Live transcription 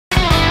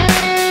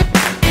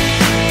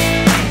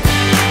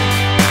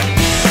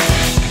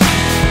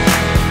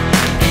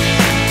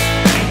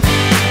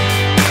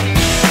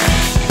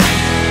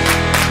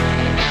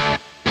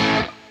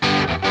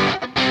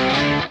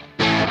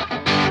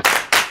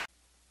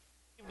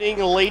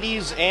Evening,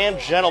 ladies and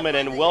gentlemen,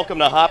 and welcome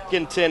to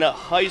Hopkinton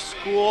High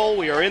School.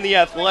 We are in the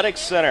Athletic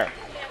Center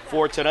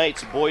for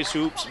tonight's boys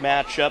hoops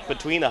matchup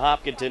between the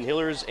Hopkinton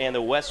Hillers and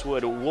the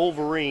Westwood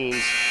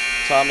Wolverines.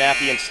 Tom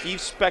Nappy and Steve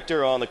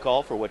Spector on the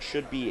call for what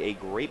should be a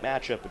great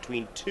matchup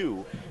between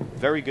two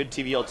very good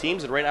TVL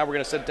teams. And right now we're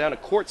going to sit down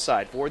at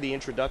courtside for the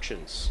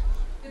introductions.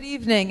 Good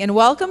evening and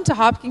welcome to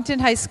Hopkinton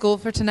High School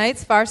for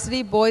tonight's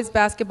varsity boys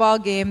basketball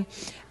game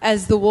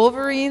as the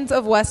Wolverines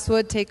of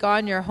Westwood take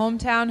on your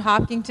hometown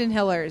Hopkinton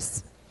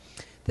Hillers.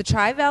 The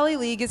Tri-Valley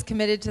League is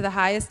committed to the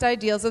highest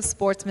ideals of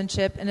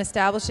sportsmanship and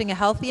establishing a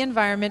healthy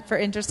environment for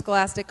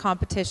interscholastic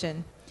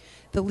competition.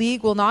 The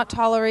league will not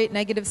tolerate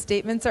negative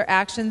statements or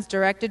actions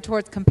directed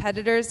towards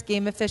competitors,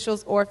 game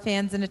officials, or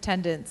fans in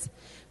attendance.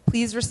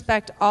 Please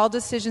respect all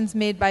decisions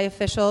made by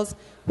officials.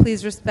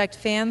 Please respect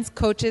fans,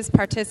 coaches,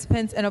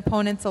 participants, and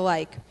opponents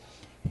alike.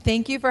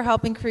 Thank you for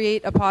helping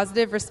create a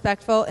positive,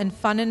 respectful, and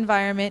fun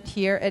environment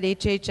here at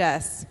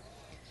HHS.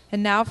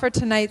 And now for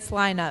tonight's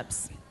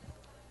lineups.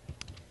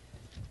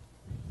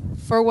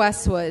 For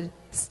Westwood,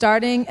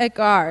 starting at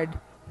guard,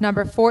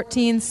 number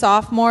 14,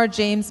 sophomore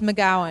James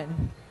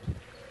McGowan.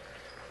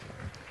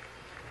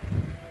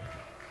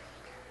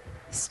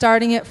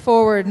 Starting at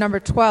forward, number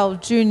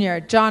 12, junior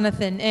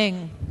Jonathan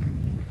Ng.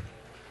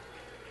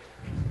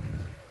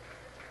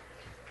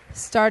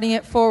 Starting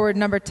at forward,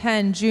 number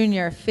 10,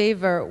 junior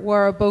Favor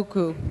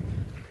Waraboku.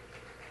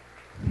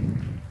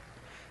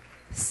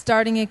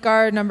 Starting at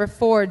guard, number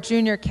 4,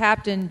 junior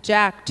captain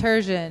Jack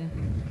Turgeon.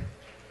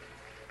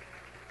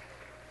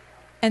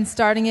 And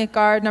starting at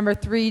guard, number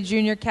 3,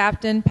 junior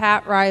captain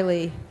Pat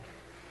Riley.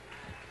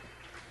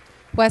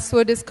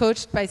 Westwood is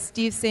coached by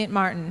Steve St.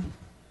 Martin.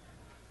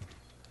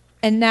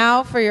 And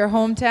now for your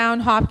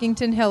hometown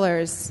Hopkinton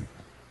Hillers.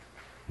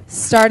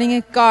 Starting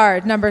at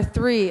guard, number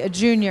 3, a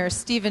junior,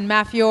 Stephen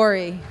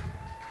Maffiori.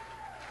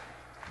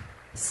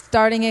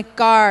 Starting at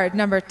guard,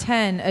 number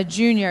 10, a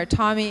junior,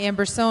 Tommy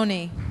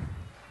Ambersoni.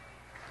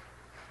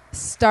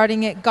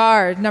 Starting at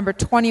guard, number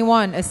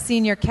 21, a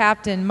senior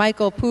captain,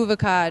 Michael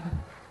Puvakad.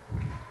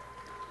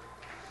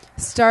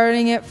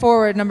 Starting at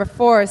forward, number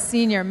 4, a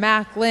senior,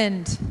 Mac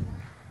Lind.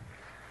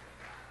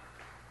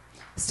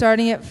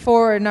 Starting at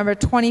forward, number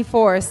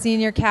 24,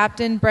 senior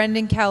captain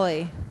Brendan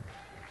Kelly.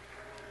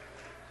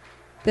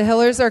 The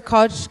Hillers are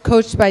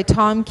coached by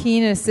Tom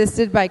Keene and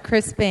assisted by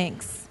Chris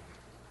Banks.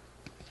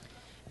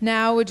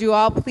 Now, would you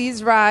all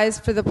please rise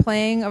for the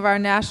playing of our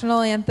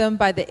national anthem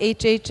by the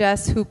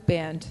HHS Hoop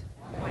Band.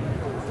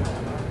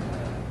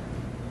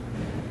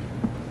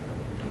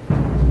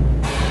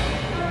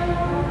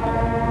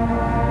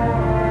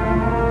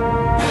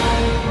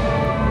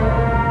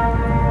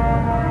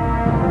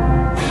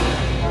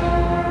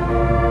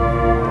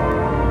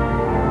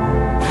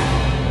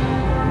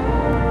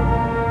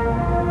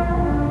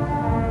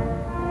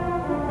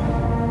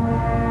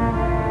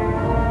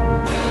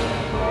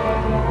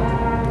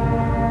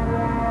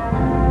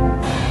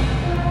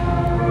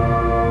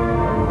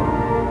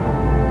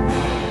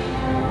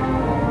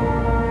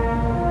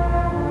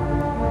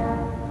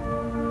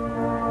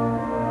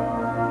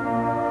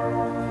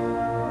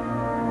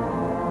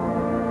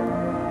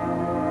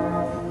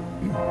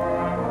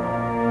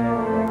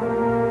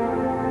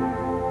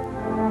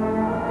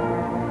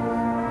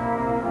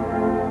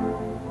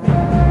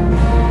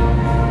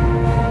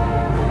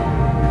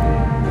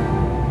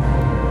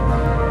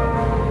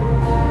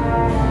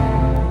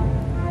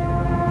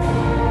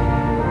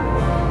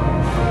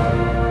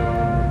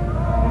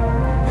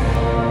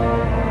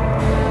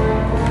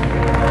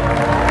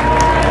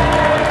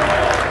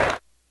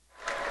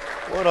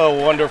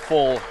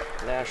 Wonderful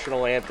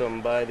national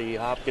anthem by the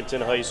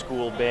Hopkinton High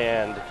School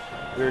Band.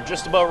 We're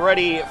just about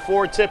ready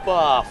for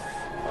tip-off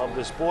of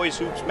this boys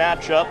hoops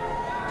matchup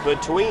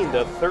between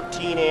the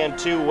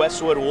 13-2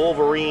 Westwood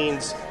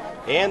Wolverines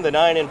and the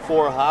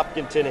 9-4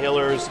 Hopkinton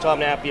Hillers. Tom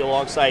Nappy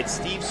alongside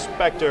Steve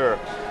Spector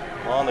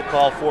on the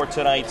call for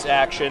tonight's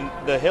action.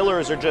 The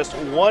Hillers are just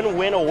one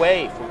win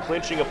away from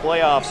clinching a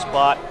playoff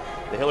spot.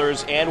 The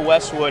Hillers and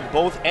Westwood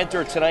both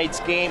enter tonight's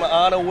game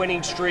on a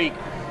winning streak.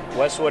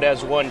 Westwood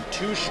has won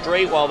 2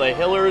 straight, while the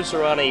Hillers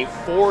are on a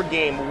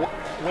 4-game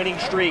winning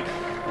streak.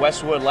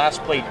 Westwood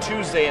last played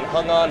Tuesday and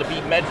hung on to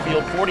beat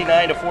Medfield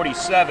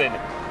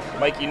 49-47.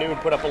 Mikey Noon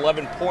put up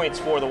 11 points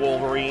for the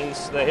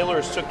Wolverines. The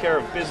Hillers took care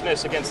of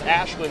business against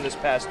Ashland this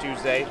past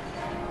Tuesday.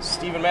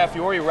 Stephen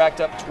Maffiori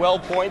racked up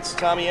 12 points.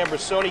 Tommy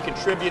Ambersoni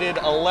contributed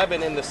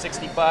 11 in the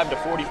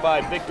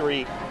 65-45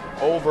 victory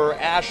over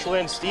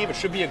Ashland. Steve, it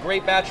should be a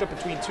great matchup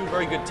between two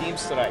very good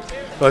teams tonight.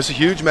 Well, it's a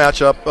huge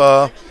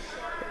matchup.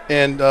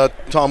 And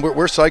Tom,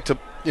 we're psyched to,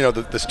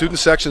 the student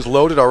section's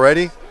loaded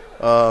already.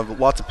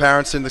 Lots of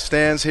parents in the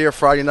stands here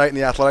Friday night in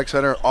the Athletic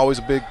Center. Always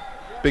a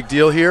big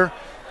deal here.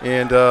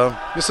 And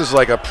this is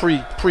like a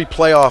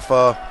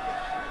pre-playoff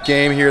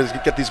game here.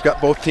 Get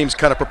both teams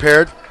kind of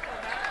prepared.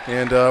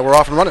 And we're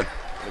off and running.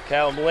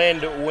 Callum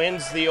Lind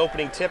wins the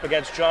opening tip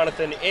against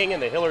Jonathan Ng,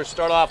 and the Hillers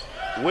start off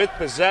with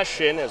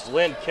possession as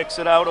Lind kicks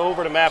it out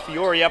over to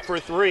Maffiori, up for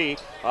 3.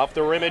 Off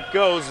the rim it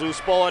goes,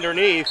 loose ball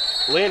underneath.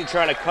 Lind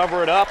trying to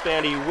cover it up,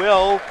 and he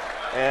will.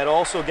 And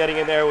also getting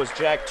in there was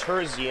Jack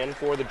Terzian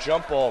for the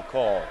jump ball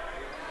call.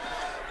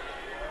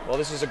 Well,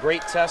 this is a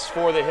great test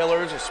for the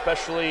Hillers,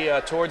 especially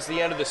towards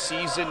the end of the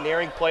season,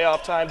 nearing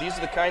playoff time. These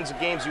are the kinds of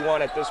games you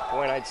want at this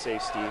point, I'd say,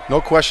 Steve. No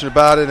question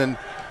about it.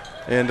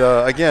 And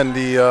again,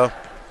 the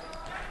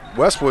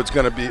Westwood's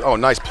going to be,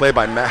 nice play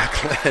by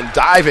Macklin.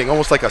 Diving,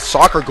 almost like a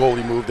soccer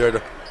goalie move there.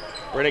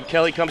 Brennan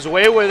Kelly comes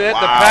away with it.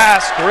 Wow. The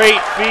pass,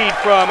 great feed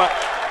from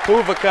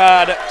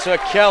Puvakad to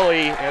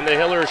Kelly, and the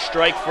Hillers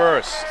strike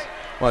first.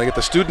 Well, they get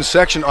the student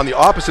section on the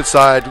opposite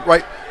side,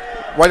 right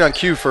on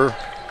cue for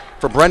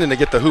Brendan to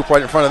get the hoop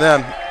right in front of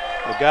them.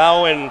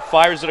 McGowan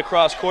fires it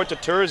across court to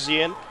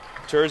Terzian.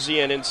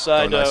 Terzian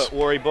inside nice.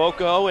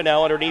 Wariboko, and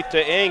now underneath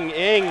to Ing.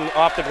 Ing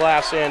off the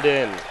glass and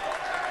in.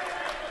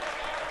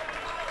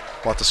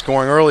 Lots of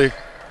scoring early.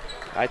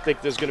 I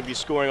think there's going to be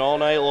scoring all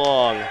night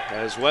long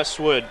as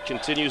Westwood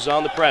continues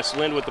on the press.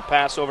 Lind with the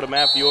pass over to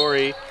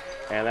Maffiori,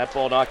 and that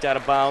ball knocked out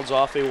of bounds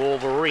off a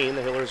Wolverine.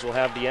 The Hillers will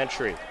have the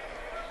entry.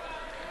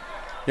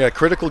 Yeah,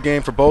 critical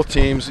game for both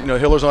teams.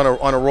 Hillers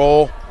on a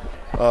roll.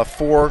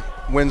 4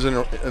 wins in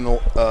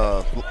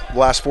the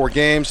last 4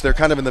 games. They're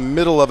kind of in the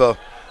middle of a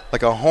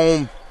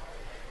home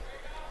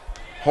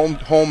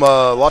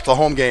lots of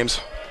home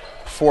games.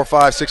 4,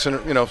 5,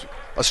 600.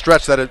 A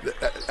stretch that,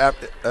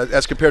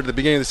 as compared to the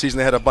beginning of the season,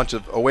 they had a bunch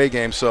of away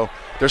games. So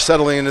they're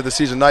settling into the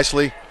season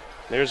nicely.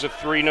 There's a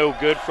 3 no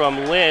good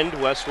from Lind.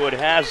 Westwood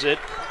has it.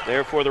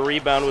 Therefore, the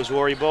rebound was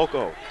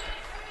Wariboko.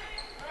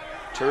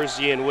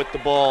 Terzian with the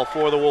ball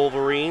for the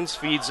Wolverines.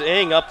 Feeds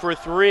Ing up for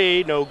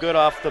 3. No good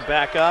off the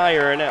back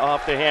iron,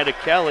 off the hand of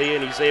Kelly,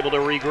 and he's able to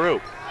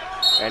regroup.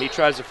 And he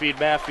tries to feed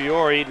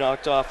Maffiori,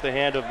 knocked off the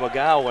hand of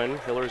McGowan.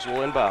 Hillers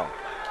will inbound.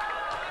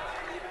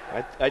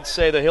 I'd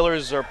say the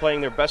Hillers are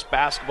playing their best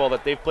basketball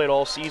that they've played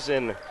all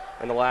season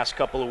in the last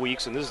couple of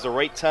weeks, and this is the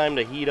right time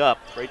to heat up,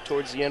 right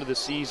towards the end of the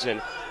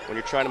season when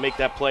you're trying to make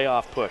that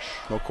playoff push.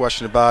 No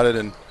question about it.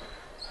 And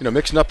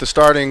mixing up the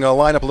starting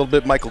lineup a little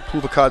bit. Michael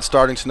Puvakad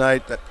starting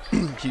tonight.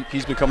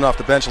 He's been coming off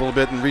the bench a little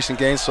bit in recent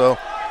games, so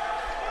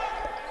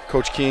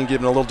Coach Keene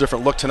giving a little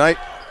different look tonight.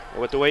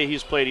 With the way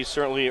he's played, he's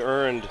certainly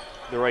earned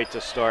the right to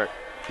start.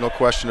 No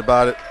question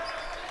about it.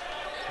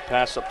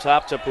 Pass up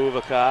top to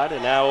Puvakad,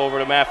 and now over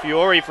to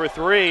Maffiori for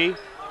 3.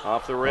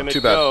 Off the rim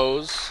it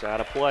goes,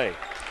 out of play.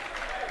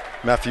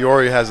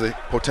 Maffiori has the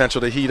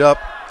potential to heat up.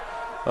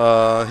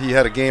 He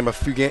had a game a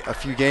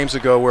few games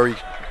ago where he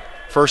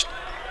first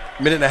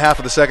minute and a half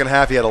of the second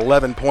half, he had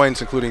 11 points,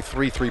 including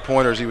 3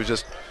 3-pointers. He was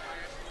just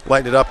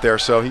lighting it up there,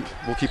 so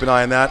we'll keep an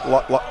eye on that.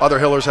 Other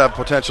Hillers have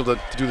potential to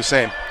do the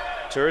same.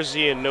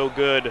 Terzian no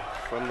good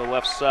from the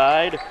left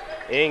side.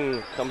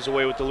 Ing comes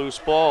away with the loose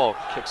ball,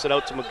 kicks it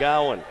out to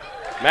McGowan.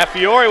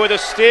 Maffiori with a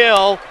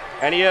steal,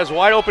 and he has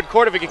wide open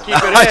court if he can keep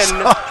it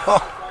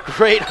in.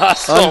 Great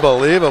hustle.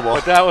 Unbelievable.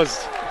 But that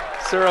was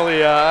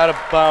certainly out of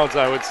bounds,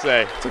 I would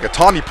say. It's like a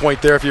Tommy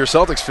point there if you're a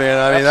Celtics fan.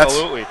 I mean,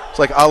 absolutely. It's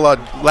like a la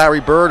Larry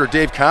Bird or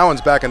Dave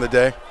Cowens back in the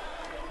day.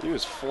 He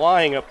was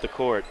flying up the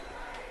court.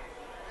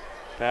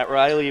 Pat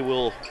Riley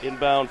will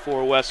inbound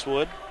for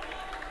Westwood.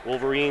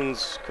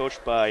 Wolverines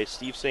coached by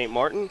Steve St.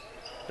 Martin.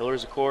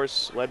 Hillers, of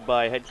course, led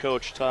by head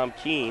coach Tom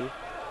Keene.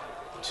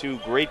 2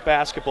 great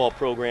basketball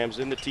programs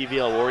in the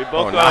TVL.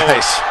 Wariboko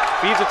nice.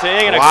 Feeds it to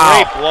Ing, and a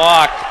great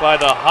block by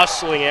the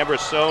hustling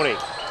Ambrosoni.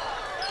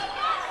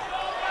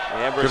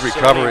 Good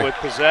recovery. With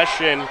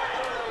possession,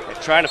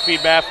 trying to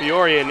feed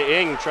Maffiori, and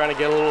Ing trying to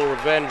get a little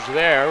revenge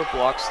there.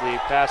 Blocks the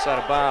pass out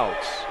of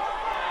bounds.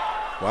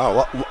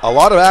 Wow, a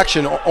lot of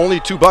action. Only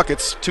 2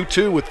 buckets,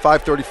 2-2 with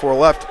 5:34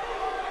 left.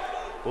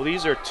 Well,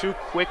 these are 2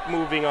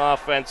 quick-moving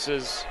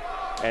offenses,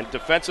 and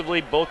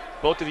defensively, both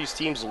of these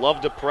teams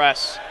love to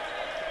press,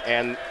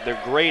 and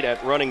they're great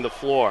at running the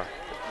floor.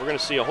 We're going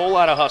to see a whole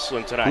lot of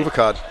hustling tonight.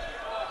 Puvakad.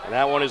 And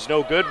that one is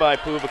no good by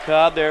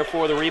Puvakad.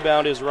 Therefore, the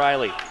rebound is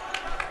Riley.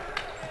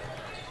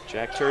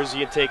 Jack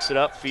Terzian takes it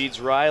up,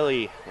 feeds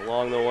Riley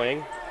along the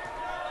wing.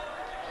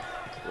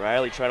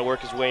 Riley trying to work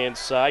his way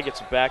inside,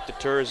 gets it back to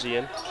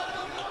Terzian.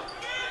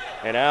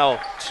 And now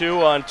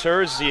 2 on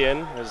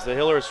Terzian as the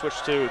Hillers switch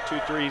to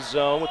 2-3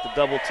 zone with the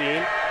double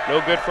team.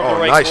 No good from the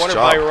right corner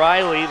by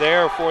Riley.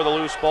 There for the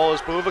loose ball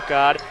is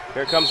Puvakad.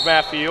 Here comes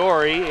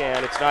Maffiori,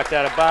 and it's knocked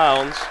out of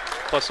bounds,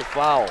 plus a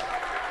foul.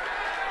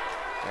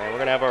 And we're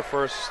going to have our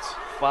first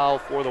foul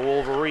for the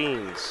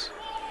Wolverines.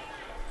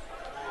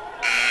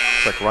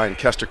 It's like Ryan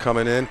Kester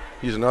coming in.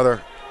 He's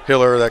another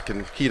Hiller that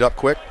can heat up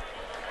quick.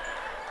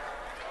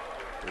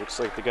 Looks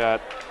like they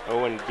got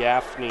Owen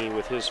Gaffney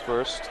with his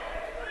first.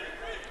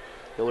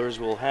 Hillers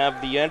will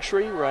have the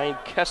entry. Ryan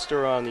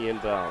Kester on the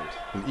inbound.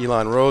 And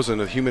Elon Rosen,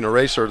 a human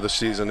eraser this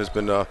season, has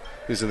been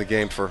he's in the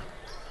game for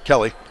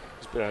Kelly.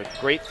 He's been a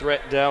great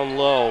threat down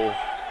low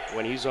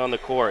when he's on the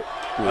court.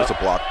 Ooh, that's a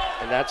block.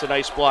 And that's a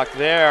nice block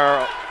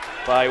there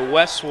by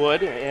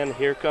Westwood. And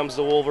here comes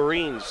the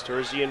Wolverines.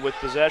 Terzian with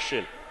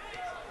possession.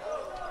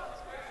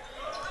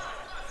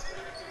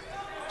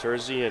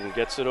 Terzian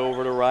gets it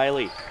over to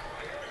Riley.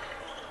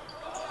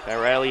 Now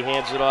Riley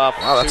hands it off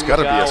to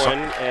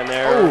McGowan, and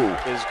there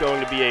is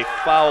going to be a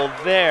foul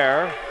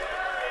there.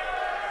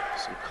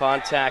 Some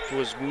contact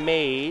was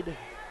made. You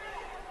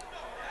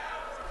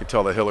can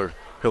tell the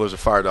Hillers are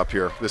fired up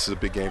here. This is a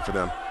big game for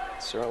them.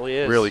 It certainly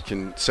is. Really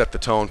can set the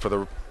tone for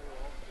the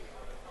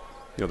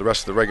the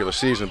rest of the regular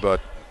season. But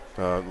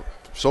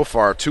so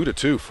far,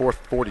 2-2,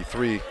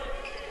 4:43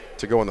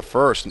 to go in the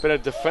first. It's been a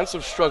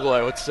defensive struggle,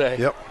 I would say.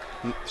 Yep,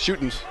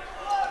 shooting's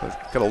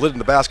got a lid in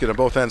the basket on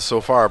both ends so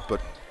far, but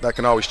that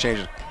can always change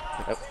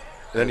at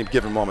any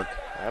given moment.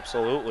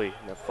 Absolutely.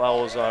 The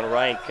foul is on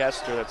Ryan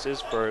Kester. That's his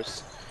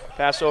first.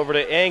 Pass over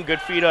to Eng.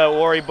 Good feed of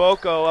Wari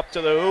Boko up to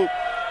the hoop.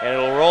 And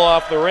it'll roll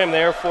off the rim.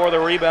 There for the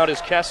rebound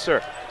is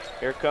Kester.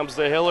 Here comes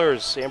the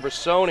Hillers.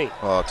 Ambersoni.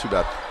 Oh, too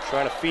bad.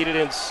 Trying to feed it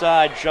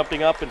inside.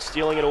 Jumping up and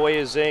stealing it away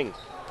is Eng.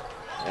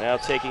 And now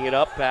taking it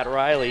up, Pat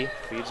Riley.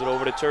 Feeds it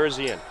over to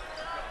Terzian.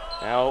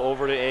 Now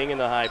over to Eng in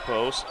the high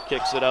post.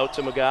 Kicks it out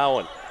to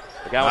McGowan.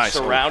 McGowan nice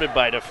surrounded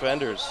by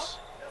defenders.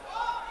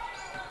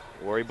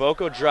 Wari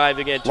Boko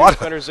driving in, two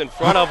defenders in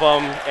front of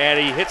him, and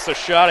he hits the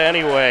shot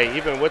anyway,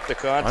 even with the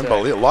contact.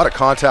 Unbelievable. A lot of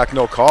contact,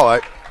 no call.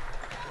 I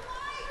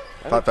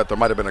thought that there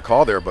might have been a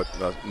call there, but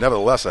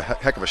nevertheless, a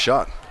heck of a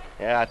shot.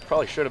 Yeah, it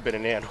probably should have been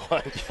an and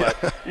one,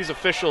 but these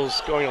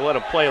officials going to let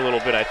him play a little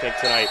bit, I think,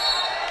 tonight.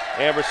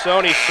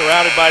 Ambersoni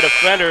surrounded by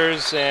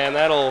defenders, and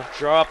that'll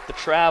draw up the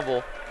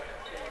travel.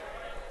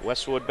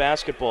 Westwood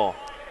basketball.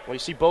 Well, you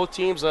see both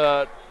teams,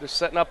 they're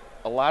setting up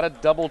a lot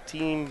of double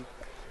team.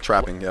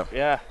 Trapping, yeah.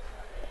 Yeah.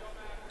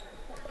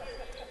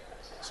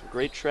 Some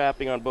great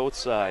trapping on both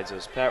sides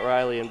as Pat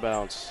Riley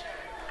inbounds.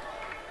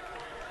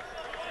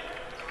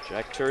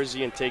 Jack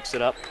Terzian takes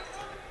it up.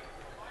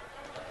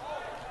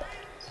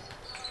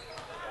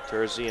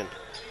 Terzian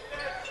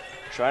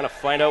trying to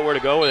find out where to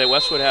go with it.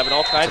 Westwood having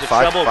all kinds of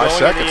trouble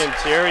going in the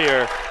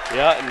interior.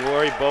 Yeah, and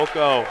Wari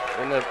Boko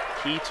in the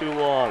key too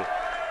long.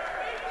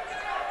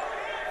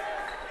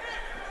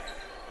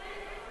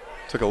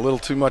 Took a little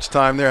too much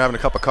time there, having a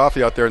cup of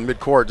coffee out there in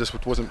midcourt. Just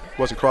wasn't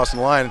crossing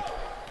the line.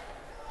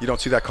 You don't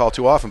see that call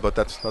too often, but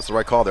that's the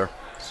right call there.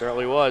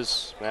 Certainly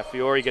was.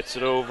 Maffiori gets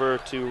it over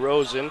to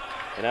Rosen,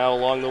 and now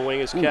along the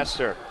wing is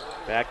Kester.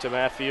 Back to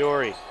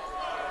Maffiori.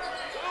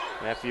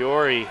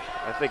 Maffiori,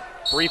 I think,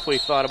 briefly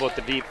thought about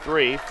the deep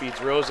three. Feeds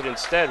Rosen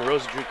instead.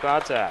 Rosen drew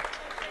contact.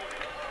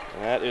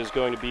 And that is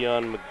going to be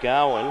on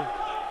McGowan.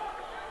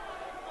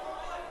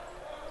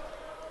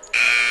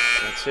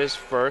 That's his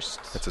first.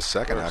 That's a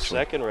second, actually.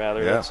 Second,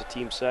 rather. Yeah. That's a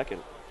team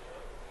second.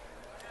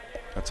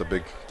 That's a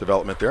big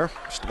development there.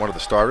 Just one of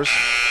the starters.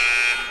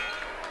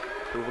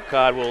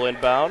 Bubakad will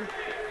inbound.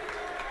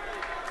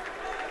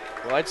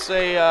 Well, I'd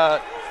say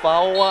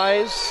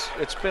foul-wise,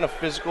 it's been a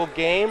physical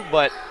game,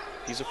 but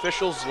these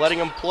officials letting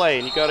them play,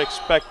 and you got to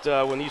expect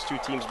when these two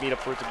teams meet up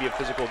for it to be a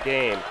physical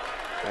game.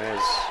 As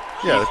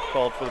Keith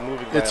called for the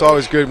moving violation. It's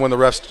always good when the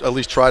refs at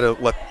least try to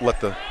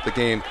let the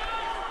game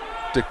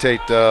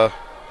dictate.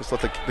 Just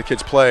let the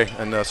kids play,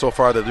 and so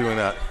far they're doing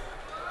that.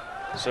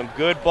 Some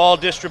good ball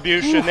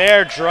distribution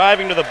there.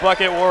 Driving to the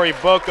bucket, Wari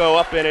Boko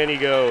up and in he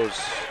goes.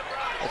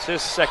 That's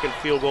his second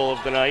field goal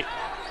of the night.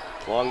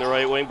 Along the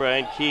right wing,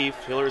 Brian Keefe.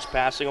 Hillers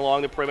passing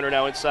along the perimeter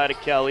now inside of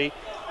Kelly.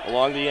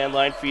 Along the end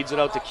line, feeds it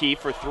out to Keefe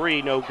for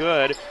three, no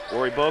good.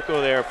 Wari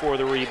Boko there for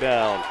the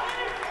rebound.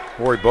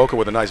 Wari Boko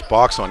with a nice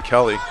box on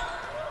Kelly.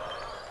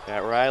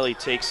 Pat Riley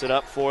takes it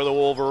up for the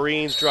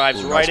Wolverines.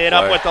 Drives right nice in, play.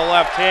 up with the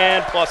left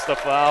hand, plus the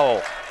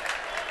foul.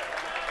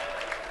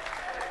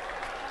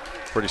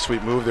 Pretty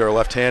sweet move there,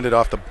 left-handed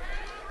off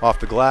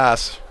the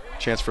glass.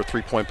 Chance for a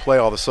three-point play.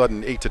 All of a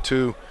sudden,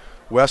 8-2,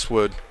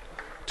 Westwood.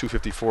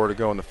 2:54 to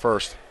go in the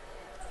first.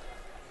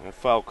 A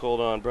foul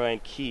called on Brian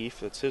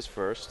Keefe. That's his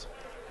first.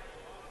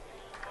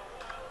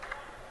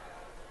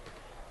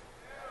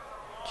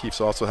 Keefe's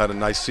also had a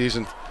nice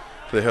season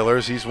for the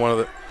Hillers. He's one of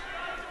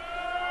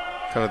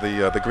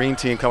the green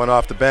team coming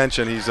off the bench,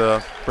 and he's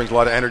brings a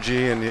lot of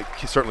energy, and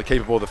he's certainly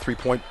capable of the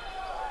three-point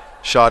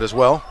shot as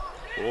well.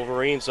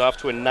 Wolverines off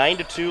to a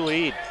 9-2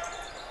 lead.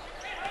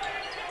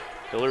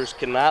 Hillers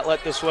cannot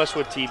let this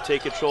Westwood team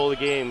take control of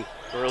the game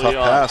early on.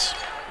 Tough pass.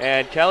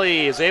 And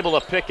Kelly is able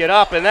to pick it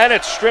up, and then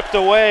it's stripped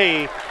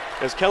away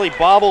as Kelly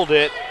bobbled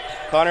it.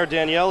 Connor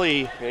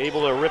Daniele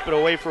able to rip it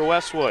away for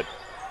Westwood.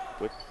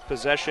 With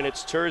possession,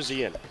 it's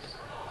Terzian.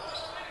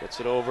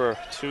 Gets it over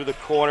to the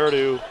corner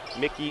to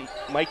Mikey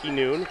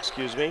Noon,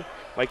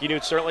 Mikey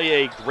Noon, certainly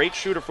a great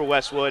shooter for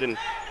Westwood, and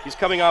he's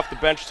coming off the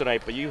bench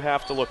tonight, but you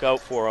have to look out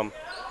for him.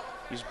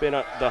 He's been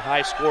the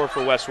high scorer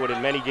for Westwood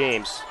in many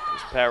games.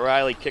 As Pat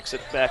Riley kicks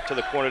it back to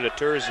the corner to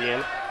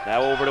Terzian.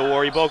 Now over to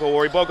Wari Boko.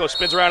 Wari Boko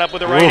spins around up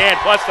with the right hand,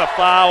 plus the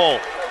foul.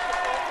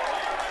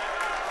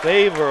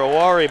 Favor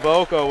Wari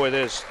Boko with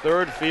his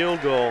third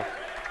field goal.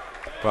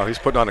 Well, he's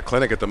putting on a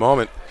clinic at the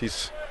moment.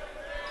 He's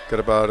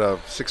got about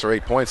 6 or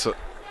 8 points.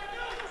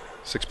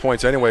 6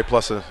 points anyway,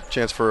 plus a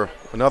chance for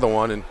another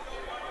one, and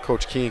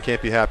Coach Keene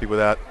can't be happy with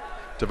that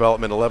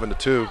development,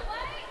 11-2.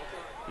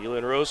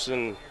 Elin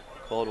Rosen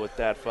called with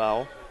that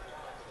foul.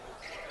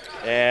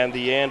 And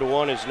the and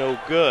one is no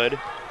good.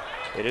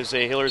 It is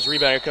a Hillers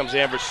rebound. Here comes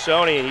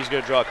Ambersoni, and he's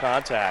going to draw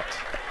contact.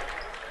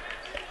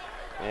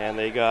 And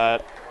they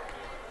got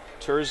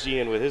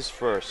Terzian with his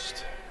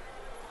first.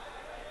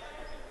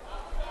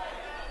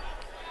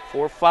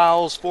 4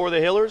 fouls for the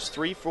Hillers,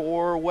 3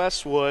 for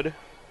Westwood.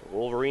 The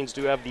Wolverines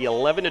do have the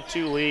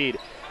 11-2 lead.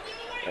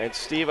 And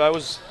Steve, I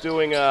was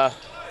doing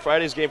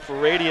Friday's game for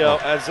radio,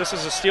 as this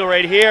is a steal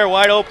right here,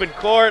 wide open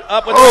court,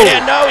 up with the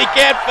hand, no, he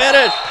can't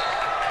finish.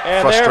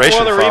 And there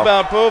for the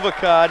rebound,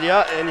 Povakad,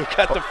 yeah, and you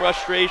got the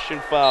frustration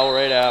foul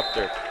right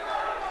after.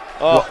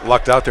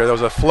 Lucked out there. There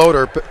was a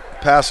floater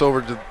pass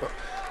over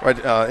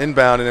to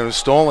inbound, and it was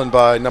stolen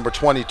by number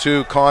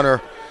 22,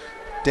 Connor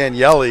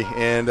Daniele,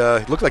 and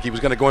it looked like he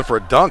was going to go in for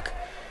a dunk,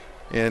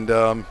 and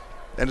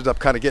ended up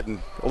kind of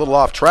getting a little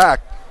off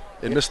track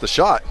and missed the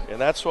shot. And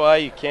that's why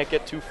you can't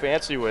get too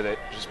fancy with it.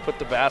 Just put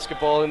the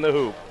basketball in the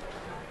hoop.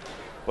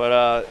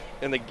 But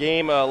in the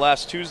game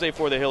last Tuesday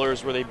for the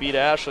Hillers, where they beat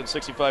Ashland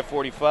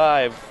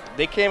 65-45,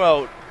 they came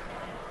out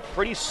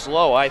pretty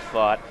slow, I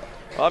thought.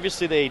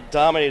 Obviously, they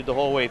dominated the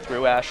whole way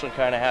through, Ashland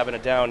kind of having a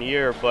down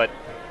year, but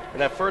in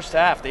that first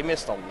half, they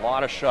missed a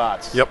lot of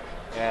shots. Yep.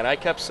 And I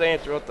kept saying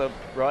throughout the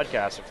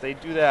broadcast, if they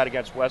do that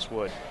against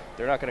Westwood,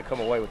 they're not going to come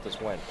away with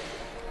this win.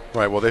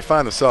 Right, well, they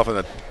find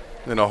themselves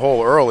in a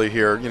hole early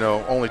here,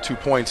 only 2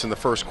 points in the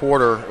first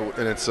quarter,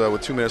 and it's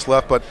with 2 minutes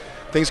left, but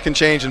things can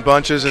change in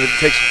bunches, and it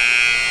takes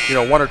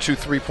 1 or 2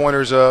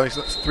 3-pointers.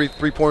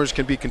 Three-pointers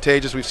can be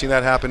contagious. We've seen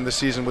that happen this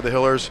season with the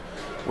Hillers,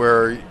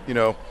 where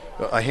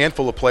a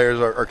handful of players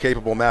are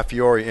capable. Matt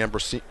Fiore,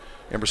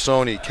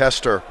 Ambersoni,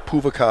 Kester,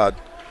 Puvakad,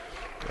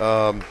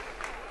 even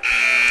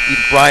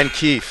Brian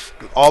Keefe.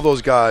 All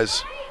those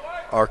guys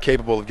are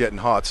capable of getting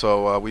hot,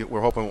 so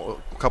we're hoping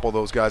a couple of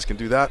those guys can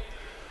do that.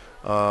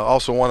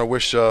 Also want to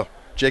wish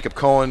Jacob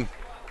Cohen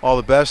all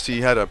the best.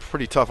 He had a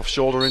pretty tough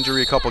shoulder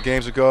injury a couple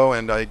games ago,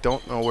 and I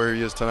don't know where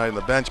he is tonight on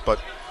the bench,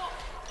 but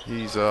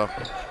he's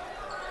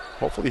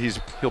hopefully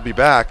he'll be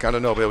back. I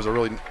don't know, but it was a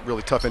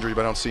really tough injury,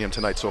 but I don't see him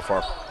tonight so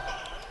far.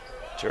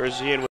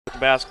 Terzian with the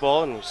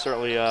basketball, and we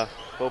certainly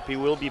hope he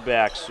will be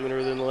back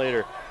sooner than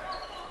later.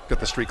 Got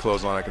the street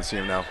clothes on. I can see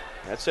him now.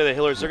 I'd say the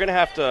Hillers, they're going to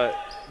have to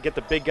get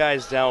the big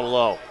guys down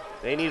low.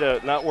 They need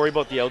to not worry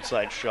about the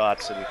outside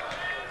shots and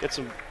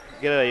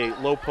get a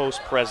low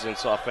post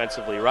presence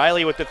offensively.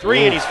 Riley with the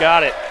 3, and he's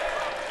got it.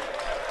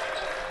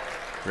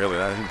 Really,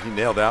 he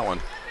nailed that one.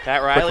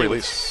 Pat Riley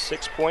with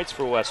 6 points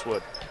for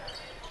Westwood.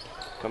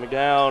 Coming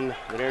down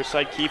the near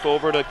side, Keefe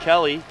over to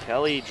Kelly.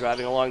 Kelly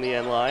driving along the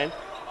end line.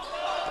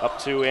 Up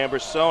to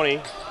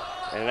Ambersoni.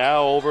 And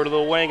now over to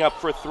the wing, up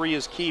for 3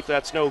 is Keefe.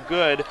 That's no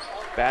good.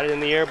 Batted in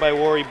the air by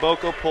Wari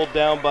Boko, pulled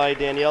down by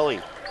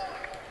Daniele.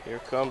 Here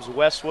comes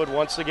Westwood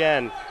once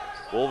again.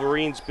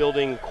 Wolverines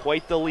building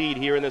quite the lead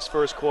here in this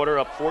first quarter,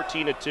 up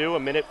 14-2,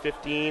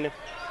 1:15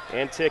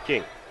 and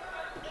ticking.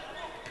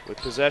 With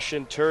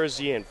possession,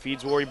 Terzian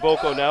feeds Wari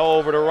Boko, now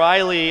over to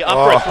Riley,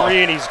 up for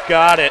 3, and he's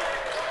got it.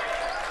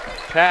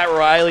 Pat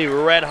Riley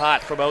red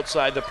hot from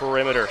outside the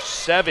perimeter,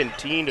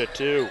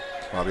 17-2.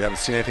 Well, we haven't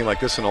seen anything like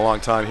this in a long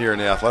time here in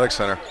the Athletic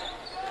Center.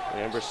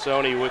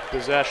 Ambersoni with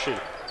possession.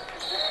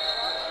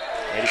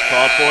 And he's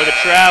called for the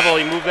travel.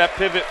 He moved that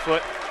pivot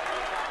foot.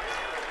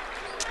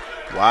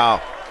 Wow.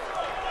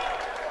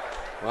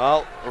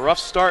 Well, a rough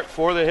start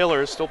for the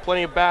Hillers. Still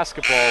plenty of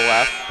basketball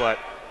left, but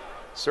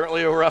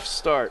certainly a rough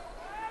start.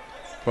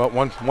 Well,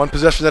 one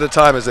possession at a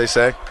time, as they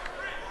say.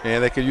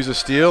 And they could use a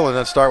steal and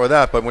then start with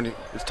that. But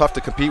it's tough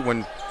to compete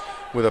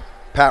with a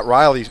Pat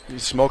Riley.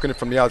 He's smoking it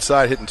from the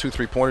outside, hitting 2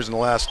 3-pointers in the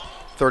last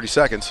 30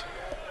 seconds.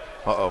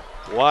 Uh-oh.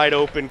 Wide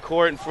open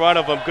court in front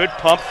of him. Good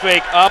pump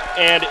fake. Up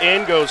and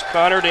in goes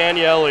Connor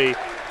Daniele.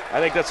 I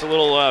think that's a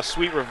little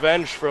sweet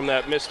revenge from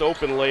that missed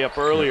open layup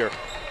earlier.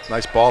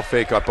 Nice ball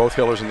fake. Got both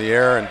Hillers in the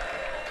air. And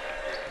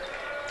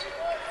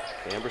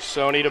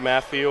Ambersoni to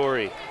Matt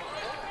Fiore.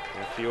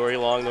 Matt Fiore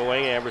along the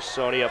wing.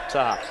 Ambersoni up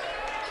top.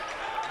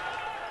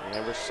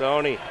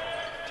 Ambersoni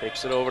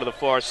takes it over to the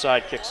far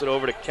side. Kicks it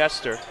over to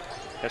Kester.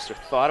 Kester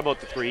thought about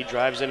the 3.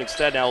 Drives in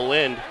instead. Now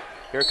Lind.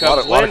 Here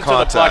comes Lind to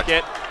the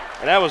bucket.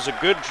 And that was a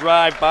good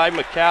drive by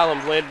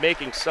McCallum. Lind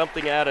making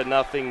something out of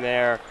nothing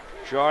there.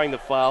 Drawing the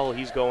foul.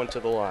 He's going to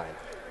the line.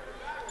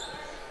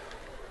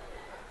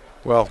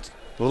 Well,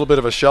 a little bit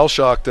of a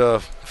shell-shocked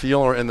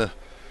feel in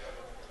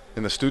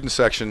the student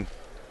section.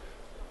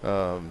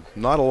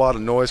 Not a lot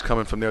of noise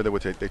coming from there.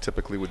 They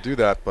typically would do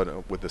that,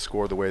 but with the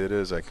score the way it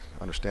is,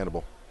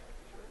 understandable.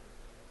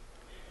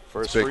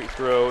 First free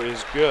throw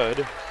is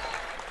good.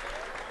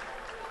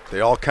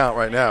 They all count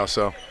right now,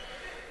 so.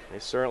 They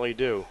certainly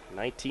do.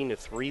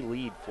 19-3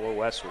 lead for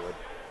Westwood.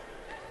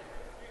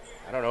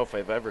 I don't know if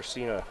I've ever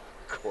seen a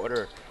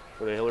quarter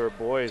for the Hiller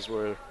boys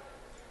where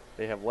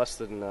they have less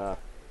than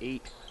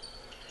 8.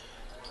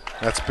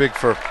 That's big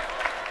for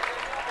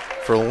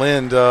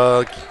Lind,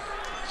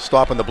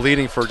 stopping the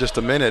bleeding for just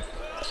a minute.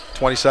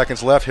 20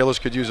 seconds left. Hillers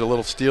could use a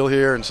little steal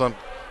here and some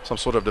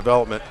sort of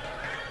development.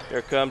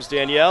 Here comes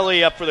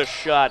Daniele up for the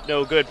shot.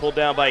 No good. Pulled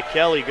down by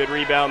Kelly. Good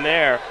rebound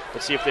there.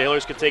 Let's see if the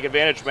Hillers can take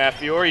advantage. Matt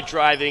Fiore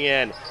driving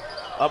in.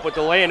 Up with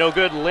the lay. No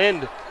good.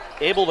 Lind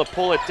able to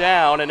pull it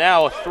down. And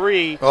now a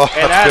 3. And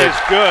that is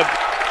good.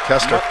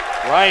 Kester.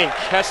 Ryan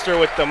Kester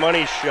with the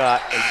money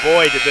shot. And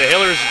boy, did the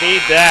Hillers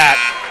need that.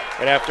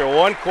 And after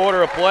 1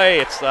 quarter of play,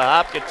 it's the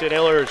Hopkinton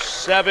Hillers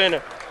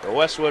 7, The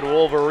Westwood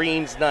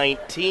Wolverines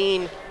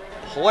 19.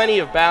 Plenty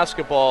of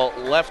basketball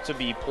left to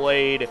be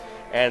played.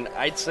 And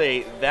I'd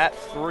say that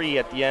three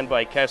at the end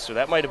by Kester,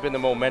 that might have been the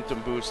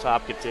momentum boost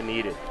Hopkinton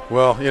needed.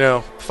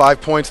 Well,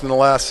 5 points in the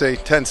last, say,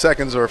 10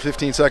 seconds or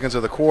 15 seconds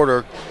of the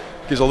quarter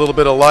gives a little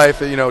bit of life.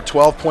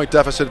 12-point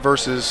deficit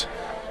versus,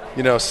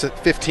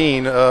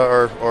 15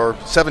 or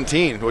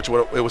 17, which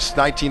it was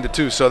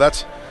 19-2. So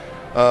that's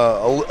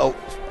a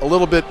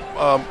little bit,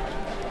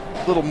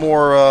 little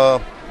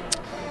more,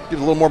 give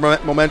a little more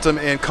momentum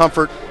and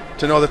comfort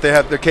to know that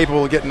they're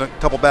capable of getting a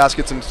couple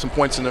baskets and some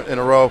points in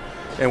a row.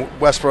 And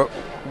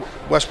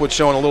Westwood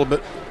showing a little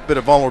bit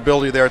of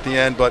vulnerability there at the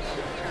end, but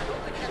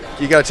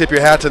you got to tip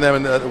your hat to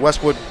them. And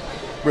Westwood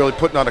really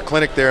putting on a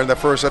clinic there in the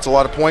first. That's a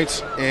lot of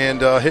points,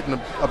 and hitting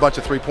a bunch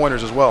of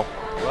three-pointers as well.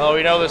 Well,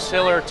 we know this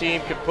Hiller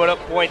team can put up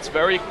points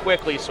very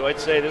quickly, so I'd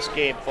say this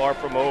game far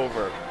from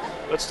over.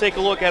 Let's take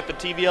a look at the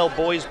TVL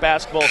boys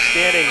basketball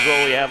standings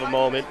while we have a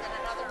moment.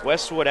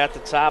 Westwood at the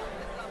top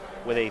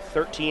with a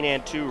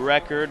 13-2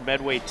 record.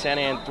 Medway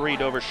 10-3.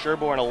 Dover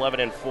Sherborne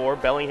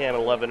 11-4. Bellingham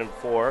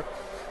 11-4.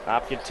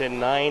 Hopkinton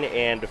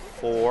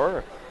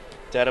 9-4.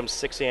 Dedham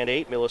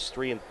 6-8. Millis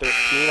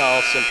 3-13.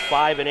 Allison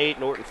 5-8.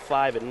 Norton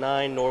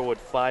 5-9. Norwood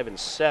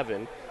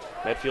 5-7.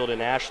 Medfield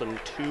and Ashland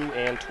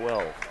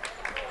 2-12.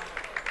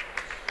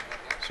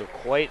 So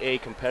quite a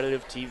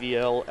competitive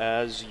TVL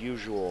as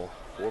usual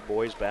for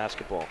boys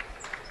basketball.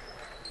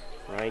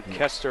 Ryan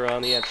Kester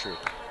on the entry.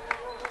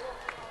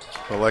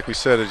 Well, like we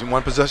said, it's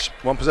one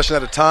possession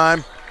at a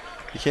time.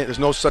 There's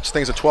no such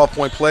thing as a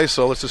 12-point play,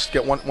 so let's just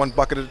get one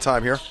bucket at a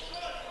time here.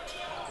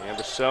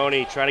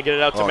 Ambersoni trying to get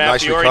it out to Matt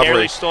nice Fiore, recovery.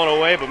 nearly stolen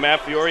away, but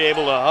Matt Fiore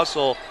able to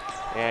hustle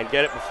and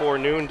get it before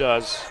Noon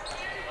does.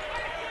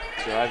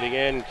 Driving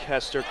in,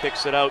 Kester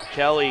kicks it out.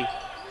 Kelly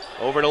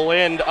over to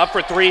Lind, up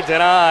for three,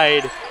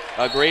 denied.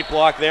 A great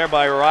block there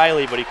by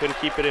Riley, but he couldn't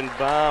keep it in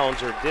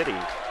bounds, or did he?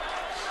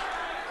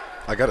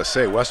 I got to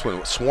say,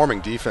 Westwood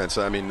swarming defense.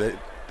 I mean,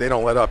 they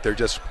don't let up. They're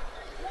just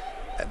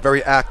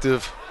very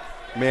active,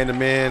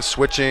 man-to-man,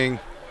 switching,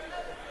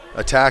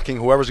 attacking.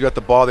 Whoever's got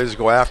the ball, they just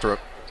go after it.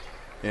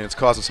 And it's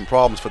causing some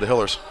problems for the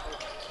Hillers.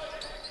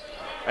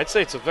 I'd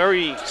say it's a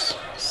very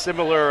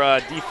similar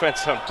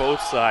defense on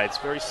both sides.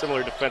 Very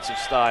similar defensive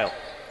style.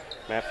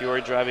 Matt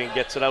Fiore driving and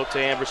gets it out to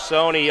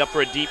Ambersoni. Up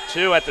for a deep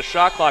two at the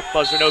shot clock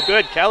buzzer. No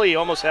good. Kelly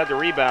almost had the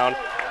rebound.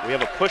 We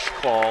have a push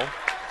call.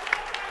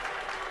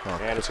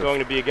 And it's going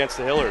to be against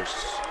the Hillers.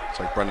 It's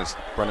like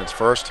Brennan's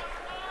first.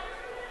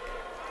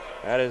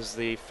 That is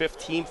the 5th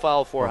team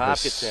foul for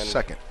Hopkinton.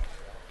 Second.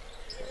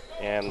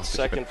 And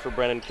second for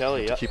Brennan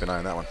Kelly. Yep. Keep an eye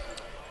on that one.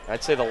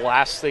 I'd say the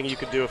last thing you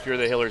could do if you're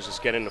the Hillers is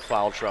get into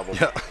foul trouble.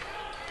 Yeah.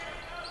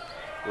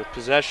 With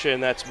possession,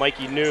 that's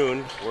Mikey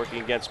Noon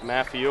working against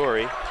Matt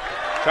Fiore.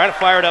 Trying to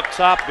fire it up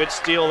top. Good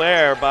steal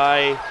there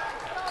by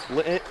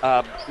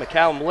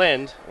McCallum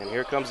Lind. And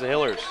here comes the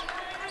Hillers.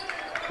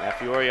 Matt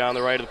Fiore on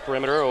the right of the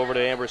perimeter, over to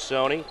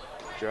Ambersoni.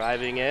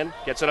 Driving in,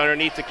 gets it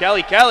underneath to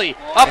Kelly. Kelly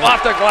up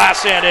off the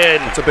glass and in.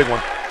 That's a big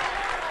one.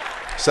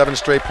 7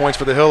 straight points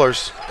for the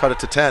Hillers. Cut it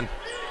to 10.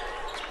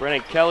 It's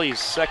Brennan Kelly's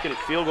second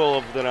field goal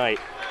of the night.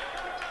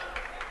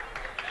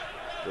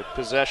 With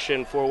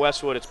possession for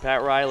Westwood, it's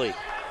Pat Riley.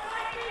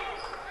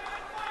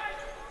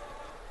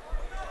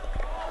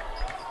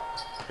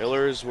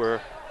 Hillers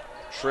were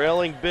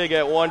trailing big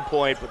at one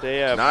point, but they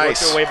have worked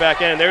their way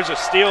back in. And there's a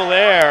steal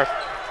there.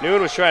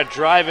 Noon was trying to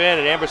drive in,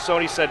 and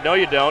Ambersoni said, no,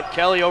 you don't.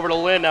 Kelly over to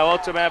Lynn, now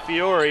out to Matt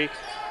Fiore.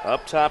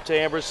 Up top to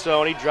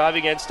Ambersoni,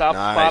 driving in, stop,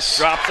 pops,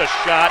 drops a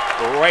shot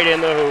right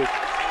in the hoop.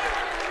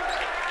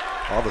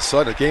 All of a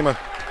sudden, a game of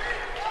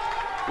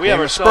We have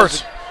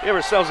ourselves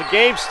a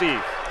game,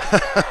 Steve.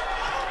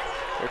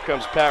 Here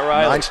comes Pat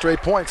Riley. 9 straight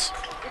points.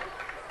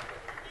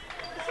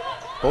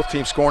 Both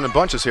teams scoring in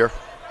bunches here.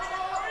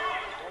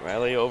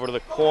 Riley over to the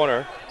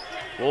corner.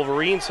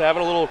 Wolverines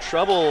having a little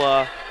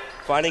trouble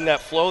finding that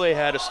flow they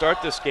had to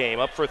start this game.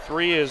 Up for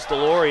three is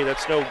Delory.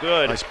 That's no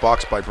good. Nice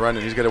box by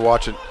Brendan. He's got to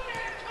watch it.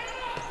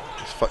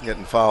 He's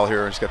getting foul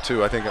here. He's got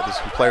two. I think there's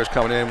some players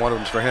coming in. One of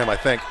them's for him, I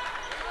think.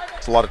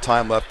 It's a lot of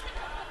time left.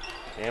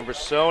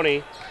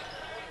 Ambersoni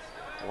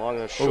along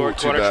the short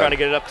corner trying to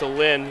get it up to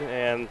Lynn,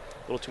 and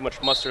a little too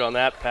much mustard on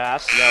that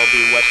pass. And that'll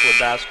be Westwood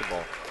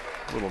basketball.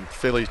 A little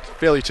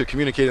failure to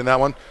communicate in that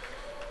one.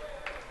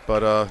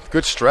 But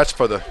good stretch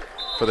for the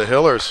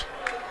Hillers.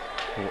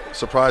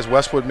 Surprised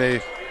Westwood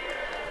may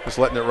just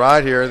letting it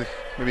ride here.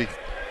 Maybe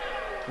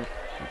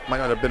might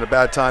not have been a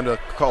bad time to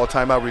call a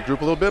timeout,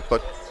 regroup a little bit,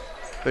 but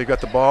they got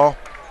the ball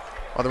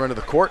other end of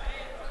the court.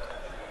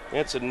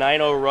 It's a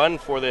 9-0 run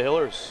for the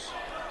Hillers.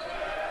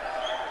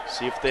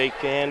 See if they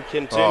can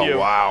continue. Oh,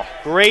 wow.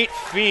 Great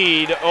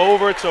feed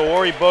over to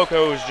Wari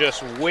Boko, who's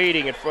just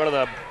waiting in front of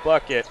the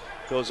bucket.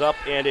 Goes up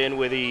and in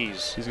with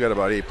ease. He's got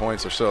about 8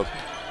 points or so.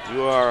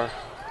 You are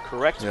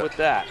correct with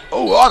that.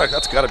 Oh,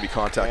 that's got to be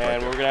contact right there.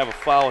 And we're going to have a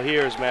foul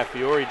here as Matt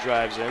Fiore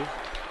drives in.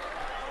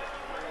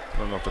 I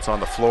don't know if it's on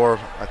the floor.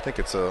 I think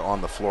it's a on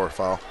the floor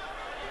foul.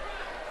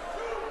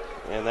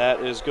 And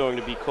that is going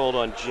to be called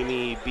on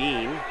Jimmy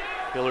Bean.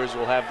 Hillers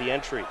will have the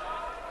entry.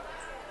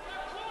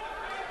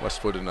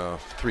 Westwood in a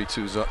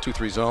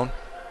 2-3 zone.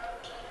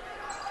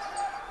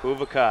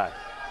 Puvakad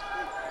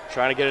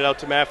trying to get it out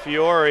to Matt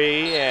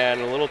Fiore, and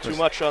a little too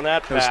much on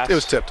that pass. It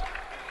was tipped.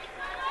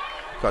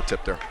 Got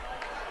tipped there.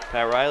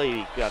 Pat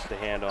Riley got the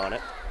hand on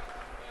it.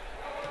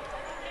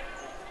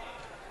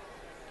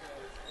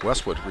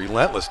 Westwood,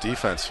 relentless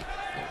defense.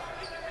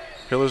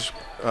 Hillers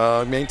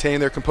maintain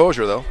their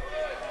composure, though.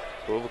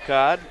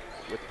 Puvakad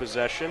with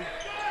possession.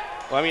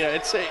 Well, I mean,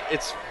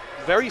 it's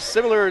very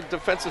similar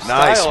defensive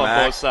style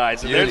on both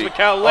sides. And there's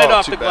McCall led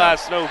off the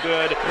glass, no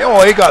good. Yeah,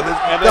 well, he got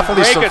and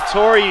definitely then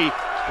Tori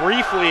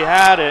briefly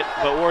had it,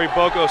 but Wari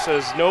Boko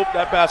says, nope,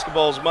 that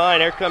basketball's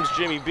mine. Here comes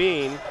Jimmy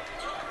Bean.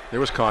 There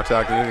was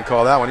contact. They didn't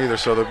call that one either,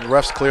 so the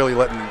refs clearly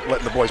letting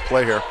the boys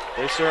play here.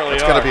 They certainly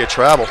It's are. got to be a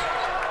travel.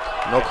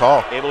 No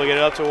call. Able to get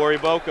it up to Wari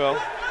Boko.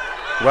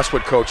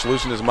 Westwood coach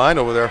losing his mind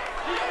over there.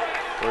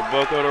 Wari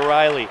Boko to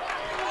Riley.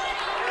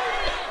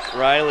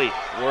 Riley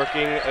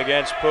working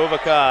against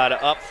Puvakad.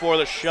 Up for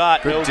the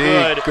shot. Good no D,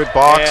 good. good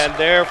box. And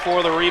there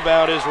for the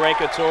rebound is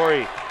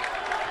Rankatori.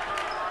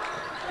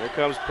 Here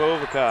comes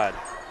Puvakad.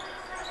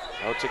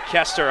 Out to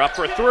Kester. Up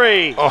for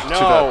three. Oh,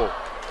 no.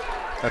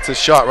 That's his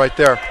shot right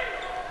there.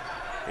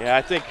 Yeah,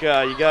 I think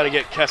you got to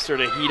get Kester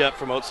to heat up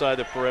from outside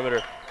the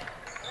perimeter.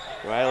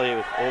 Riley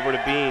over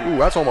to Bean. Ooh,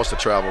 that's almost a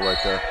travel right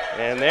there.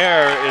 And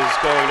there is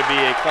going to be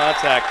a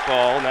contact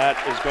call, and that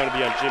is going to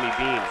be on Jimmy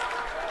Bean.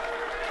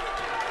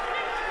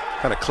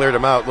 Kind of cleared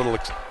him out,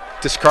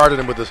 discarded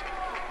him with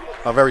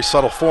a very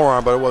subtle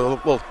forearm, but it was a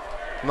little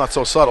not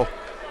so subtle.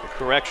 The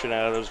correction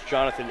out of it was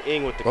Jonathan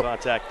Ing with the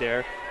contact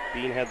there.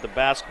 Bean had the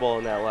basketball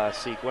in that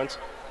last sequence.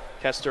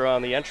 Kester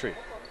on the entry.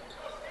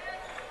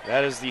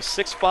 That is the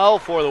sixth foul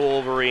for the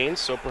Wolverines,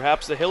 so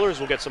perhaps the Hillers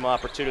will get some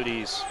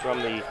opportunities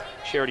from the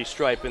charity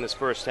stripe in this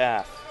first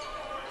half.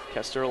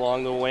 Kester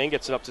along the wing,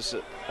 gets it up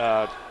to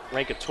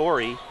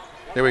Rankatori.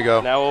 Here we go.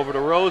 Now over to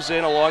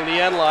Rosen along the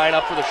end line,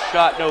 up for the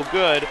shot, no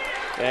good,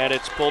 and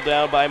it's pulled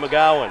down by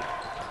McGowan.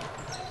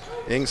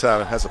 Ings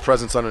has a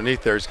presence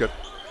underneath there. He's got,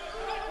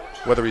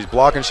 whether he's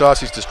blocking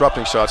shots, he's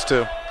disrupting shots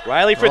too.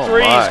 Riley for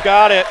three, he's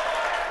got it.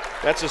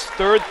 That's his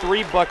third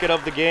three bucket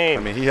of the game.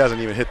 I mean, he hasn't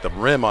even hit the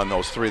rim on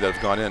those three that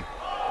have gone in.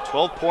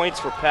 12 points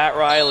for Pat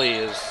Riley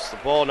as the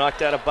ball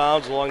knocked out of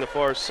bounds along the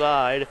far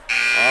side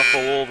off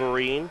a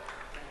Wolverine.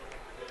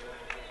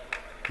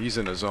 He's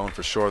in the zone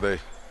for sure. They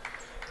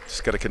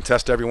just got to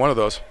contest every one of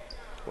those.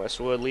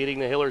 Westwood leading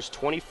the Hillers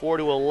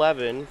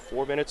 24-11.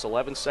 4 minutes,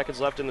 11 seconds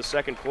left in the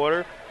second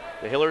quarter.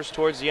 The Hillers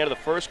towards the end of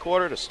the first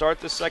quarter. To start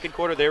the second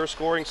quarter, they were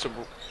scoring some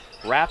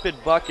rapid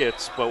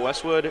buckets, but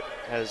Westwood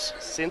has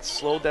since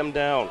slowed them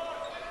down.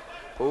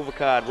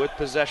 Puvakad with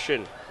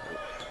possession.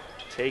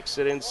 Takes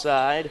it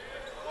inside.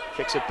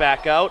 Kicks it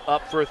back out.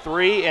 Up for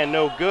three, and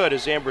no good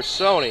is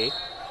Ambrosoni.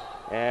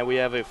 And we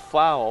have a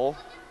foul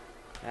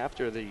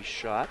after the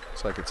shot.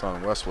 Looks like it's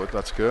on Westwood.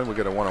 That's good. We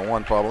get a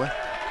one-on-one probably.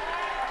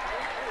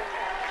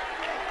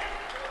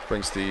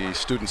 Brings the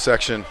student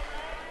section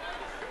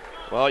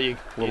well, a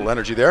little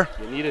energy there.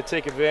 You need to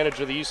take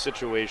advantage of these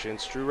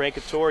situations. Drew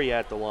Rankatori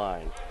at the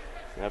line.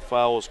 And that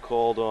foul was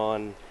called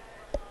on,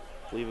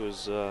 I believe it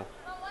was,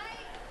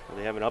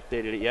 they haven't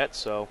updated it yet,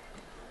 so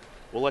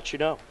we'll let you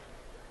know.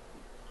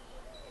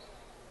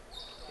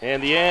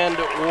 And the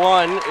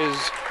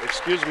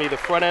the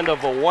front end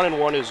of a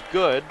 1-and-1 is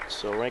good,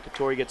 so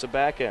Rankatori gets a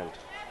back end.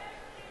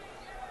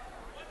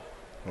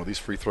 Well, these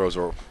free throws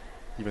are,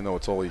 even though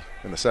it's only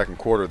in the second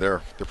quarter,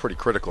 they're pretty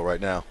critical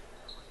right now.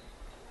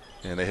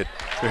 And they're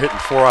hitting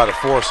 4 out of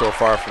 4 so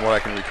far from what I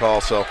can recall,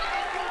 so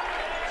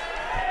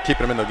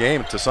keeping them in the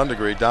game to some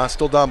degree.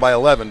 Still down by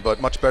 11,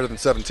 but much better than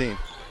 17.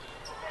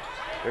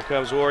 Here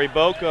comes Wari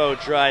Boko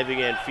driving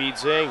in,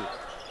 feeds Ing,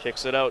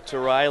 kicks it out to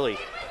Riley.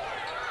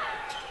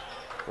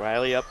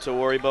 Riley up to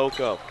Wari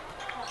Boko.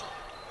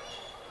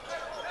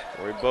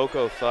 Wari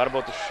Boko thought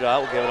about the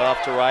shot, will give it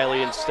off to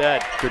Riley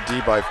instead. Good D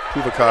by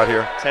Puvakad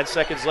here. 10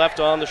 seconds left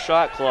on the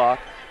shot clock.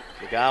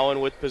 McGowan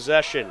with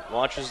possession,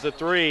 launches the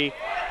three,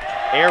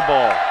 air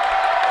ball.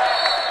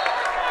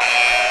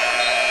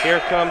 Here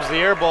comes the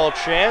air ball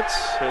chance.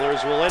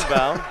 Hillers will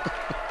inbound.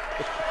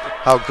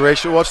 How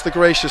gracious! What's the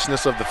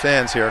graciousness of the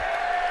fans here?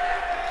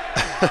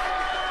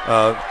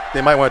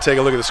 They might want to take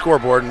a look at the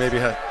scoreboard and maybe.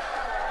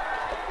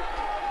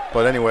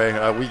 But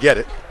anyway, we get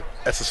it.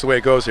 That's just the way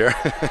it goes here.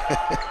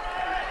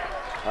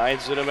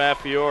 Hines to Matt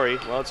Fiore.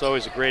 Well, it's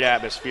always a great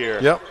atmosphere.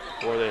 Yep.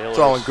 For the Hillers. It's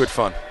all in good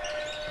fun.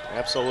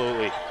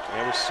 Absolutely.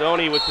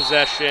 Ambrosoni with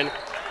possession,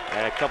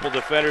 and a couple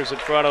defenders in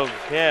front of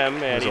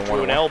him, and he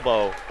drew an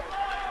elbow.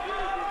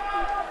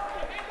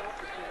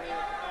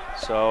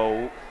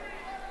 So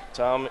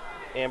Tom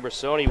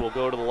Ambrosoni will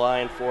go to the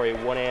line for a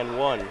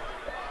 1-and-1.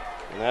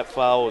 And that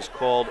foul was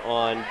called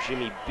on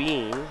Jimmy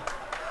Bean.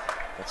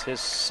 That's his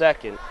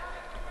second.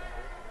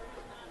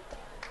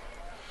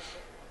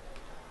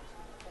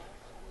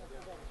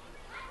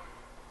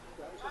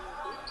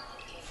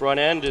 Front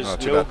end is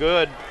no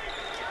good.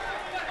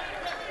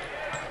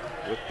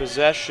 With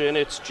possession,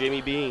 it's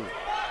Jimmy Bean.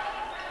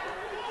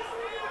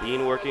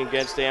 Bean working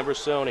against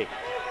Ambrosoni.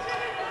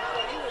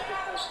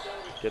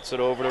 Gets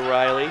it over to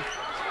Riley.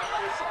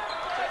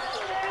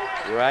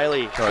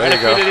 Riley trying to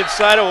feed it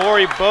inside of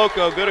Ori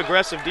Boko. Good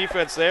aggressive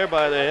defense there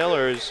by the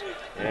Hillers.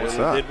 And What's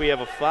that? did we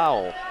have a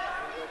foul?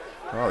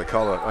 Oh, they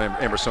call it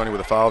Ambersoni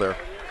with a foul there.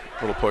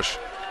 Little push.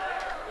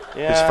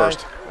 Yeah, his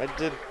first. I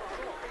did.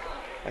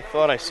 I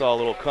thought I saw a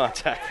little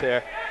contact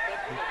there.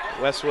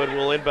 Westwood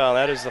will inbound.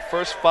 That is the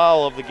first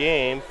foul of the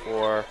game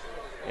for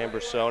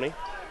Ambersoni.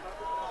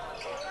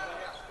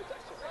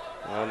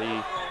 On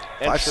the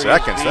 5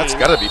 seconds. That's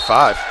got to be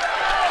 5.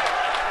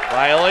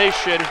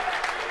 Violation.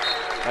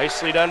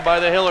 Nicely done by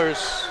the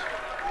Hillers.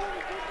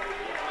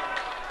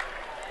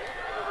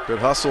 Good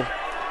hustle.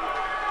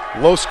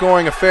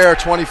 Low-scoring affair,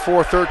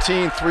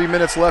 24-13. 3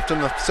 minutes left in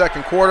the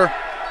second quarter.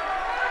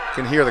 You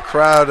can hear the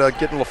crowd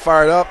getting a little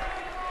fired up.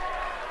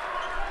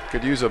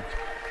 Could use a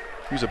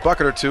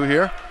bucket or two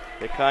here.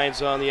 Nick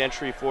Hines on the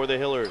entry for the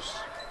Hillers.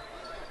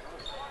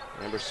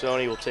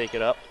 Ambersoni will take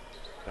it up.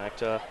 Back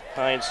to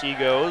Hines he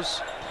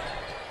goes.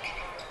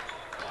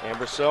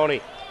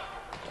 Ambersoni.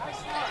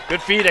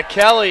 Good feed to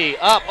Kelly.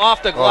 Up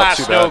off the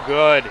glass. No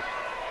good.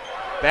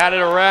 Batted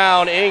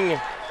around. Ing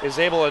is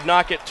able to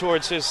knock it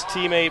towards his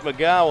teammate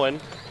McGowan.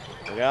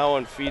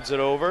 McGowan feeds it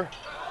over.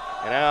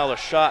 And now the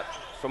shot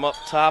from up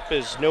top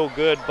is no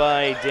good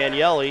by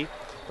Daniele.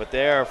 But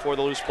there for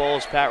the loose ball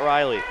is Pat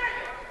Riley.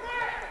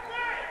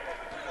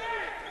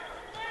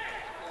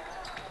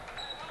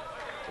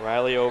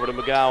 Riley over to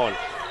McGowan.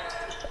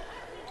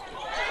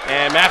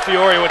 And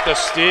Maffiori with the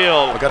steal.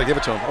 I got to give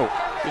it to him.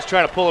 Oh. He's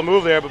trying to pull a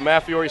move there, but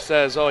Maffiori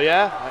says, oh,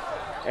 yeah?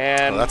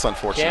 And that's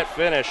unfortunate. Can't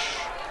finish.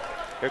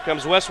 Here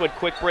comes Westwood.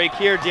 Quick break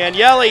here.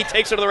 Daniele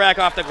takes it to the rack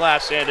off the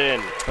glass and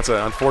in. That's an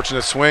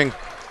unfortunate swing.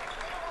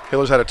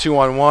 Hillers had a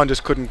 2-on-1,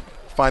 just couldn't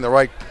find the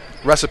right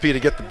recipe to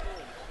get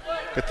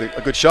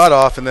a good shot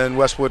off, and then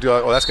Westwood,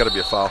 that's got to be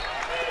a foul.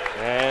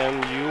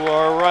 And you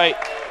are right.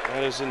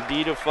 That is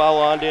indeed a foul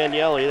on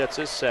Daniele. That's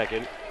his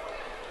second.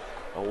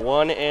 A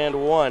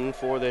 1-and-1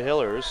 for the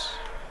Hillers.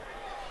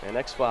 And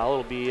next foul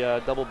will be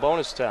double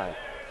bonus time.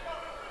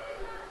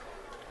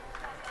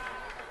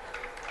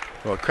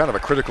 Well, kind of a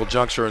critical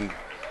juncture in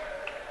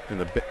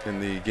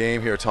the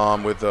game here,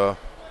 Tom, with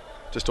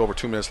just over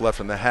 2 minutes left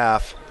in the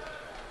half,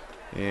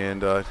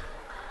 and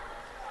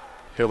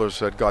Hillers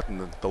had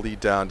gotten the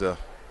lead down to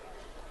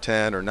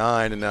 10 or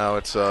 9, and now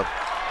it's got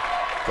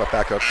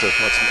back up to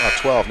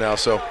 12 now.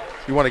 So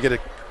you want to get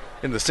it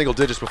into the single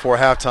digits before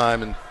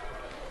halftime and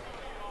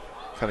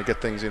kind of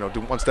get things, do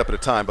one step at a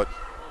time. But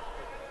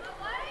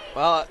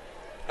well,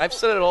 I've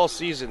said it all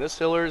season. This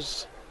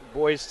Hillers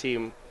boys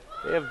team,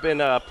 they have been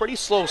pretty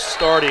slow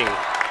starting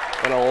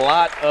in a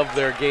lot of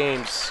their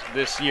games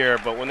this year,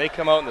 but when they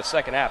come out in the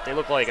second half, they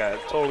look like a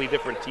totally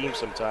different team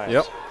sometimes.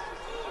 Yep.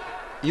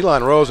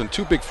 Elon Rose and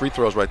 2 big free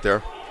throws right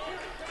there.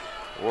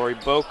 Rory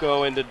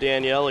Boko into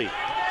Daniele.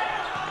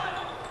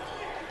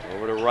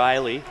 Over to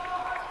Riley.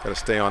 Got to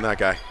stay on that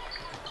guy.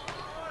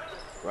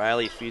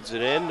 Riley feeds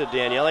it in to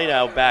Daniele.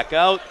 Now back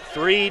out.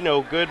 3,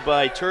 no good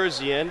by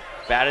Terzian.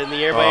 Batted in the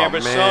air by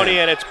Ambersoni,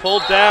 and it's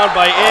pulled down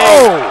by Ing.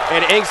 Oh!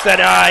 And Ing's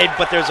denied,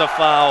 but there's a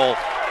foul.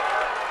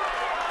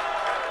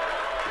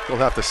 We'll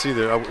have to see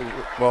there.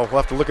 We'll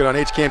have to look at it on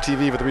HCAM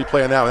TV with the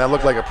replay on that one. That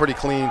looked like a pretty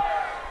clean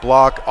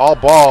block. All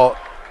ball.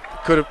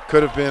 Could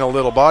have been a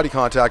little body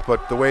contact,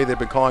 but the way they've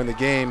been calling the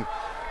game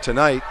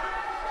tonight,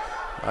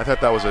 I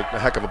thought that was a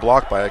heck of a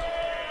block by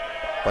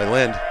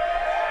Lind.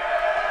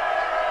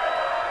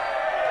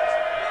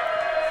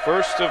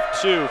 First of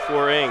 2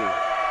 for Ing.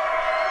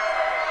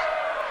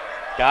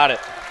 Got it.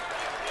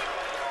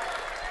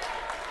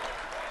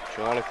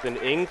 Jonathan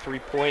Ing, 3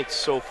 points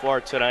so far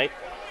tonight.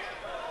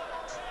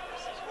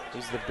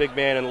 He's the big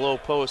man in low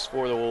post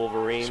for the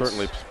Wolverines.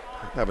 Certainly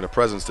having a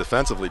presence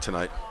defensively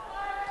tonight.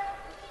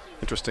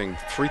 Interesting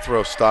free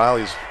throw style.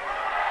 He's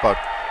about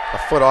a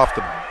foot off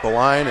the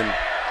line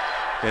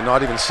and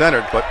not even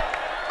centered, but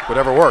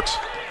whatever works.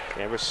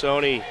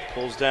 Ambersoni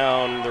pulls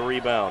down the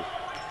rebound.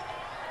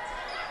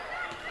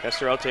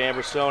 Kester out to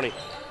Ambersoni.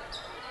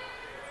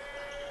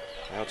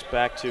 Now it's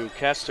back to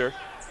Kester.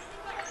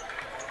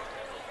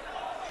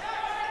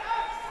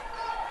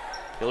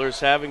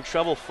 Hillers having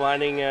trouble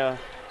finding a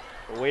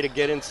way to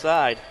get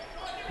inside.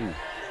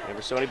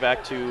 Ambersoni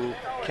back to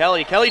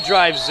Kelly. Kelly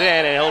drives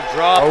in and he'll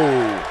drop.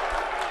 Oh.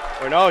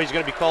 Or no, he's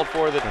going to be called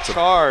for the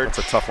charge. That's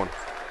a tough one.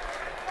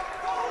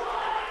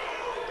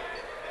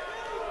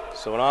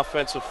 So an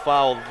offensive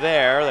foul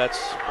there.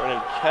 That's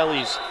Brennan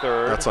Kelly's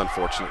third. That's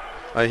unfortunate.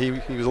 He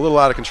was a little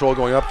out of control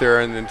going up there,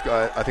 and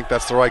I think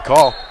that's the right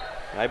call.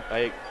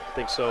 I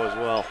think so as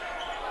well.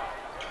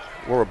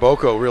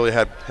 Boko really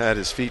had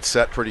his feet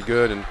set pretty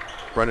good, and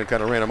Brendan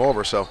kind of ran him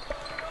over. So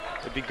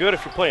it'd be good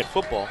if you're playing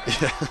football.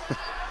 Yeah.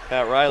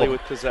 Pat Riley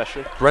with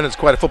possession. Brendan's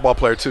quite a football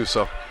player too,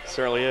 so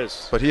certainly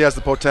is. But he has the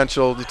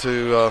potential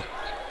to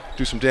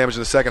do some damage in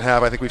the second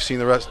half. I think we've seen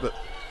the rest.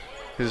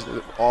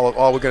 All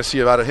we're going to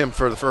see out of him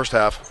for the first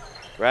half.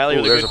 Riley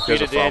with a good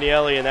feed to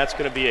Daniele, and that's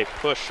going to be a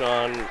push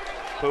on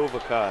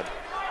Kovacad.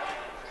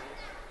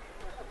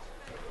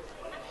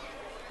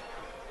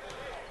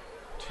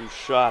 2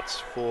 shots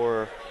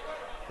for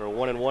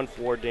 1-and-1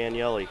 for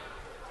Daniele.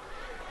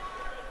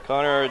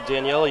 Connor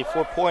Daniele,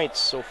 4 points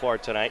so far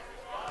tonight.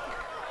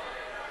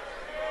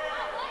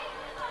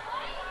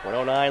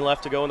 1:09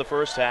 left to go in the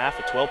first half.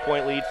 A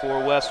 12-point lead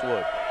for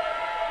Westwood.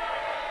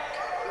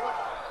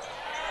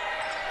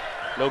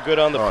 No good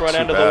on the front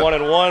end of the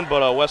 1-and-1,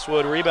 but a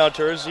Westwood rebound.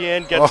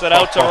 Terzian gets it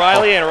out to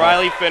Riley, and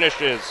Riley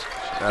finishes.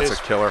 That's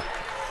a killer.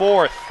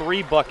 4th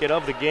 3-bucket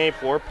of the game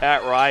for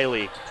Pat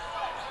Riley.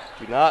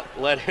 Do not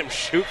let him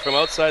shoot from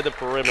outside the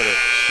perimeter.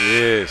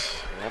 Jeez.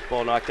 That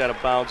ball knocked out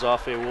of bounds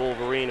off a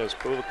Wolverine as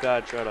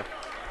Puvakad tried to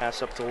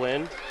pass up to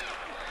Lind.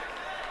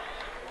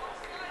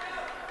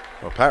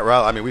 Well, Pat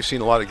Riley, I mean, we've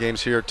seen a lot of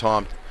games here,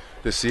 Tom,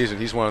 this season.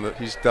 He's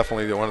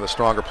definitely one of the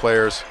stronger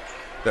players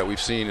that we've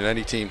seen in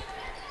any team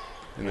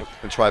in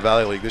the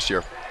Tri-Valley League this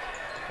year.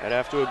 I'd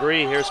have to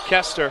agree. Here's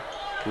Kester.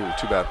 Ooh,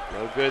 too bad.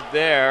 No good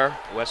there.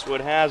 Westwood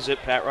has it.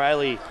 Pat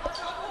Riley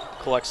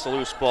collects the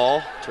loose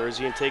ball.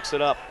 Terzian takes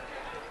it up.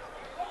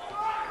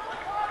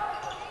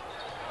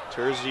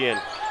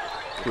 Terzian.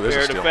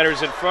 Pair of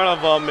defenders in front of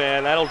him,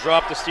 and that'll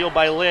drop the steal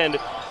by Lind.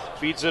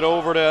 Feeds it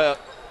over to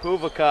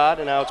Puvakad,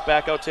 and now it's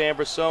back out to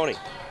Ambrosoni.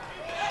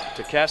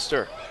 To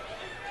Kester.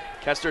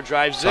 Kester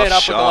drives in,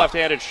 up with the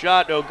left-handed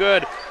shot, no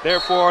good.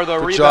 Therefore, the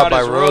rebound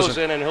is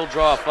Rosen, and he'll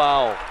draw a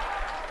foul.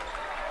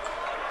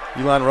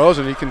 Elon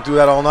Rosen, he can do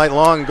that all night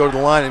long and go to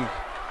the line, and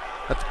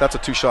that's a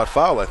 2-shot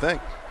foul, I think.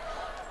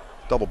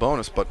 Double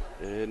bonus, but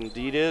it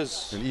indeed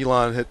is. And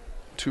Elon hit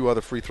 2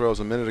 other free throws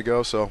a minute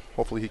ago, so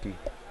hopefully he can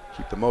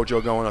keep the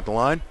mojo going at the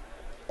line.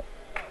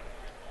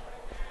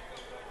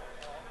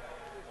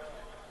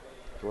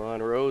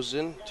 Ron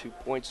Rosen, 2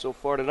 points so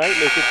far tonight,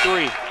 make it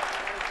 3.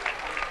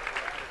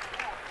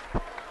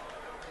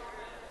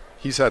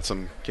 He's had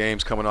some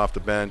games coming off the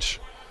bench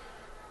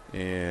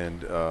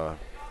and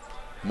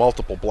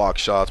multiple block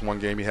shots. One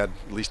game he had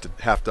at least a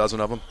half dozen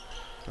of them.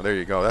 Oh, there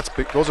you go. That's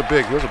big. Those are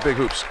big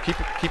hoops.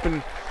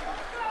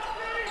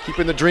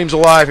 Keeping the dreams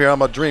alive here.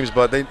 I'm about dreams,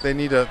 but they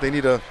need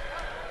to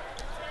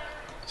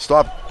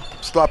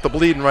stop the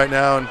bleeding right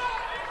now and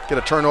get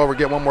a turnover,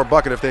 get one more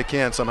bucket if they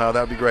can somehow.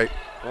 That would be great.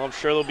 Well, I'm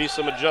sure there'll be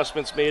some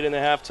adjustments made in the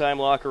halftime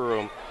locker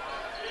room.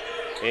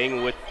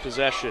 Ing with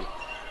possession.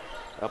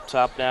 Up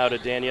top now to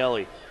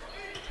Daniele.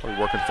 Probably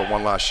working for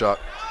one last shot.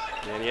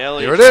 Daniele,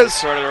 here it is.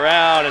 Turn it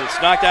around, and it's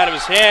knocked out of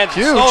his hands.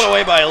 Huge. Stolen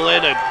away by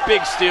Lind. A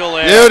big steal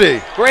there.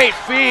 Beauty. Great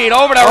feed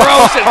over to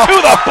Rosen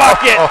to the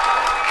bucket.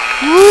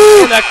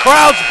 And the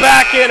crowd's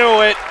back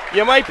into it.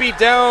 You might be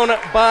down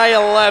by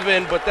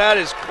 11, but that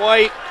is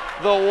quite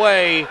the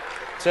way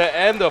to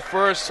end the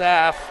first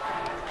half.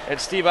 And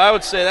Steve, I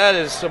would say that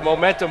is a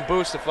momentum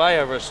boost if I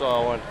ever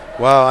saw one.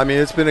 Wow, I mean,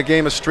 it's been a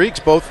game of streaks.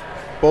 Both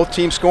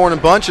teams scoring in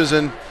bunches,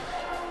 and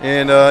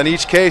in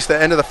each case,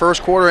 the end of the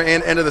first quarter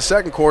and end of the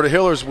second quarter,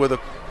 Hillers with a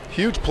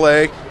huge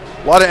play,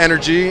 a lot of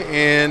energy,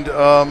 and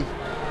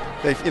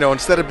they,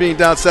 instead of being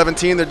down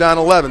 17, they're down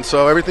 11.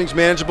 So everything's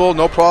manageable,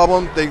 no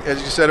problem. They,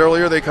 as you said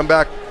earlier, they come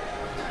back.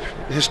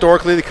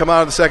 Historically, they come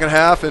out of the second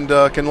half and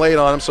can lay it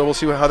on them. So we'll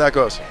see how that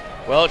goes.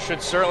 Well, it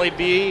should certainly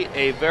be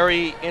a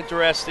very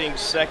interesting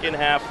second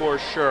half for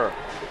sure.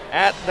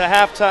 At the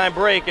halftime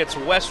break, it's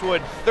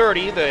Westwood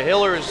 30, the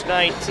Hillers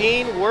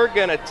 19. We're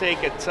going to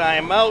take a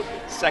timeout.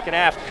 Second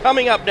half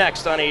coming up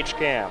next on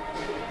HCAM.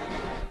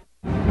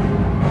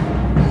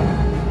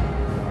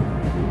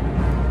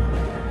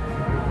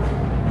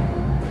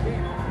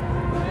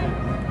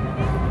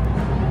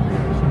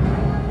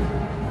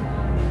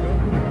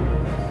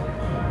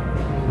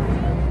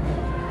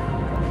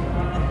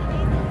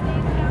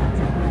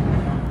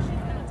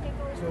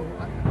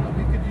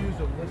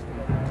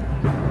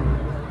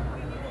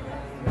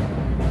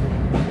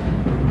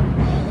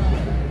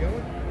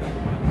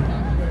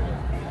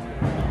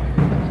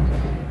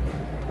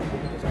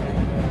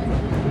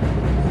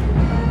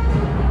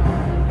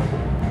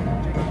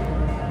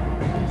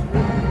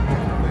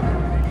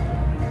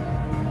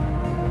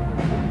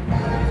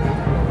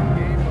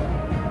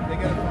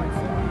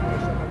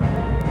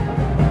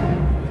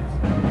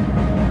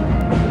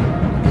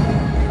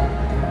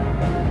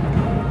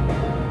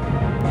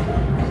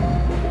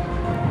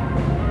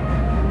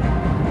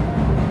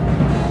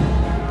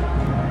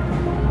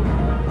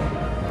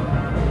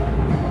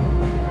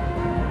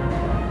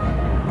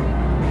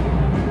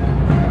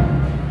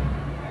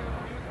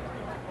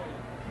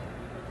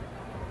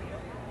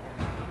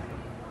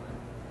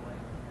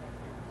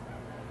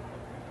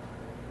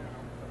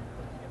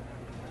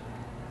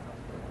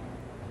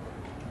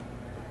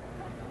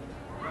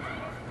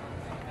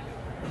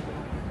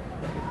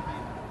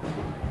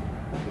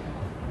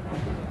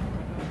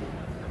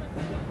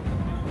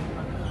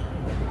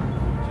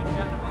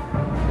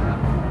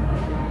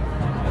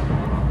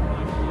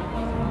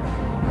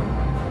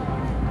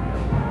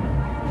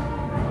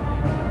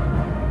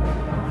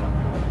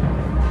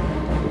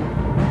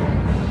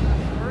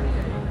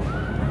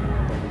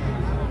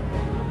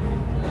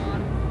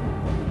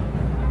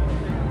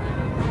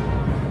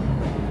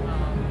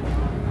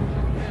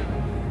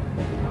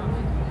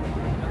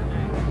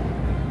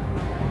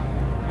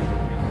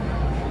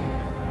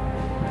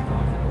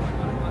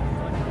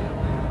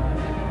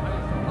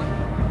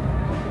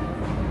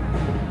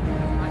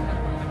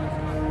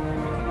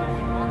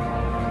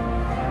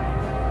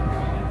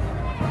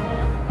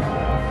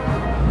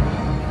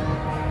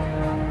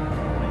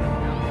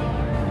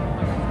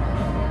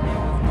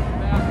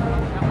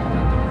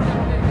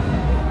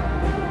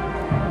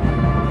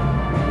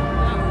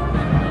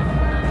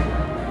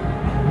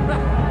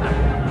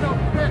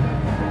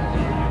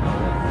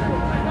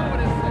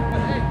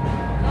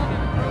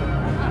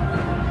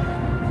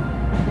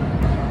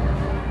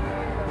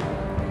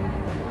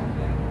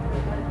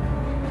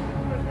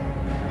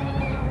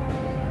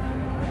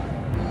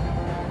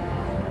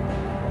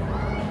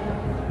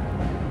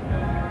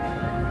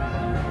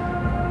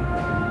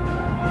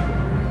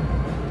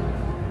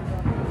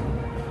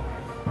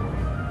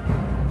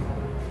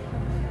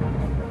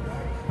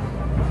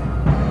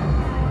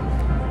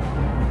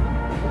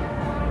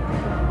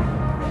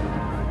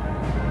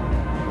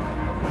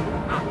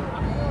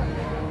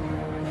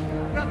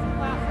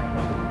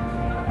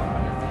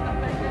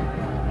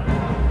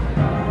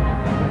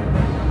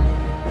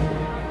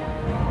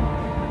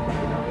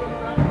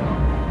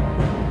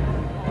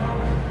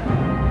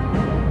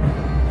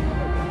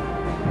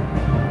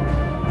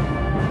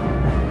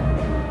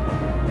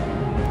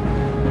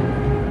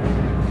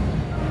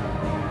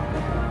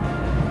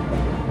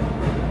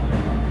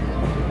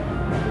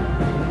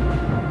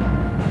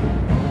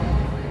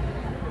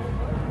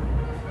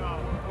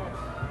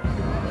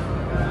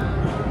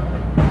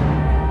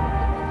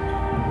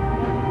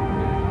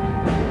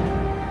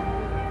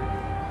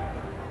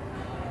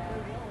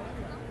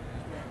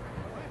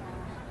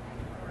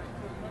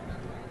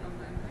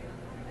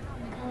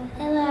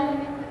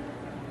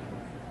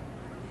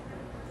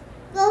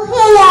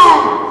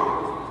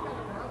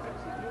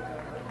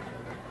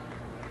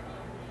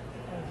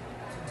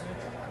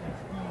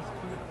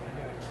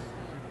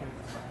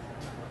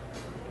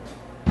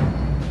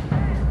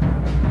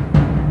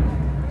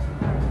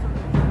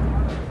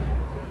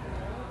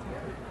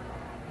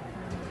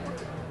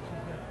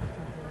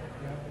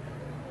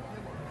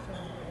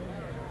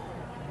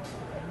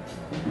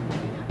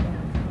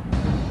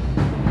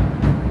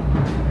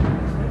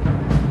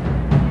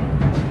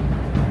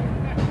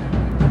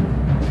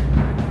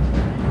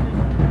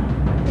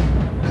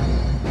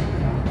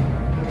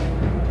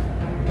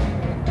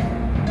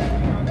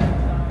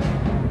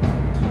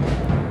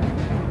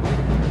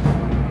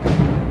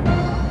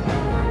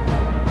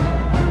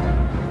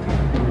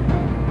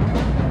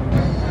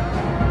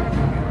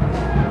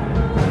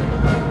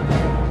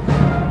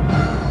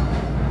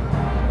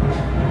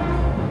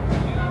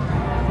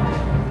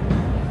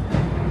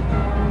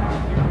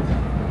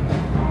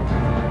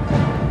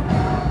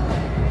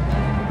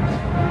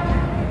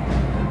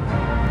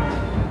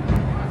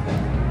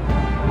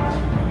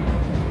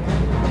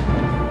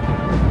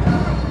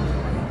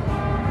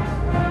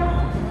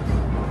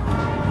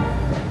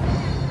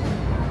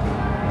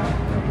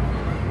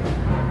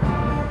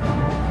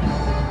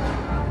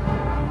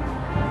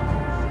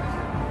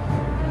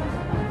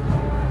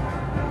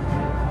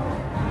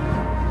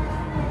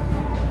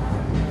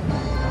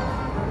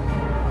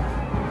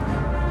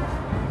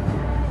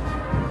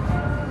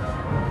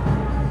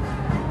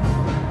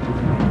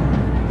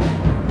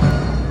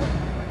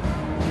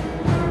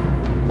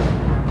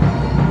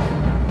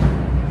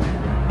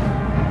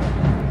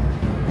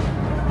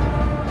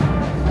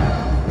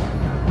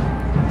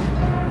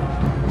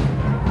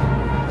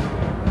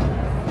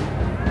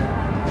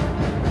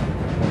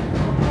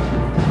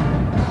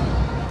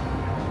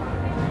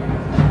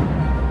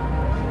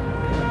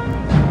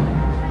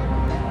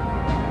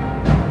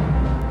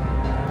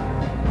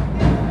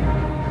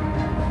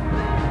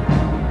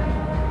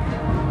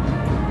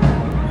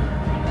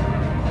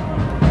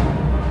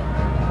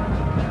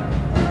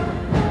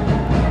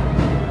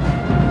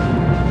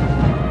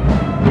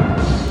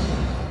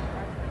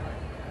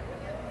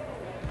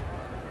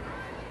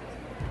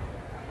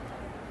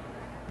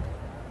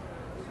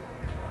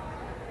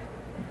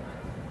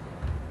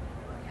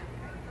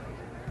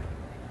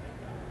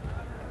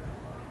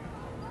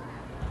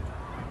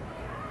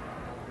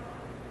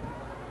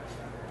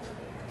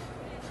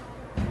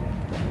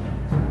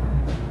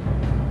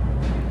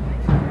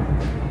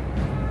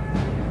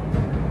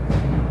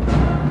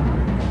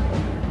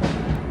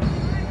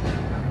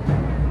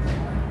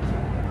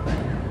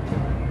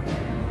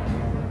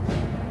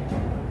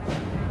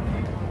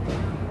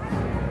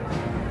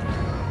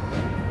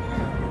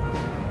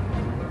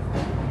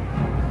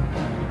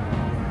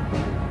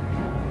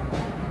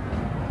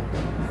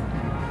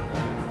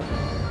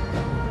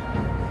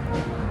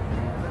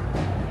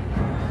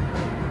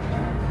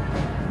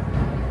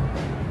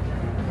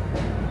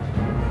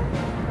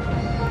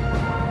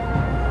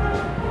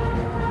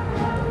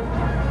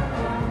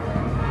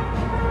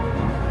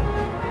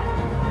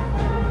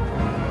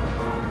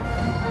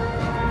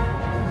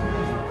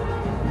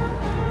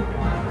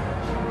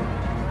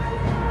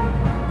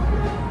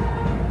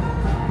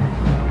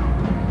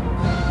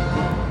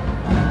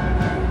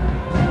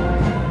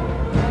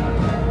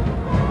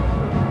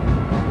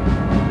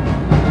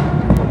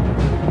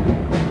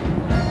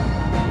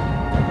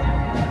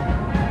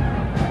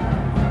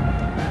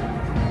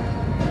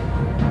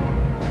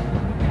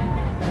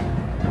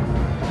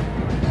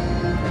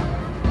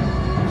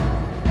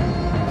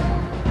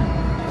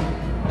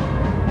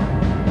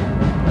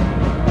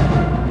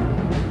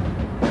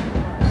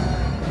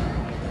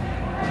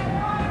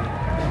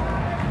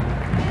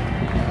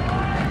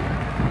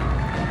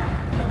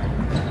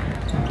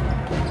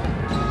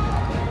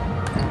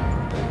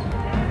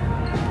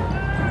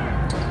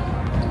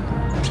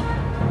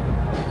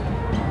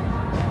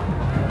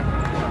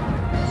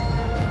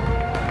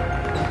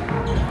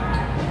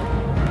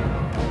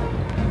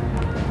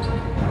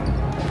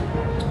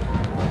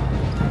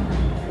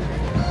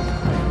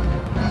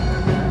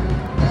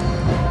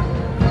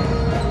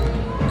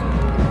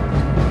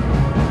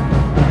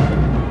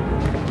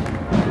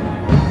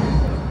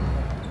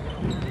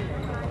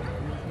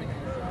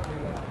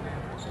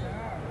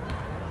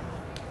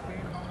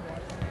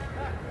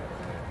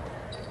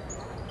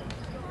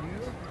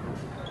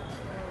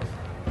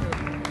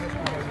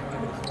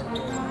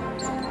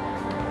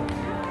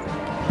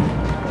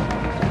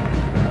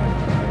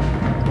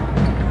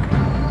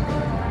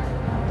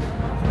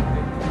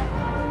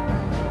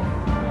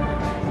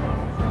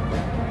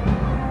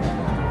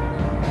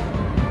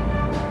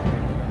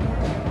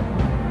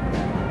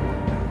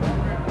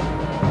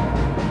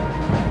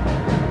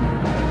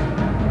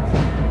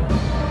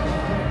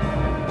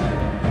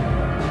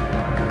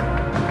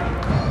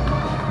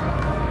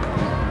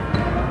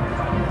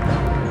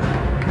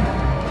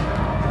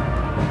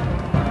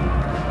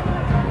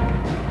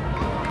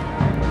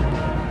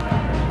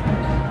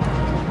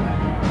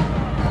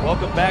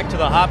 to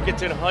the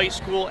Hopkinton High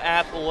School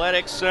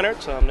Athletics Center.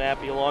 Tom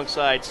Nappy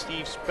alongside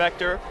Steve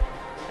Spector.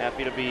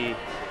 Happy to be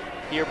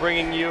here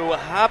bringing you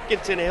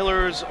Hopkinton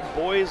Hillers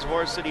boys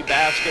varsity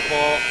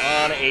basketball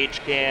on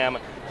HCAM.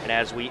 And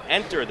as we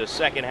enter the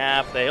second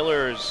half, the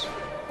Hillers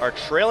are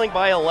trailing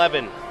by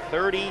 11,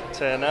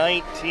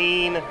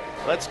 30-19.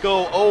 Let's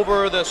go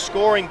over the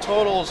scoring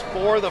totals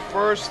for the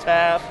first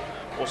half.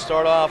 We'll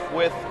start off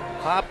with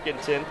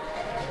Hopkinton.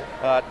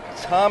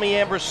 Tommy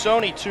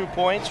Ambrosoni, 2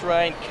 points.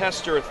 Ryan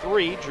Kester,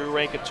 3. Drew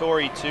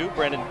Rankatori, 2.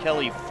 Brendan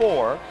Kelly,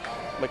 4.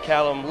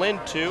 McCallum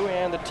Lind, 2.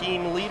 And the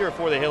team leader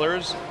for the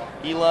Hillers,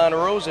 Elon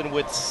Rosen,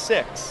 with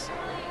 6.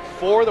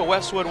 For the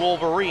Westwood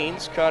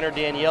Wolverines, Connor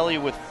Daniele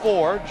with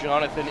 4.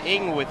 Jonathan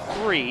Ing with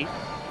 3.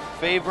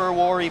 Favor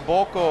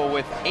Wariboko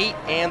with 8.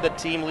 And the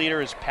team leader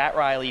is Pat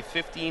Riley,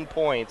 15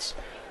 points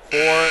for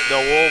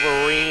the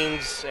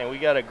Wolverines. And we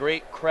got a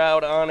great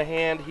crowd on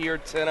hand here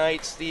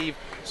tonight, Steve.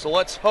 So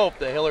let's hope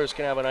the Hillers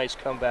can have a nice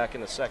comeback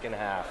in the second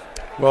half.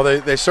 Well,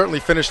 they certainly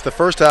finished the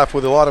first half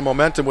with a lot of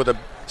momentum, with a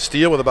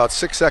steal with about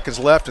 6 seconds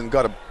left, and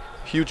got a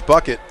huge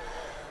bucket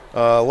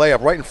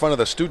layup right in front of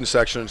the student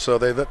section. So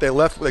they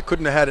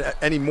couldn't have had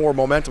any more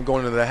momentum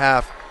going into the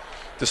half,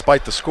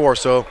 despite the score.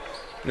 So,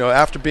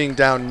 after being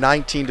down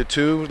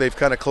 19-2, they've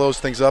kind of closed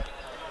things up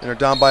and are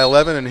down by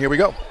 11. And here we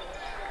go.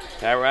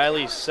 Pat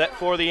Riley set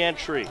for the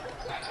entry.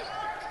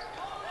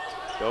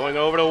 Going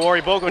over to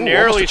Wariboko,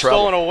 nearly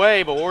stolen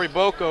away, but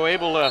Wariboko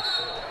able to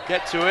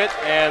get to it.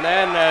 And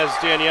then as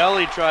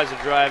Daniele tries to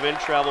drive in,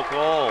 travel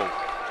called.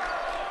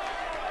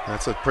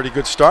 That's a pretty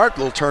good start.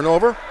 Little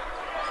turnover.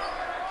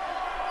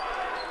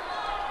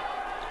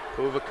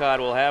 Puvakad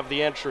will have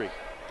the entry.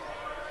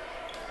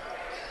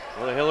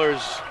 Well, the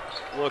Hillers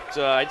looked,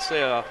 I'd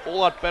say, a whole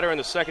lot better in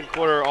the second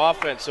quarter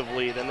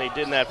offensively than they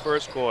did in that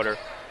first quarter.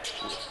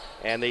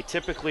 And they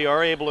typically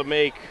are able to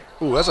make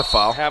that's a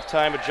foul.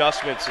 Halftime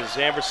adjustments. As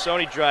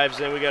Ambrosoni drives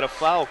in, we got a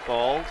foul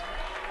called.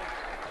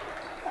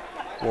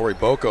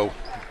 Wariboko.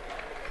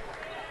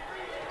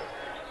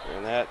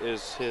 And that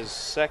is his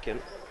second.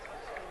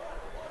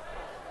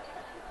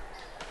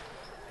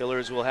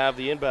 Hillers will have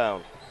the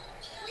inbound.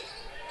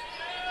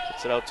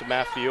 Gets it out to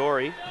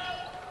Maffiori.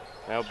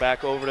 Now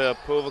back over to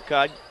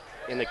Puvakad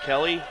in the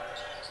Kelly.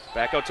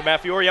 Back out to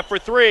Maffiori, up for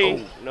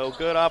 3. No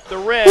good off the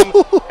rim.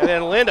 And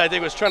then Lind, I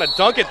think, was trying to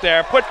dunk it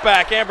there. Put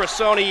back,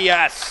 Ambrosoni,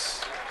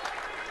 yes.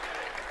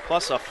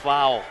 Plus a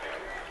foul.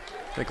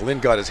 I think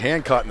Lind got his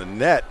hand caught in the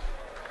net.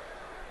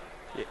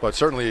 But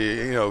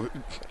certainly,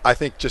 I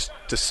think just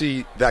to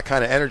see that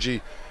kind of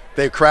energy,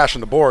 they crash on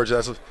the boards.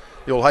 As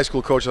the old high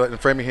school coach in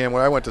Framingham,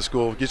 when I went to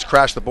school, you just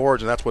crashed the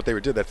boards, and that's what they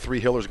did. That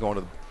 3 Hillers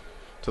going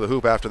to the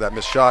hoop after that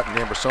missed shot, and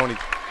Ambrosoni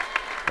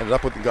ended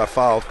up with and got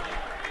fouled.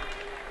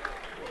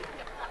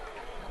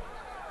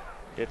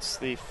 It's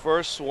the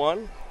first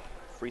one.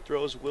 Free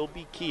throws will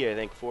be key, I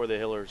think, for the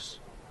Hillers.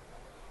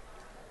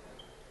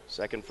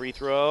 Second free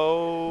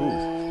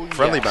throw.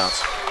 Friendly bounce.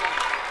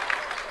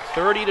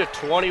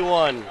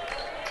 30-21.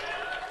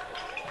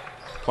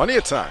 Plenty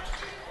of time.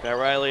 Pat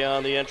Riley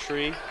on the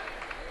entry.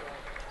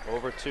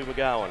 Over to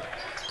McGowan.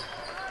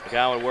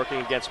 McGowan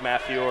working against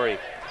Maffiori.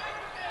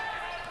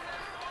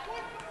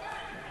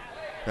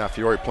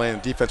 Maffiori playing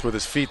defense with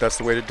his feet. That's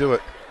the way to do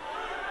it.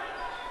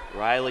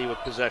 Riley with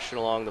possession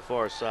along the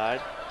far side.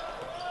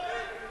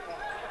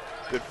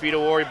 Good feed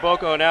of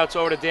Wariboko. Now it's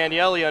over to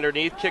Daniele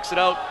underneath. Kicks it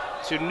out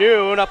to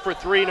Noon. Up for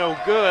 3, no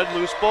good.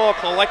 Loose ball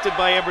collected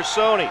by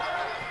Ambrosoni.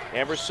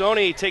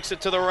 Ambrosoni takes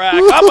it to the rack.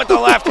 Up with the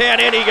left hand.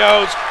 In he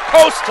goes.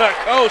 Coast to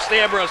coast,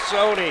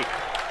 Ambrosoni.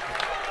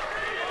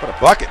 What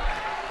a bucket.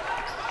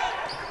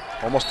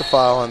 Almost a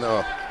foul on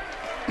the...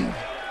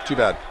 Too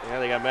bad. Yeah,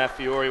 they got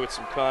Maffiori with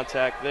some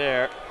contact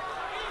there.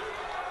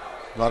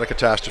 Not a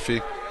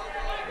catastrophe.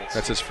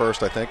 That's his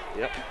first, I think.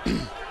 Yep.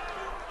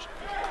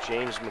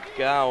 James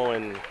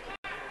McGowan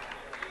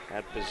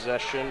had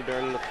possession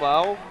during the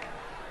foul.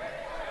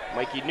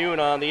 Mikey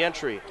Noon on the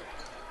entry.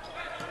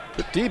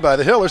 Good D by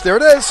the Hillers. There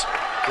it is.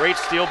 Great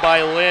steal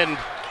by Lind.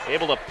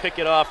 Able to pick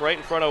it off right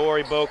in front of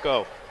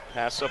Wariboko.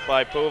 Pass up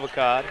by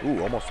Puvakad.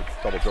 Ooh, almost a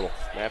double dribble.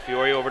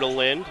 Maffiori over to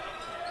Lind.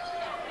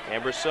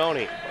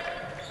 Ambrosoni.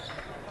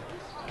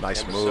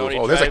 Nice Ambrosoni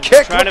move. Oh, there's a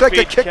kick. Looked like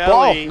a kick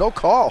Kelly. ball. No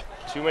call.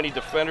 Too many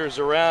defenders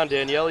around.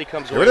 Daniele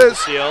comes Here away it with is.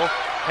 the steal.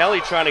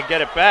 Kelly trying to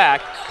get it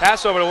back.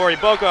 Pass over to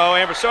Wariboko.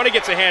 Ambrosoni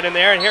gets a hand in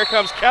there, and here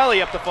comes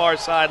Kelly up the far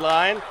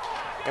sideline.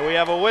 And we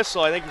have a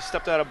whistle. I think he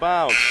stepped out of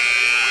bounds.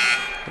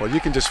 Well, you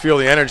can just feel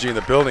the energy in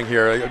the building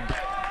here.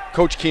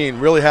 Coach Keene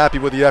really happy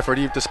with the effort,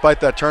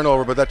 despite that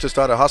turnover, but that's just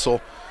out of hustle.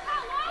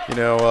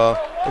 A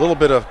little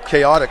bit of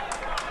chaotic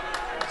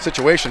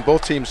situation.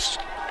 Both teams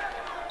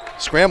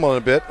scrambling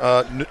a bit.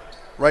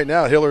 Right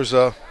now, Hillers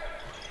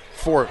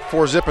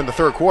 4-zip in the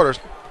third quarter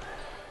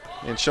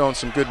and showing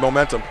some good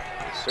momentum.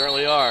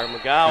 Certainly are.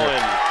 McGowan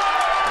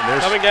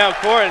coming down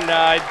court, and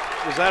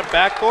was that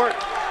backcourt?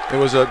 It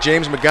was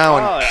James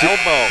McGowan.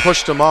 Elbow.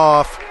 Pushed him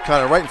off,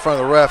 kind of right in front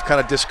of the ref, kind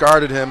of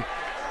discarded him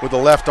with the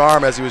left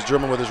arm as he was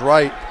dribbling with his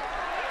right.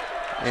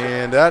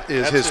 And that's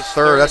his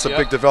third. That's a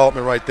big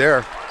development right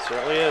there.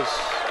 Certainly is.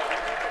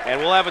 And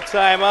we'll have a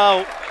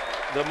timeout.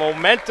 The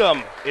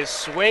momentum is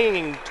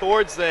swinging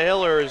towards the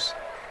Hillers.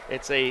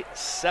 It's a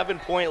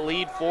 7-point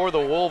lead for the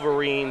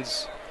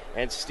Wolverines.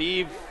 And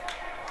Steve,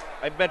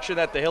 I mentioned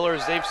that the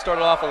Hillers, they've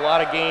started off a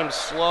lot of games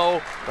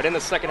slow, but in the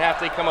second half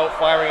they come out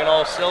firing on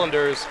all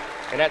cylinders,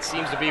 and that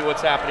seems to be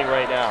what's happening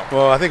right now.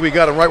 Well, I think we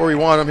got them right where we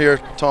want them here,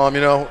 Tom.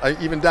 You know,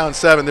 even down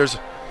 7, there's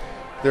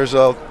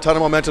a ton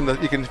of momentum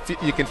that you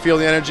can feel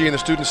the energy in the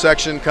student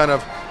section kind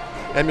of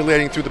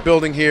emulating through the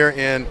building here,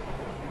 and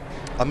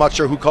I'm not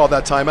sure who called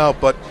that timeout,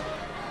 but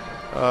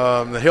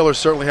the Hillers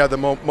certainly have the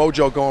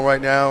mojo going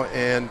right now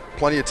and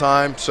plenty of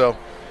time, so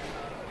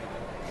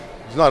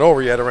it's not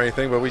over yet or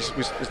anything, but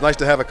it's nice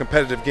to have a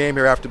competitive game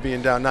here after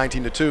being down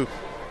 19-2.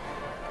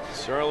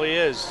 Certainly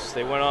is.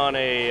 They went on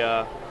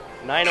a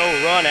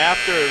 9-0 run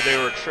after they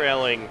were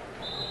trailing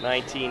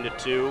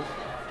 19-2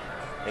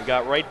 and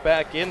got right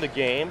back in the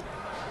game.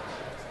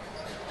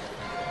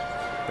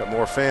 Got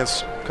more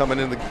fans coming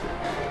in the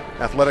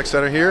Athletic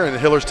Center here, and the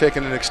Hillers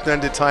taking an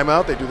extended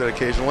timeout. They do that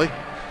occasionally.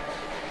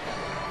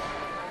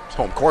 It's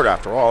home court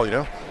after all, you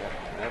know.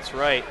 That's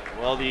right.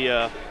 Well,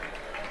 the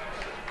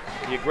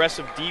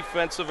aggressive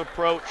defensive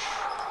approach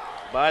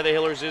by the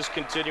Hillers is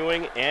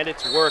continuing, and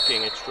it's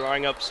working. It's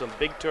drawing up some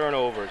big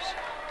turnovers.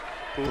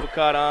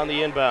 Puvakad on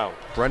the inbound.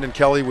 Brendan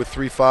Kelly with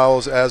 3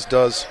 fouls, as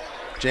does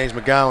James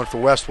McGowan for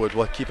Westwood.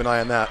 We'll keep an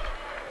eye on that.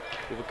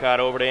 Puvakad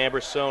over to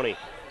Ambersoni.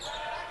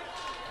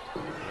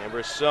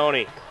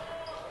 Ambersoni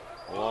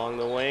along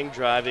the wing,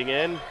 driving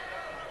in.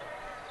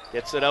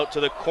 Gets it out to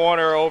the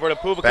corner, over to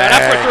Puvakad.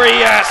 Up for 3,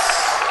 yes!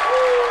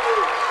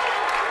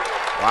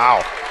 Wow.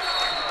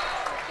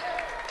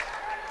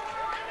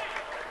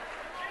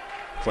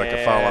 Looks like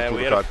a foul on Puvakad.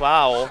 We had a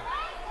foul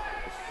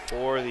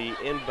for the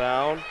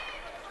inbound.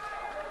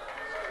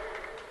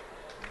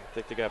 I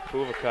think they got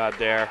Puvakad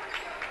there.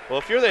 Well,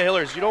 if you're the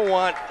Hillers, you don't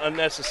want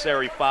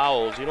unnecessary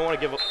fouls. You don't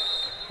want to give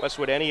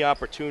Westwood any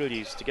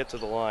opportunities to get to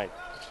the line.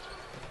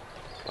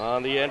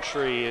 On the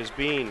entry is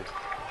Bean.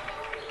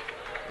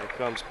 Here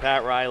comes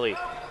Pat Riley.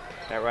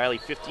 Pat Riley,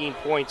 15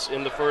 points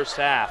in the first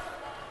half.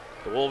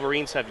 The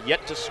Wolverines have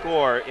yet to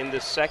score in the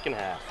second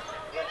half.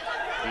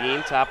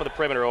 Bean, top of the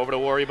perimeter, over to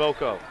Wari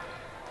Boko.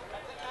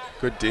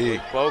 Good D.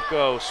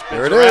 Boko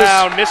spins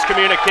around,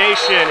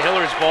 miscommunication,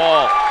 Hillers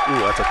ball. Ooh,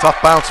 that's a tough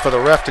bounce for the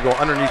ref to go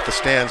underneath the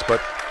stands, but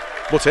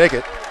we'll take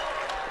it.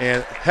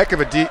 And heck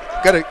of a D.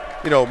 Got to,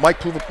 you know,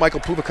 Michael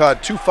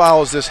Puvakad, 2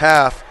 fouls this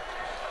half,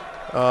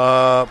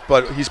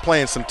 but he's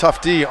playing some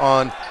tough D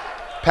on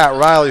Pat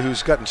Riley,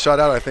 who's gotten shut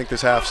out, I think,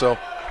 this half. So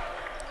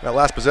that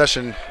last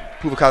possession,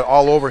 Puvakad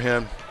all over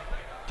him,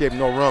 gave him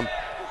no room.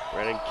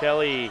 Brennan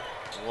Kelly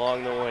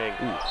along the wing.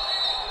 Ooh,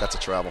 that's a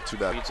travel, too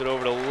bad. Feeds it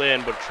over to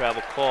Lynn, but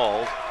travel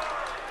called.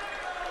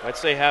 I'd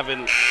say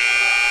having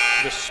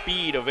the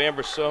speed of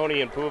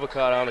Ambersoni and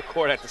Puvakad on the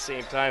court at the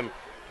same time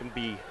can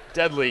be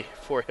deadly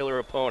for Hiller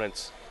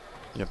opponents.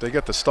 If they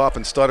get the stop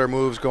and stutter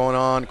moves going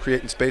on,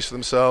 creating space for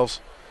themselves,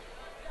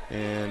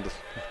 and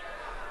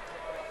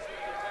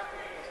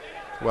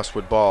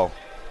Westwood ball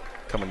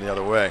coming the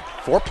other way.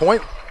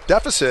 4-point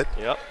deficit.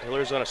 Yep,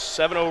 Hiller's on a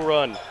 7-0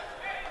 run.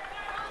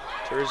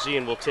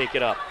 Terzian will take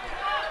it up.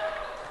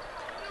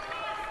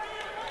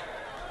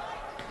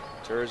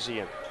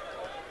 Terzian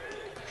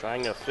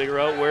trying to figure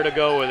out where to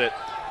go with it.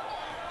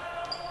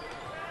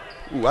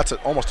 Ooh, that's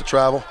almost a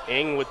travel.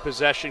 Ing with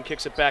possession,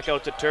 kicks it back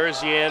out to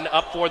Terzian.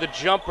 Up for the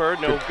jumper,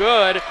 no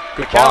good.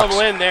 Good Callum box.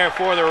 Lynn there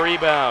for the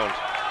rebound.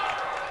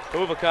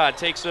 Puvakad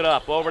takes it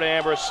up, over to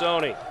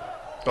Ambersoni.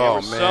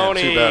 Oh, man,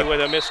 too bad. With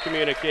a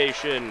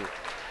miscommunication.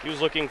 He was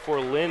looking for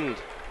Lind.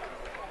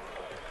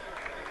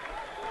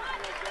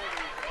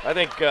 I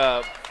think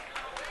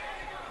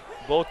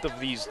both of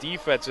these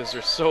defenses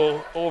are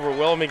so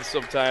overwhelming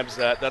sometimes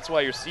that's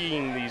why you're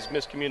seeing these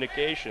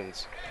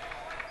miscommunications.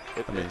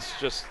 It's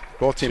just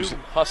both teams two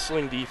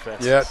hustling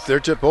defenses. Yeah,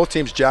 they're both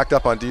teams jacked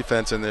up on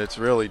defense, and it's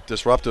really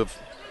disruptive.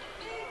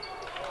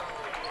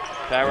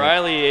 Pat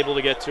Riley able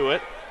to get to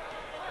it.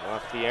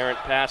 Off the errant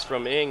pass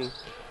from Ing.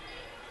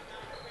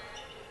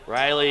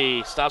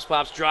 Riley stops,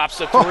 pops,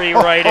 drops a 3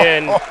 right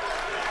in.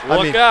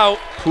 Look out.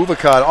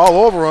 Puvakad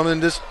all over him,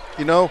 and just,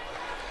 you know,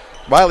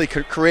 Riley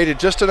created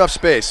just enough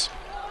space.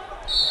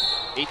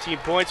 18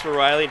 points for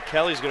Riley, and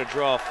Kelly's going to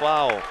draw a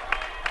foul.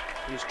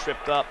 He's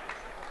tripped up.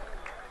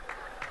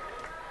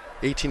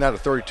 18 out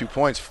of 32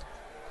 points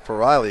for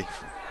Riley.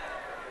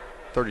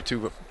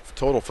 32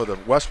 total for the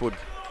Westwood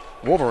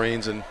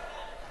Wolverines, and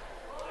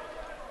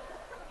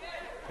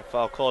a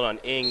foul called on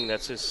Ing.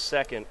 That's his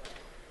second.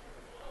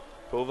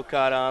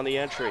 Puvakad on the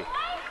entry.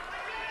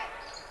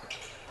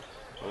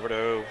 Over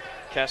to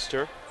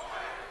Kester.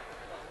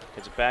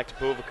 Gets it back to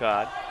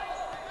Puvakad.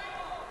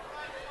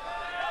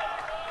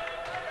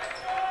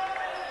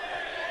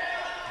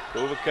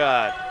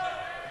 Puvakad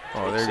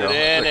there takes you go. it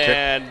in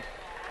and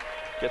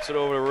gets it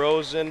over to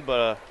Rosen, but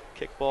a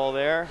kickball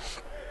there.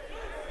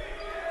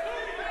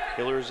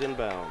 Hiller's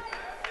inbound.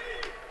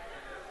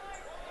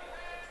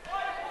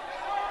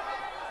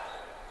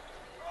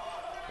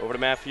 Over to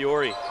Matt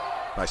Fiore.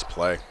 Nice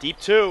play. Deep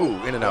 2.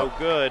 Ooh, in and out. No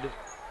good.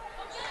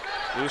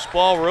 Loose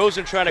ball,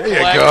 Rosen trying to There you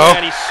collect, go.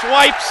 and he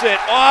swipes it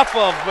off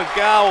of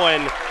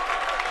McGowan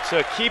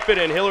to keep it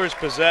in Hiller's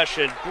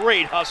possession.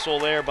 Great hustle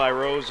there by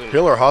Rosen.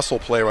 Hiller hustle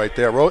play right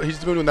there.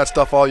 He's been doing that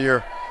stuff all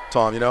year,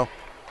 Tom, you know.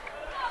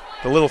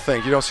 The little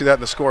things. You don't see that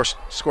in the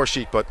score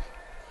sheet, but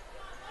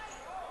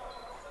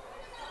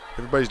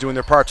everybody's doing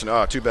their parts.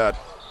 And, too bad.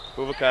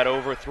 Buvakad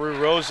over through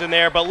Rosen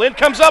there, but Lind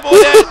comes up with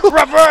it.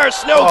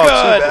 Reverse, no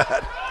good. Too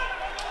bad.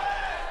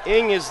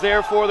 Ing is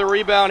there for the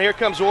rebound. Here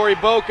comes Ori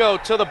Boko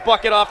to the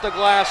bucket off the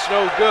glass,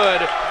 no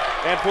good.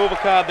 And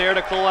Buvakad there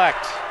to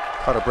collect.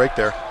 Caught a break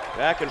there.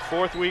 Back and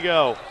forth we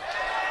go.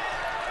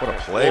 What a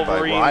play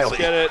Wolverines by Riley.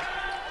 Get it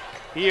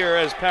here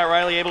as Pat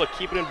Riley able to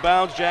keep it in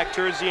bounds. Jack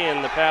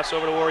Terzian, the pass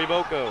over to Ori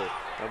Boko.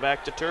 Now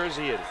back to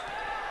Terzian.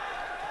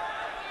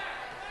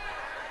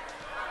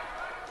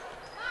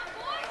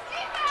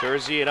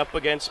 Terzian up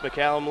against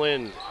McCallum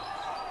Lind.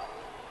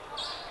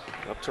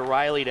 Up to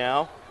Riley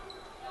now.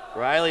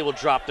 Riley will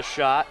drop the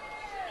shot,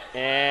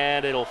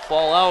 and it'll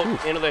fall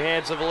out into the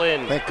hands of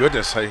Lind. Thank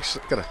goodness. He's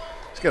got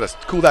to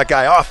cool that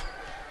guy off.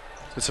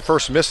 It's the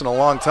first miss in a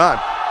long time.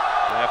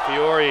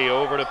 Fiore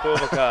over to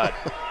Buvakad.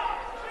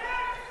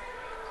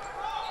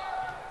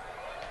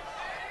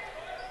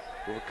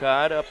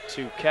 Buvakad up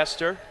to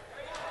Kester.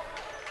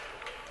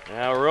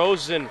 Now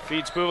Rosen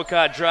feeds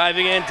Buvakad,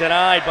 driving in,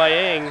 denied by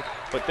Ing,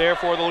 but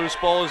therefore the loose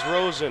ball is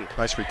Rosen.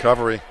 Nice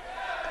recovery.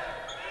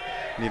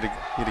 Need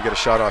to get a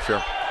shot off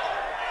here.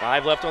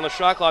 5 left on the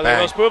shot clock. Bang.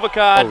 There goes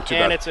Buvakad, Oh, too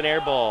and bad. it's an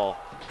air ball.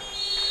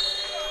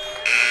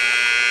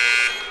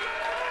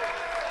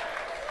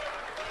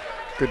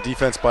 Good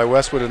defense by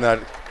Westwood in that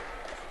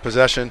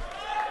possession.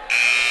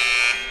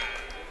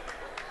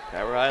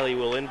 Pat Riley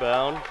will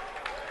inbound.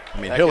 I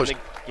mean, Back Hiller's. in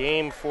the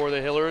game for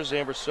the Hillers,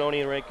 Ambersoni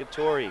and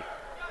Rankatori.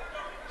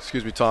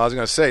 Excuse me, Tom. I was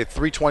going to say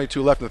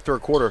 3:22 left in the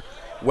third quarter.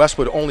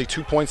 Westwood only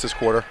 2 points this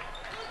quarter.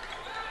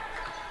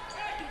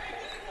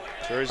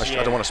 I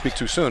don't want to speak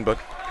too soon, but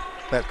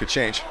that could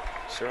change.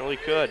 Certainly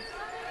could.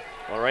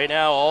 Well, right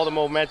now, all the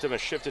momentum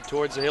has shifted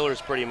towards the Hillers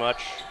pretty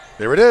much.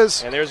 There it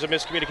is. And there's a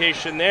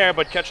miscommunication there,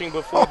 but catching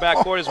before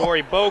backcourt is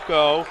Ori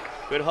Boko.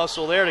 Good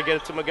hustle there to get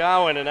it to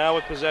McGowan, and now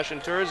with possession,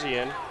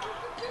 Terzian.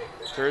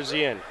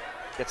 Terzian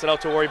gets it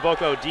out to Ori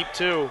Boko, deep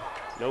 2.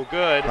 No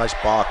good. Nice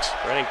box.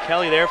 Brennan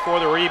Kelly there for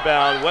the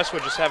rebound.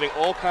 Westwood just having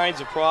all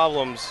kinds of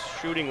problems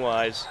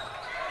shooting-wise.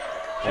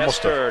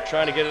 Kester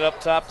trying to get it up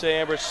top to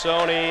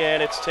Ambersoni,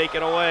 and it's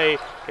taken away.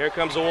 Here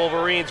comes the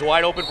Wolverines.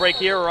 Wide open break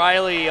here.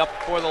 Riley up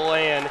for the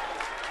land.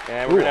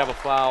 And we're going to have a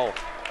foul.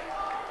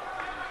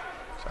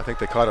 I think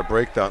they caught a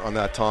break on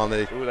that, Tom.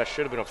 Ooh, that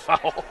should have been a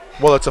foul.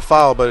 Well, it's a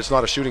foul, but it's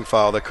not a shooting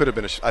foul. That could have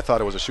been. I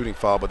thought it was a shooting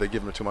foul, but they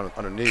give him to him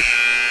underneath.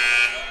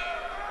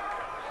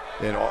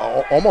 And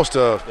almost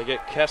a They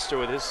get Kester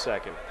with his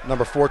second.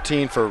 number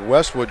 14 for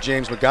Westwood,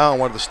 James McGowan,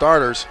 one of the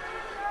starters,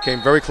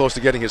 came very close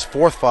to getting his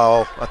 4th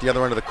foul at the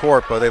other end of the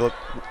court, but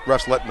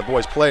refs letting the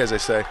boys play, as they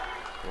say.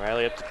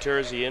 Riley up to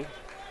Terzian.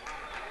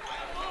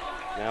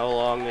 Now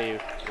along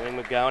the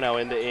wing, McGowan now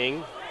into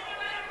Ing.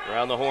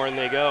 Around the horn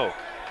they go.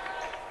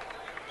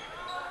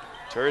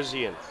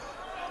 Terzian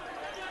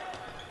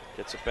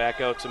gets it back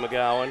out to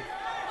McGowan.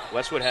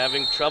 Westwood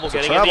having trouble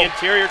getting in the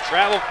interior.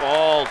 Travel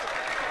called.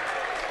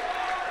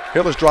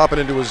 Hitler's dropping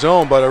into a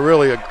zone, but a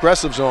really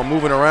aggressive zone,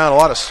 moving around,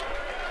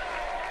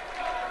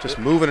 just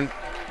moving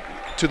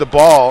to the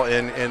ball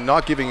and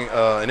not giving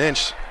an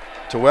inch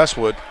to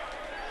Westwood.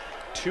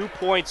 2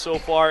 points so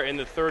far in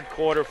the third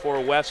quarter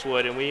for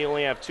Westwood, and we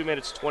only have 2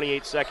 minutes,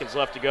 28 seconds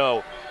left to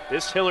go.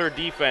 This Hiller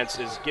defense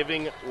is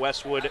giving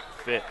Westwood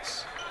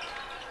fits.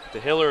 The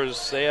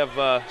Hillers, they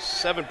have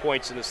 7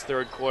 points in this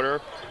third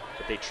quarter,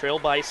 but they trail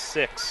by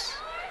 6.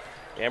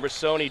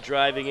 Ambersoni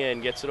driving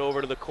in, gets it over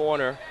to the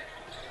corner.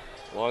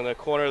 Along the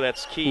corner,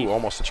 that's Keith. Ooh,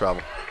 almost a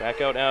travel.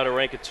 Back out now to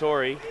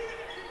Rankatori.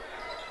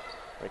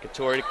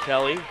 Rankatori to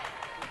Kelly.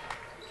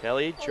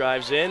 Kelly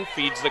drives in,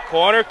 feeds the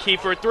corner.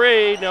 Kiefer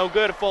 3, no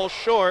good, it falls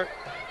short.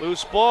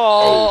 Loose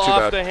ball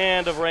off the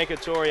hand of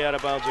Rankatori, out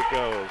of bounds it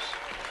goes.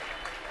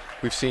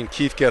 We've seen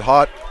Keith get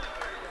hot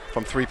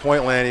from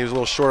three-point land. He was a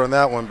little short on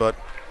that one, but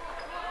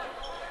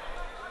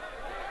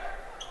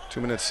 2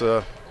 minutes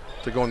to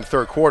go in the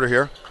third quarter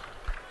here.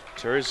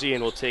 Terzian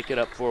will take it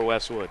up for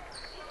Westwood.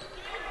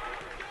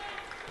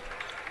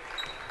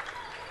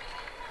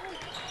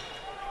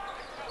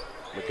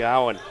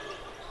 McGowan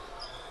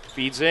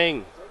feeds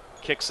Ing,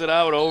 kicks it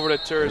out over to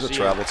Terzian. There's a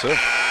travel too.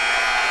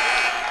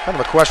 Kind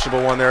of a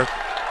questionable one there.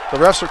 The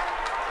refs are,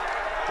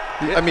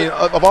 I mean,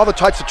 of all the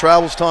types of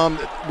travels, Tom,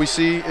 we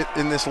see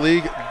in this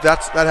league,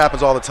 that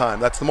happens all the time.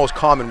 That's the most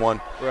common one.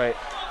 Right.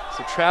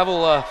 So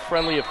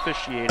travel-friendly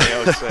officiating,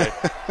 I would say.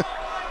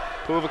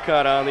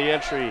 Buvakad on the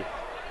entry.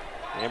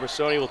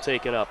 Ambersoni will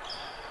take it up.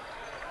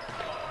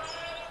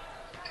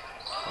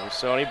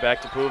 Ambersoni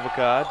back to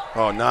Buvakad.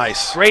 Oh,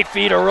 nice. Great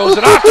feed to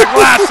Rosen off the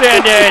glass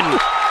and in.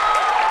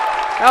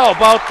 How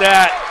about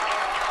that?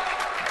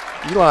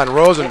 Elon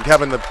Rosen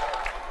having the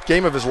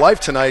game of his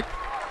life tonight.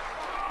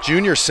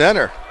 Junior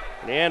center.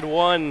 And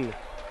one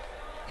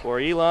for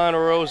Elon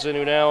Rosen,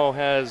 who now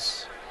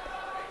has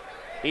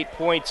 8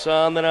 points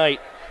on the night.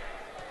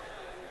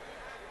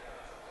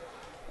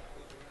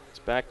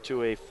 back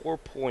to a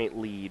 4-point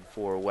lead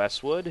for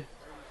Westwood.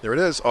 There it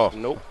is. Oh,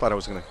 nope. I thought I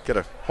was going to get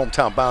a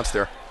hometown bounce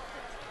there.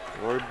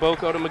 Rory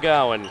Boko to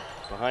McGowan.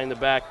 Behind the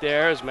back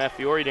there as Matt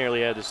Fiore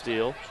nearly had the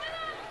steal.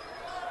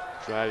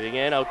 Driving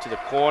in, out to the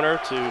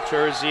corner to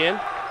Terzian.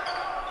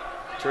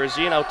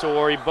 Terzian out to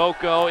Rory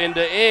Boko,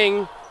 into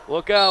Ing.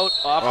 Look out,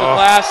 off the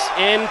glass,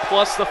 in,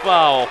 plus the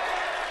foul.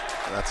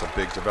 That's a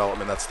big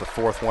development. That's the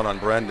fourth one on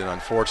Brendan,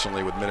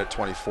 unfortunately, with minute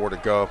 24 to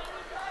go.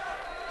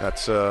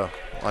 That's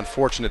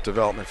unfortunate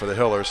development for the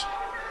Hillers.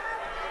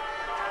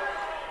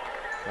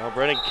 Well,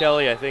 Brendan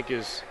Kelly, I think,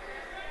 is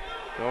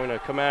going to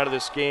come out of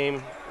this game.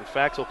 In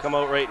fact, he'll come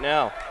out right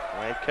now.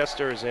 Ryan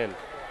Kester is in.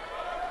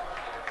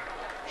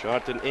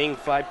 Jonathan Ing,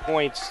 5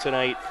 points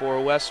tonight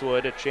for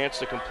Westwood. A chance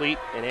to complete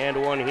an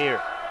and one here.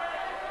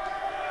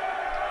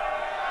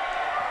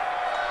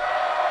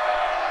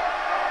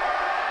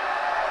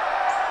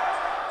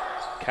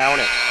 Count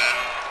it.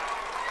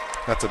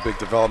 That's a big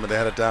development. They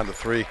had it down to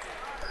 3.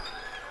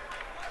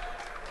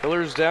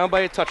 Hillers down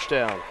by a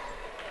touchdown.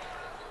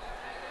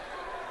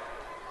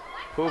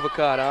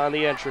 Puvakat on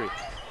the entry.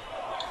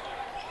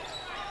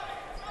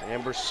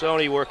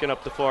 Ambersoni working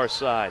up the far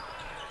side.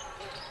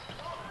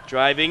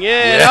 Driving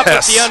in, up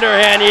at the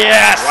underhand,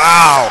 yes!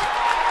 Wow.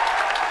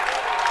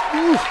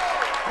 Whew.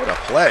 What a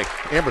play.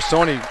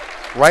 Ambersoni,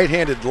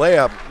 right-handed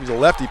layup. He's a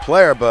lefty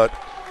player, but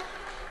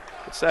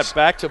it's that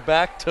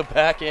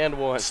back-to-back-to-back and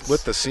one.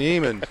 Split the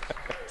seam and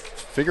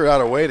figure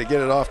out a way to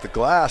get it off the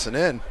glass and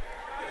in.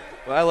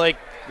 Well, I like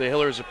the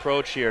Hillers'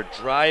 approach here.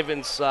 Drive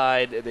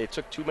inside. They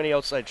took too many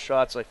outside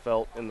shots, I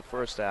felt, in the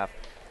first half.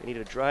 They need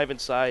to drive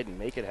inside and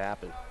make it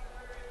happen.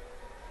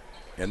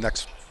 And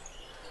that's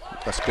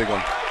a big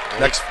one.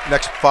 Next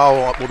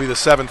foul will be the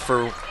 7th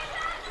for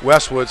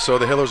Westwood, so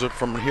the Hillers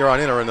from here on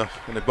in are in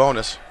the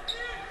bonus.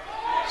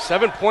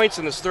 7 points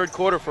in this third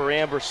quarter for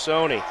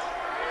Ambersoni.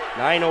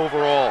 9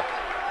 overall.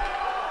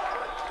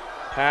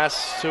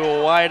 Pass to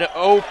a wide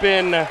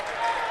open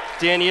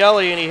Daniele,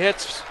 and he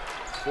hits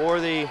for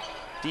the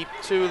deep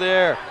 2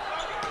 there.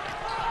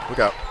 Look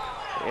out.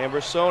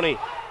 Ambersoni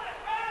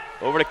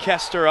over to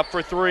Kester, up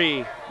for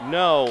 3.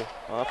 No.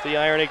 Off the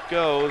iron it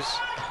goes.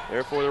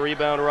 Therefore the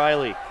rebound,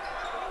 Riley.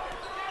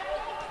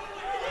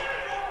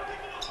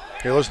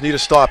 Hillers need a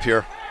stop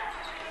here.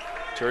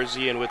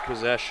 Terzian with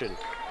possession.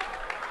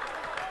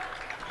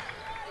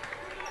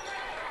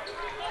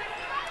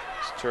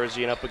 It's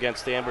Terzian up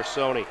against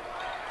Ambersoni.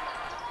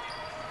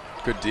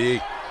 Good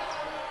D.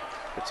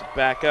 Gets it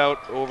back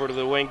out over to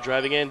the wing,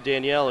 driving in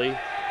Daniele.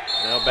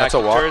 Now back That's a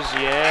to walk.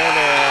 Terzian,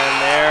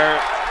 and there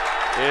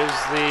is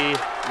the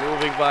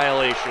moving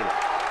violation.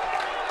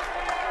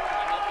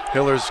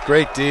 Hillers,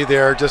 great D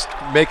there. Just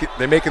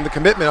they're making the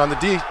commitment on the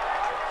D.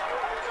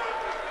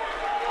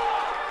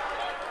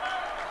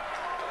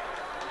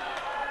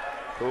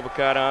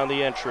 Puvakat on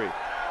the entry.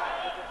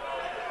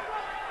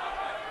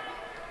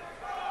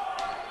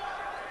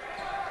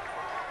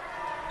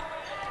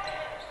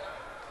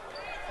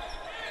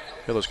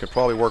 Hillers can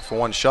probably work for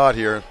one shot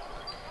here.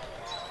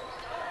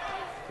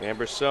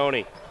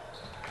 Ambersoni.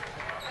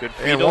 Good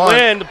feed And to one.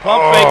 Lind.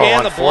 Pump fake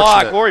and the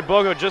block. Unfortunate. Rory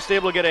Bogo just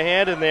able to get a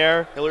hand in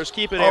there. Hillers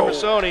keep it.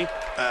 Ambersoni.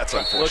 That's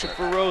Looking unfortunate.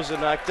 for Rosa,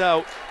 knocked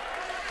out.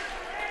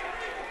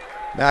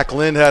 Mac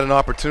Lind had an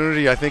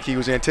opportunity. I think he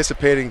was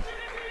anticipating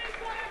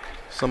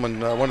someone,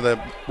 one of the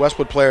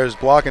Westwood players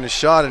blocking his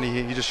shot, and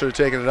he just should have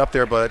taken it up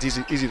there, but it's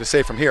easy to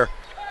say from here.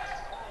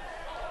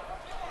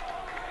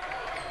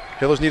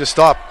 Hillers need a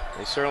stop.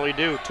 They certainly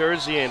do.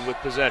 Terzian with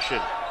possession.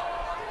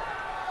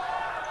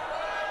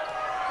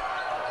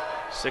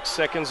 6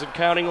 seconds and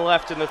counting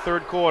left in the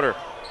third quarter.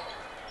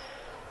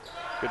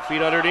 Good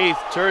feed underneath.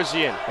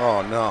 Terzian.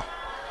 Oh, no.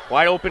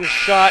 Wide open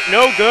shot.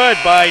 No good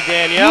by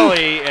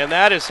Daniele. And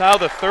that is how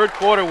the third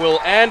quarter will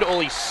end.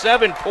 Only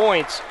 7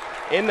 points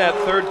in that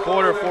third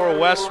quarter for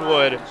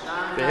Westwood.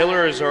 The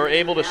Hillers are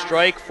able to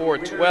strike for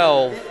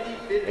 12.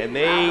 And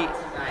they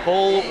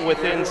pull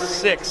within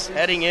 6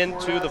 heading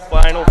into the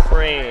final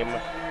frame.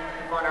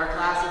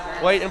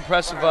 Quite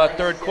impressive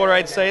third quarter,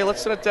 I'd say.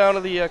 Let's send it down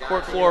to the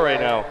court floor right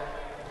now.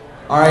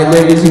 All right,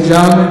 ladies and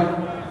gentlemen.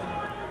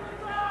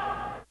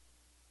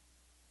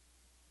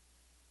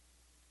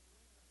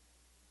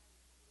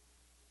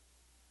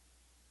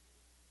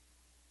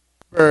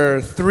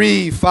 For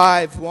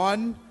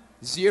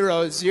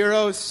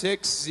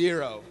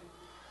 351-0060.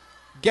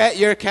 Get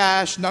your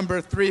cash,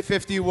 number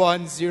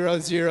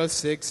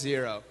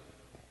 351-0060.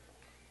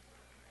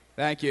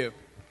 Thank you.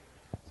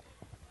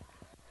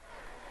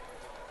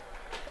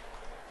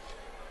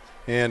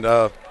 And,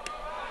 Tom,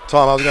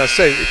 I was going to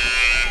say,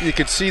 you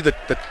could see the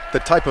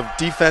type of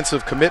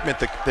defensive commitment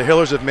that the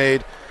Hillers have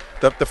made.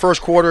 The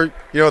first quarter,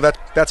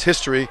 that's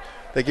history.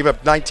 They gave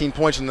up 19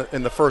 points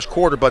in the first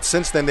quarter, but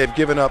since then they've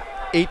given up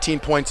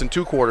 18 points in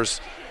 2 quarters.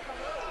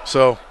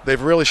 So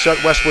they've really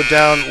shut Westwood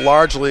down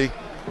largely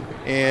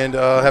and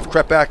have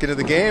crept back into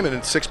the game, and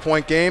it's a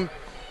 6-point game.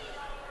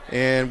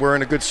 And we're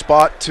in a good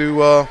spot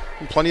to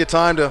plenty of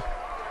time to,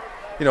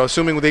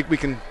 assuming we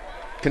can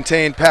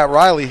contain Pat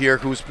Riley here,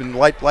 who's been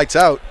lights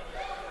out.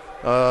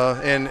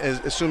 and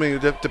assuming,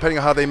 depending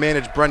on how they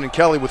manage Brendan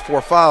Kelly with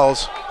 4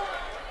 fouls,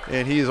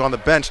 and he is on the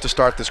bench to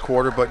start this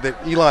quarter. But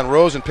Elon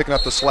Rosen picking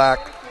up the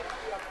slack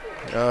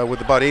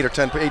with about 8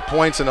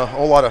 points and a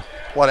whole lot of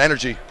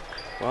energy.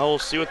 Well, we'll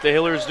see what the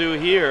Hillers do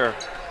here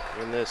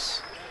in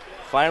this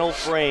final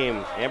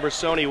frame.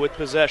 Ambersoni with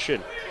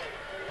possession.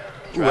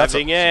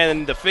 Driving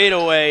in, the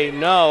fadeaway,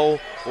 no.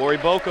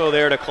 Oriboko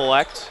there to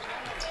collect.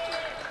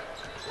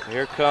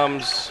 Here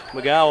comes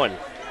McGowan.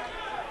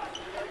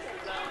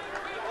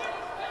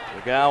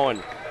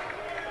 McGowan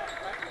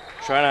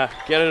trying to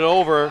get it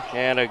over,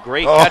 and a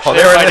great catch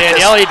there by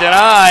Daniele,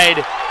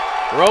 denied.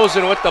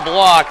 Rosen with the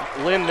block.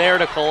 Lynn there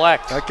to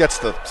collect. That gets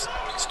the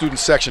student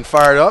section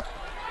fired up.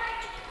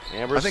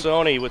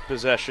 Ambersoni with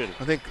possession.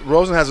 I think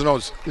Rosen has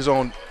his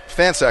own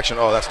fan section.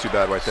 Oh, that's too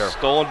bad right there.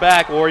 Stolen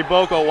back.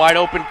 Oriboko wide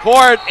open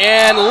court,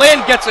 and Lynn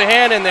gets a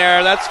hand in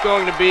there. That's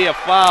going to be a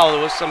foul.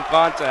 There was some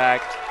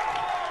contact.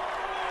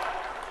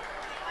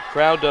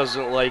 Crowd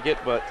doesn't like it,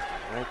 but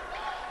I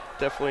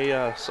definitely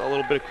saw a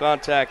little bit of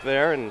contact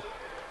there, and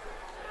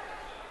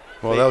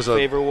well, that was a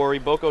favor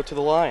Oriboko to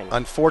the line.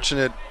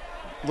 Unfortunate,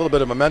 little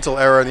bit of a mental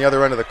error on the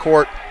other end of the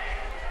court,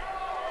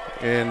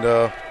 and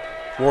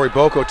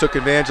Oriboko took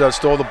advantage of it,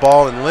 stole the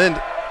ball, and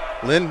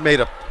Lynn made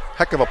a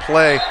heck of a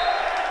play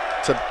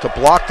to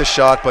block the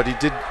shot, but he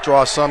did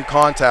draw some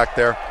contact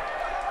there.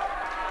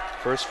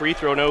 First free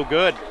throw, no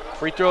good.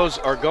 Free throws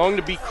are going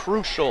to be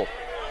crucial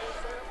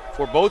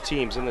for both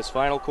teams in this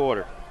final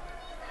quarter.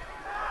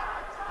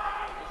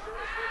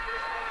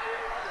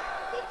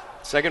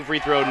 Second free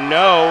throw,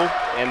 no,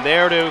 and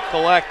there to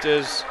collect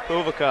is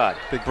Puvakad.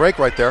 Big break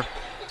right there.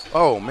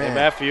 Oh, man. And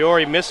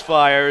Maffiori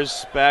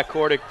misfires.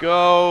 Backcourt it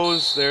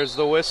goes. There's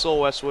the whistle,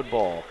 Westwood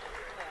ball.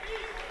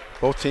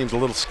 Both teams a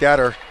little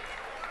scatter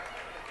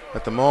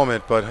at the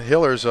moment, but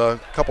Hillers, a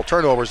couple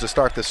turnovers to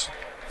start this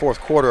fourth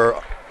quarter,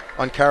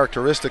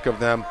 uncharacteristic of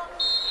them.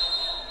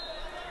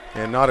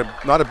 And not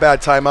a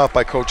bad timeout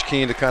by Coach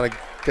Keene to kind of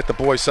get the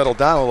boys settled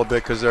down a little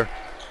bit, because they're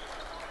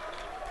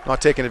not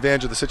taking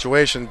advantage of the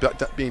situation,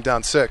 being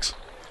down 6.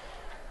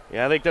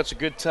 Yeah, I think that's a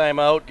good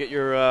timeout. Get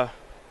your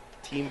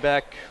team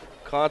back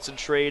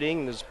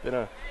concentrating. There's been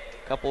a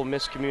couple of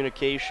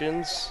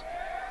miscommunications,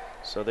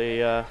 so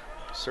they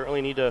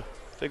certainly need to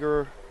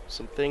figure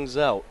some things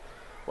out.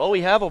 Well,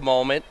 we have a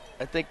moment.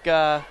 I think,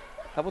 how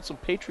about some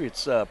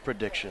Patriots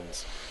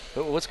predictions?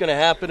 What's going to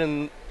happen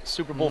in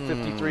Super Bowl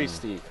 53,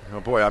 Steve? Oh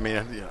boy, I mean,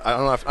 I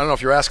don't know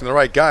if you're asking the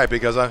right guy,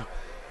 because I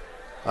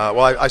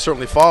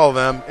certainly follow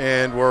them,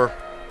 and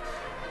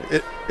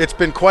it's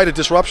been quite a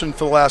disruption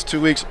for the last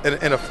 2 weeks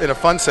in a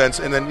fun sense.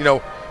 And then,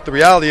 the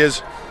reality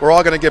is we're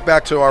all going to get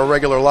back to our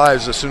regular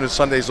lives as soon as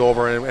Sunday's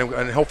over,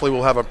 and hopefully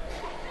we'll have a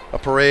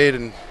parade,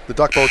 and the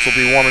duck boats will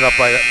be warming up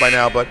by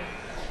now. But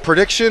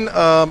prediction,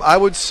 I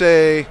would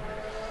say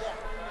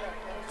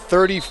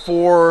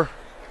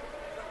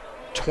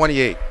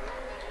 34-28.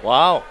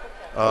 Wow.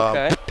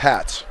 Okay.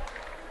 Pats.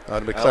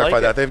 To clarify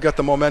that. They've got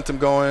the momentum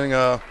going,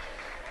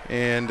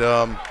 and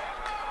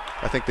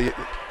I think the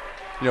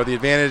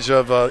advantage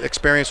of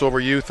experience over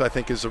youth, I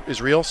think,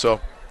 is real. So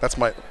that's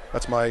my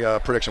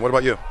prediction. What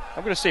about you?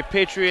 I'm going to say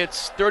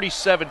Patriots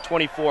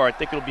 37-24. I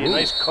think it'll be a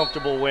nice,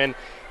 comfortable win.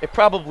 It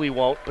probably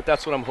won't, but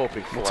that's what I'm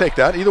hoping for. We'll take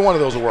that. Either one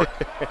of those will work.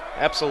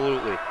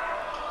 Absolutely.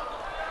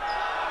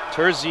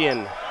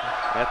 Terzian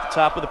at the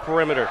top of the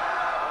perimeter.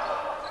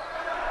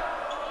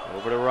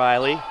 Over to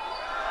Riley.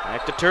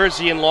 Back to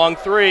Terzian, long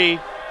three.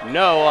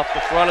 No, off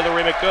the front of the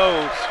rim it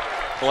goes.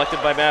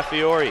 Collected by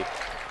Maffiori.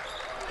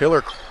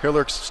 Hiller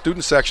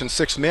student section,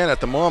 6 men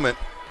at the moment,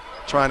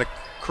 trying to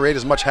create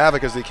as much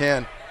havoc as they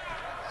can.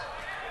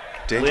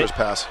 Dangerous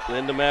pass.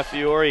 Linda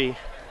Maffiori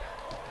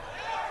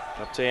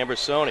up to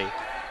Ambersoni.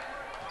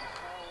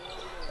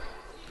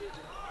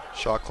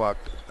 Shot clock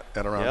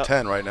at around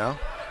 10 right now.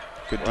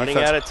 Good Running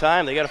defense. out of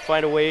time. They got to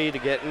find a way to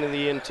get into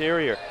the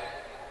interior.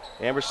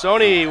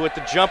 Ambersoni with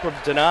the jumper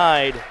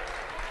denied.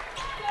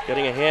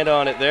 Getting a hand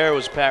on it there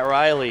was Pat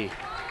Riley.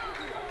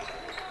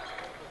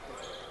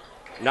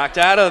 Knocked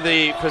out of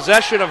the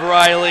possession of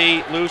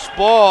Riley. Loose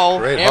ball.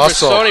 Great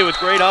Ambersoni with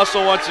great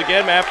hustle once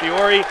again.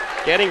 Maffiori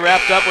getting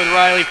wrapped up with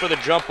Riley for the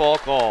jump ball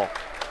call.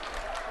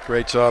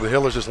 Great job. The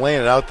Hillers just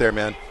laying it out there,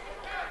 man.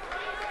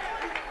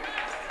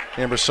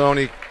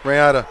 Ambersoni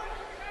ran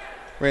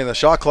the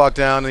shot clock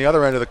down on the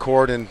other end of the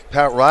court, and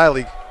Pat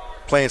Riley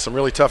playing some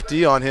really tough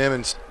D on him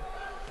and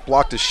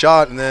blocked his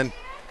shot, and then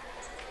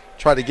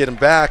tried to get him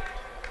back,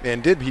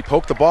 and he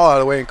poked the ball out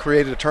of the way and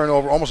created a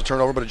turnover, almost a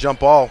turnover, but a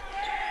jump ball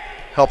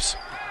helps.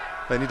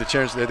 They need to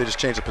change. They just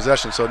changed the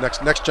possession, so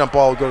next jump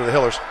ball will go to the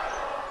Hillers,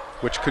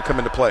 which could come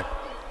into play.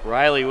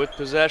 Riley with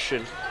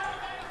possession.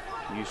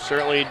 You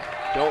certainly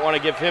don't want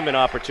to give him an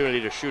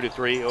opportunity to shoot a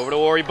three. Over to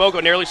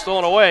Oriboko, nearly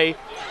stolen away,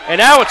 and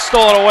now it's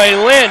stolen away.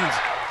 Lind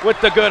with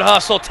the good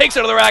hustle, takes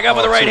it to the rack up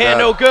with the right hand,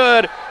 no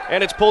good,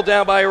 and it's pulled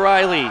down by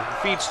Riley.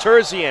 Feeds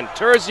Terzian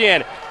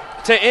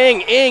to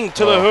Ing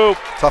to the hoop.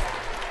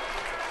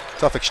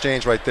 Tough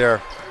exchange right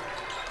there.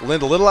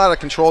 Lind a little out of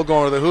control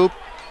going to the hoop,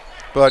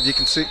 but you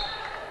can see,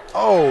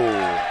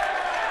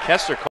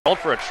 Kester called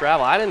for a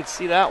travel. I didn't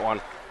see that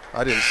one.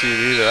 I didn't see it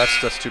either.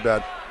 That's too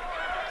bad.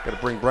 Got to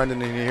bring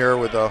Brendan in here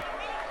with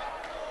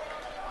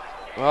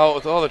Well,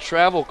 with all the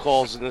travel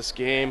calls in this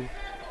game,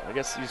 I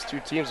guess these two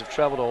teams have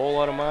traveled a whole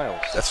lot of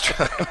miles. That's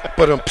true.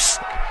 But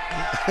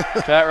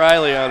Pat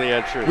Riley on the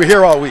entry. we're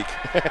here all week.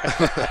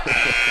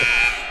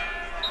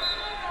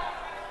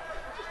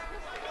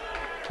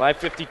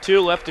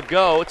 5:52 left to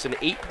go. It's an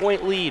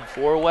 8-point lead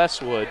for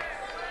Westwood.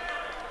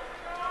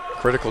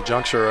 Critical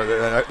juncture.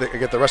 I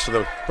get the rest of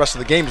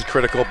the game is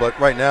critical, but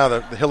right now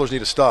the Hillers need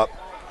to stop.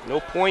 No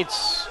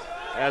points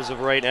as of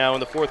right now in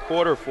the fourth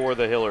quarter for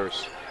the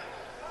Hillers.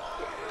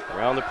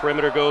 Around the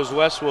perimeter goes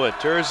Westwood.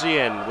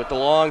 Terzian with the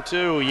long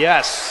two.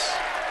 Yes.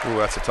 Ooh,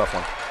 that's a tough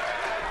one.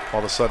 All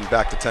of a sudden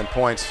back to 10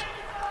 points.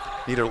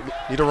 Need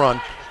a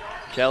run.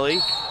 Kelly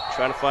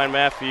trying to find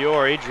Matt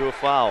Fiore. Drew a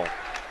foul.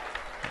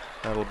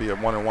 That'll be a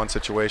 1-on-1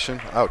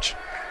 situation. Ouch.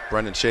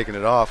 Brendan shaking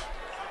it off.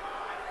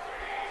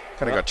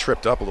 Kind of got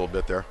tripped up a little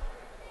bit there.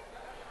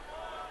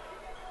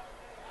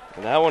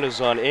 And that one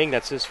is on Ing.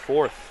 That's his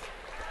fourth.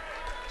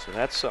 So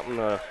that's something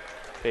to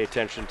pay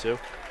attention to.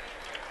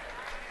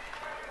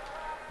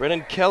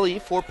 Brennan Kelly,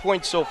 4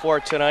 points so far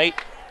tonight.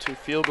 2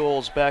 field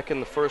goals back in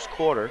the first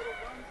quarter.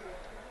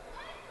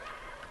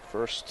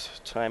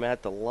 First time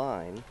at the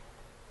line.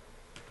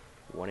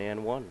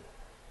 1-and-1.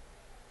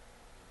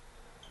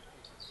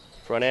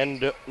 Front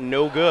end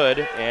no good,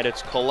 and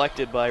it's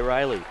collected by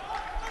Riley.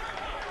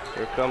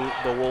 Here come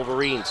the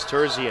Wolverines.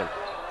 Terzian.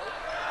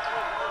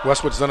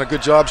 Westwood's done a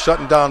good job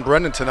shutting down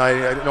Brendan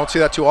tonight. I don't see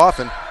that too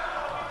often.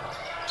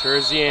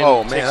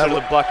 Terzian takes it to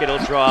the bucket. He'll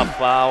draw a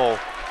foul.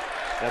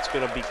 That's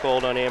going to be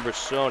called on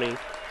Ambersoni.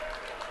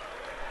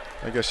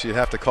 I guess you'd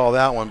have to call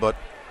that one, but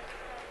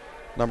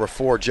number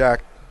 4,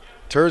 Jack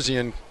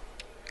Terzian,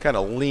 kind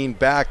of leaned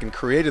back and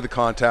created the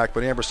contact,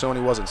 but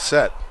Ambersoni wasn't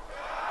set.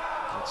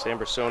 That's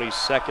Ambersoni's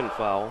second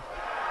foul.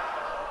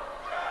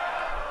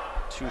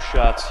 2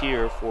 shots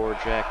here for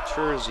Jack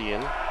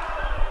Terzian.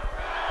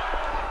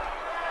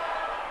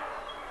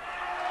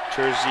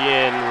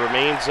 Terzian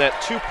remains at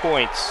 2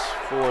 points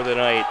for the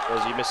night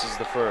as he misses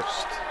the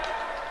first.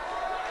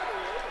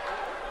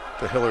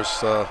 The Hillers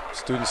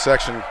student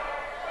section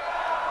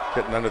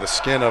getting under the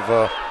skin of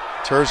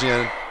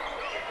Terzian,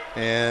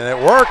 and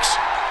it works.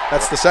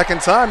 That's the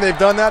second time they've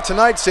done that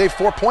tonight. Saved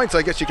 4 points,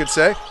 I guess you could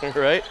say.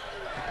 Right.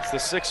 It's the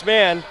 6th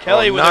man.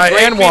 Kelly with a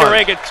great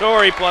feet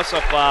reggatori plus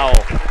a foul.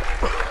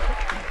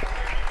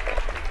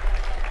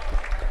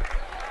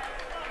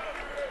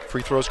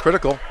 Free throw's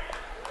critical.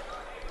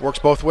 Works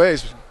both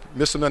ways.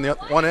 Missed him on the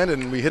one end,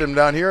 and we hit him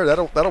down here.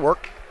 That'll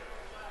work.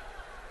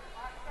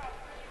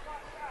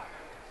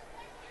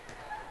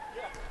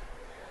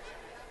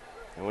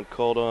 That one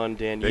called on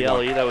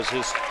Daniele. That was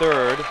his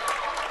third.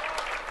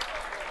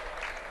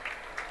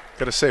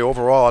 Got to say,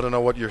 overall, I don't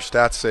know what your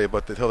stats say,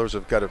 but the Hillers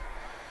have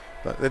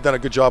they've done a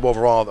good job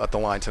overall at the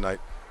line tonight.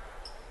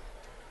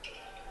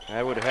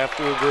 I would have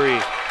to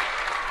agree.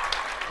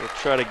 We'll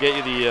try to get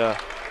you the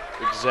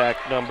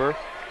exact number.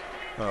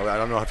 I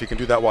don't know if you can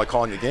do that while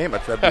calling the game.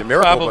 That'd be a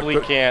miracle. Probably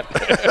can't.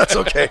 That's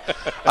okay.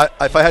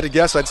 If I had to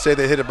guess, I'd say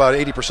they hit about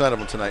 80% of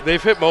them tonight.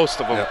 They've hit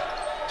most of them. Yeah.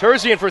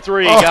 Terzian for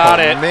 3, got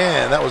it.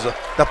 Man,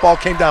 that ball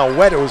came down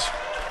wet. It was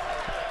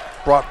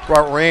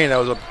brought rain. That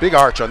was a big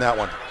arch on that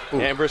one. Ooh,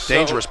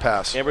 dangerous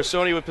pass.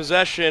 Ambersoni with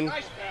possession.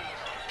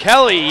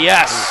 Kelly,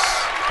 yes.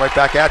 Ooh, right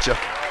back at you.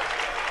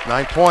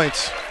 9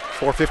 points.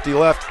 4:50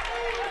 left.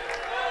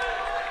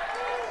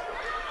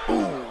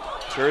 Ooh.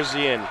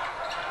 Terzian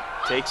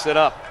takes it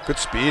up. Good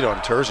speed on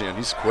Terzian.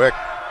 He's quick.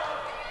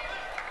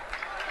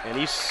 And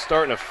he's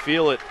starting to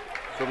feel it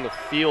from the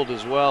field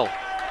as well.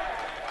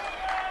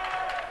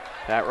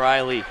 Pat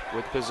Riley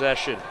with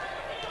possession.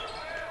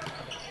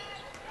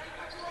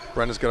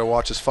 Brendan's got to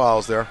watch his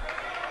fouls there.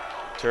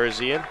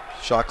 Terzian.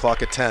 Shot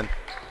clock at 10.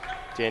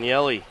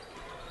 Daniele.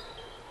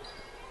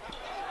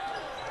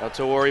 Out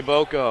to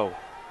Oriboko.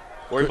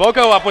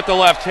 Oriboko up with the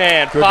left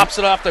hand. Good. Pops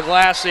it off the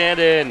glass and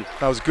in.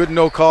 That was good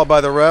no call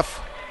by the ref.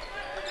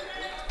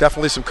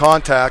 Definitely some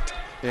contact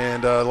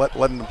and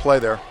letting them play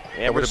there.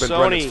 That would have been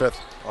Brendan's 5th.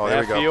 Oh,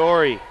 there we go.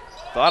 Fiore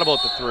thought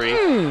about the 3.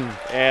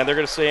 And they're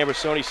going to say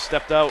Ambersoni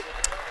stepped out.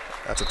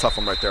 That's a tough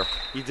one right there.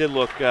 He did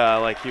look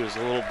like he was a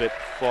little bit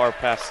far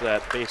past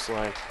that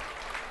baseline.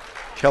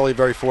 Kelly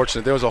very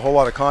fortunate. There was a whole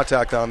lot of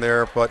contact down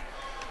there, but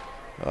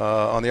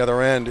on the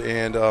other end,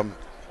 and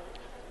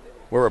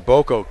where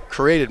Boko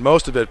created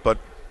most of it, but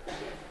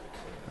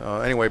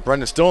anyway,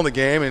 Brendan's still in the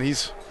game, and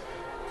he's,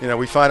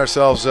 we find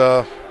ourselves,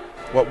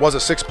 what was a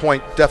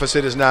 6-point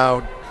deficit is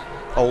now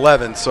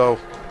 11. So,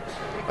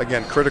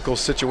 again, critical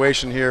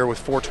situation here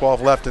with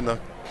 4:12 left in the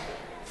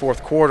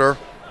fourth quarter.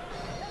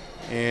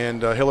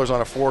 And Hillers on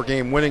a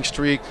 4-game winning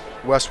streak.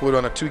 Westwood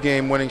on a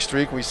 2-game winning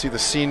streak. We see the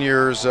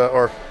seniors, we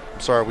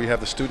have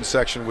the student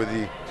section with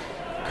the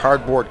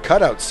cardboard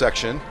cutout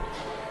section.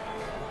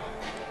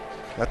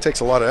 That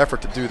takes a lot of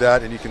effort to do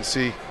that, and you can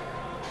see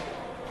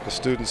the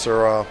students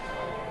have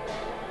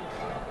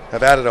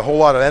added a whole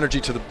lot of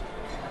energy to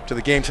to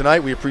the game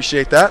tonight. We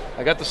appreciate that.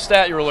 I got the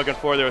stat you were looking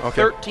for there. Okay.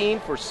 13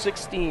 for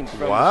 16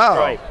 from Wow. the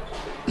stripe.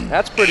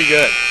 That's pretty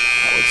good.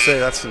 I would say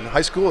that's in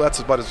high school. That's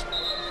about as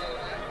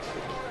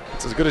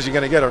good as you're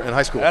going to get in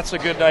high school. That's a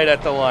good night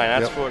at the line,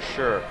 that's Yep. for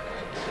sure.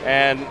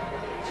 And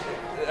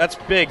that's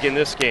big in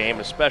this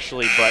game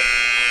especially, but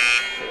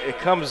it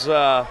comes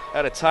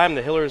at a time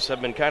the Hillers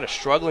have been kind of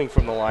struggling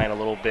from the line a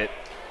little bit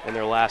in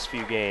their last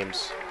few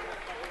games.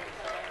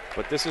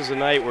 But this is a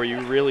night where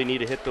you really need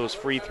to hit those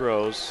free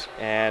throws,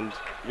 and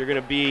you're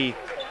going to be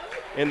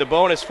in the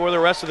bonus for the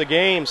rest of the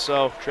game,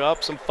 so draw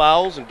up some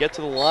fouls and get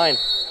to the line.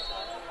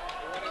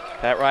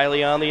 Pat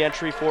Riley on the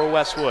entry for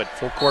Westwood.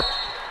 Full court.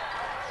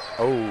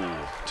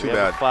 Oh, too We have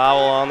bad. a foul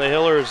on the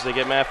Hillers. They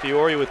get Matt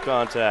Fiore with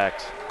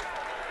contact.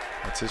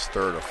 That's his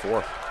third or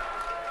fourth.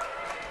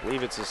 I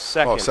believe it's his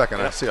second. Oh, second.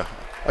 Yep. I see.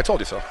 I told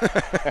you so.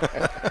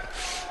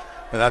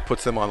 And that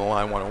puts them on the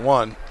line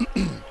 1-1.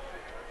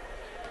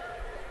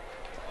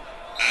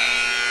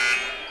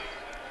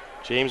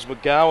 James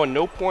McGowan,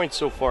 no points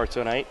so far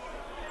tonight.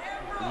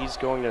 He's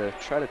going to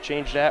try to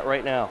change that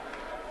right now.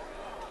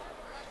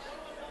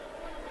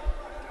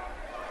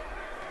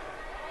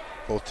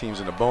 Both teams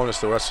in the bonus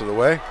the rest of the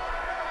way.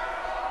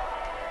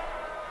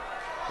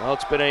 Well,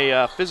 it's been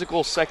a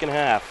physical second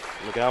half.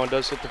 McGowan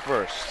does hit the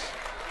first.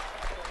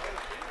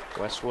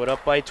 Westwood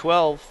up by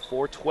 12,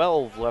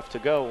 4:12 left to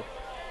go.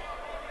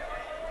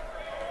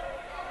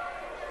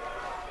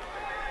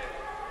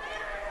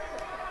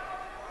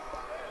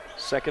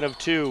 Second of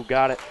two,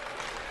 got it.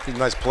 He's a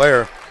nice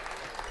player,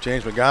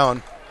 James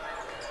McGowan.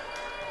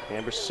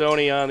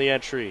 Ambersoni on the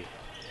entry.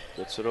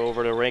 Gets it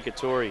over to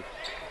Rankatori.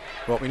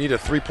 Well, we need a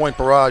three-point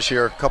barrage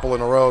here, a couple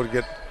in a row to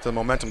get the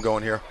momentum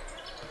going here.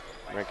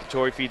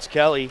 Rankatori feeds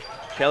Kelly.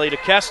 Kelly to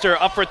Kester,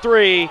 up for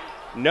three.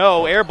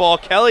 No, air ball.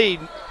 Kelly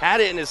had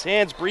it in his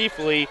hands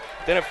briefly,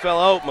 then it fell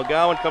out.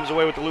 McGowan comes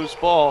away with the loose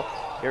ball.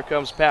 Here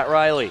comes Pat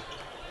Riley.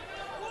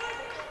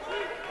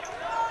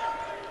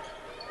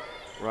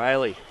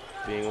 Riley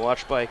being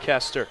watched by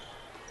Kester.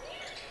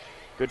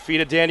 Good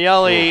feed of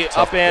Daniele,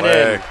 Tough up and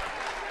play. in.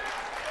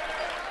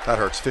 That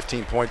hurts.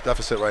 15-point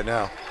deficit right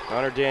now.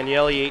 Connor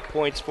Daniele, 8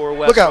 points for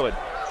Look out.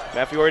 Westwood.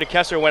 Matt Fiore to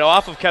Kester, went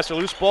off of Kester.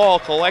 Loose ball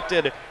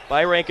collected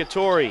by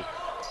Rankatori.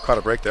 Caught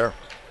a break there.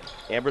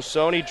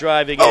 Ambersoni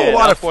driving Oh, in. a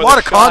lot up of for the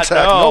shot.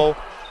 contact. No. Nope.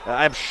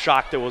 I'm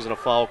shocked there wasn't a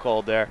foul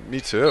called there. Me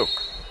too.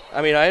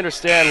 I mean, I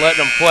understand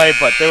letting him play,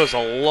 but there was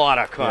a lot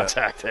of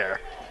contact there.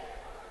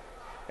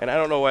 And I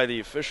don't know why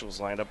the officials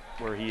lined up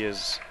where he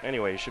is.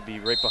 Anyway, he should be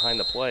right behind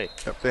the play.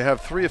 Yep, they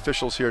have 3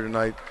 officials here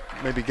tonight,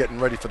 maybe getting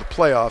ready for the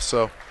playoffs.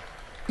 So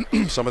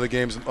some of the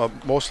games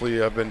mostly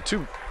have been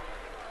 2.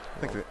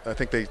 I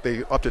think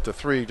they upped it to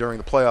 3 during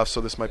the playoffs,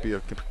 so this might be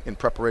in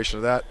preparation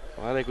of that.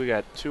 Well, I think we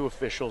got 2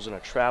 officials and a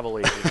travel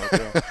agent out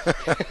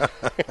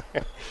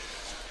there.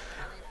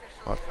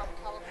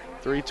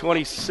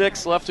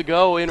 3:26 left to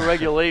go in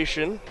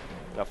regulation.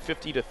 A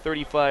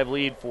 50-35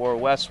 lead for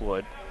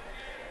Westwood.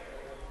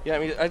 Yeah, I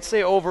mean, I'd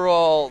say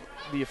overall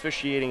the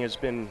officiating has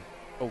been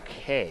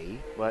okay,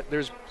 but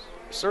there's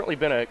certainly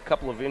been a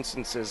couple of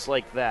instances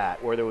like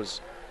that where there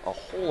was a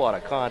whole lot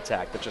of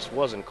contact that just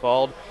wasn't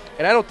called.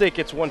 And I don't think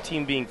it's one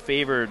team being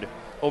favored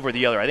over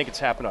the other. I think it's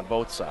happened on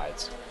both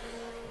sides.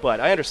 But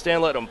I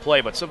understand letting them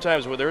play, but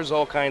sometimes where there's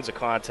all kinds of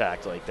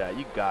contact like that,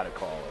 you got to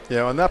call it.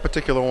 Yeah, on that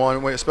particular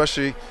one,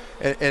 especially,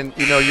 and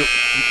you know,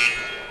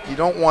 you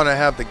don't want to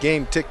have the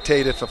game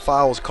dictate if a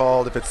foul is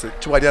called. If it's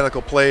 2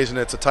 identical plays and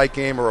it's a tight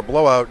game or a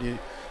blowout,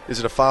 is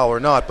it a foul or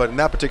not? But in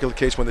that particular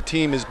case, when the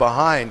team is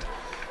behind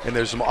and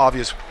there's some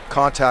obvious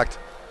contact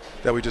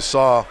that we just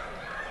saw,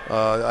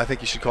 I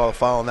think you should call a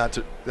foul in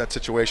that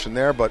situation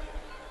there. But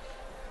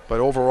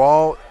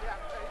overall.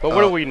 But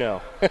what do we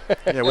know?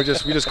 Yeah, we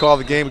just call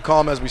the game. We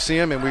call them as we see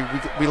them, and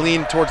we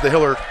lean towards the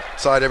Hiller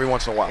side every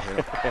once in a while. You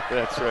know?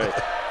 That's right.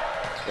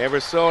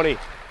 Ambersoni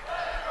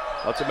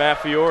out to Matt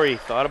Fiore.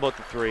 Thought about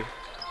the 3.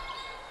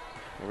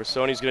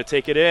 Ambersoni's going to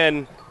take it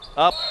in.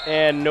 Up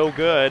and no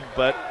good,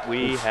 but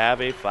we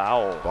have a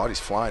foul. Bodies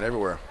flying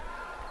everywhere.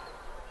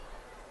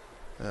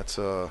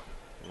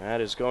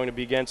 That is going to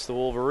be against the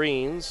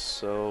Wolverines,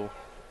 so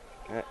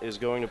that is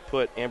going to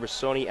put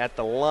Ambersoni at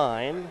the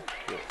line.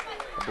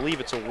 I believe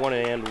it's a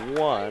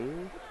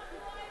 1-and-1.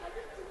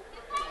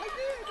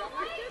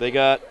 They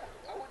got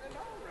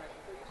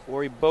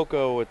Corey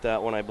Boko with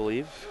that one, I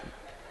believe.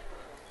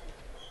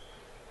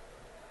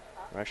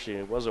 Actually,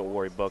 it wasn't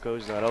Wari Boko.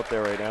 He's not out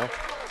there right now.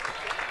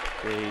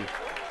 They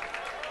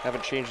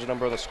haven't changed the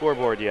number on the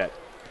scoreboard yet.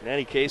 In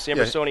any case,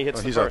 Ambersoni hits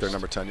the he's first. out there,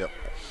 number 10, yep.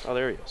 Oh,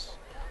 there he is.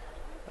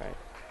 All right.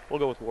 We'll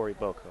go with Wari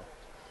Boko.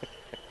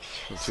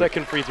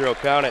 Second free throw,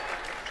 count it.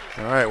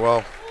 All right,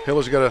 well,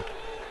 Hiller's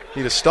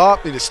need a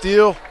stop, need a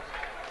steal.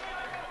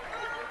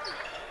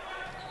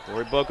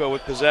 Wari Boko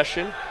with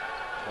possession.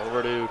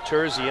 Over to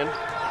Terzian.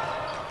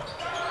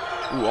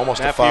 Ooh,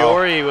 almost Matt a foul.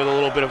 Fiore with a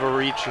little bit of a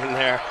reach in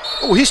there.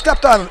 Oh, he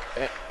stepped on.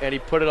 And he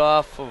put it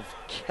off of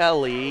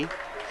Kelly.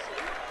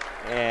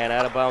 And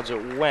out of bounds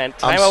it went.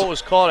 Timeout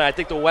was called, and I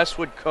think the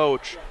Westwood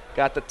coach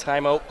got the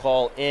timeout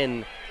call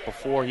in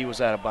before he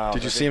was out of bounds.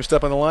 Did you see him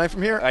step on the line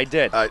from here? I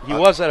did. He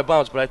was out of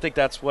bounds, but I think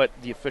that's what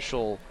the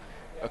official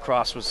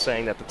across was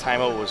saying, that the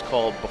timeout was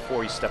called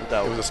before he stepped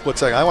out. It was a split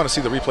second. I want to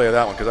see the replay of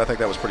that one because I think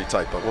that was pretty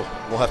tight, but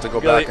we'll have to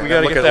go back and we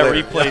got to look get at that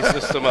it later. replay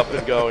system up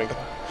and going.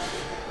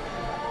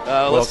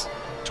 Well,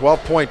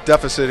 12-point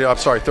deficit. I'm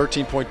sorry,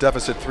 13-point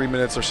deficit, 3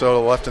 minutes or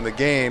so left in the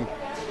game.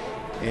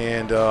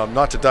 And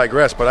not to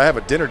digress, but I have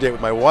a dinner date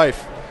with my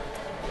wife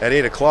at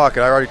 8 o'clock,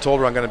 and I already told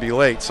her I'm going to be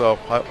late, so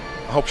I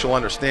hope she'll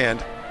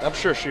understand. I'm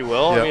sure she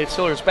will. Yep. I mean, it's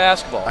Hillers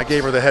basketball. I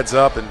gave her the heads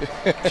up, and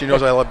she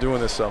knows I love doing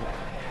this. So,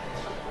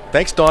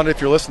 thanks, Dawn, if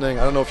you're listening.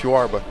 I don't know if you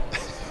are, but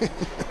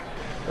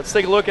let's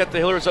take a look at the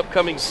Hillers'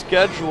 upcoming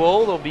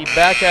schedule. They'll be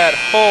back at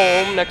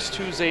home next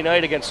Tuesday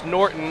night against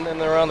Norton,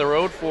 and they're on the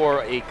road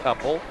for a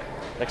couple.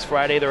 Next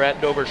Friday, they're at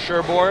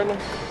Dover-Sherborne.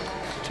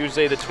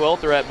 Tuesday the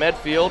 12th, they're at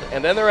Medfield,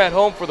 and then they're at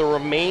home for the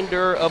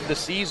remainder of the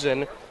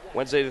season.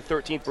 Wednesday the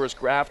 13th versus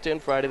Grafton,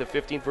 Friday the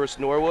 15th versus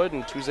Norwood,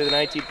 and Tuesday the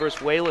 19th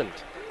versus Wayland.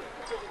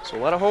 So a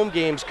lot of home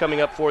games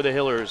coming up for the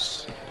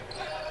Hillers.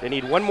 They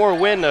need one more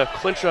win to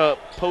clinch a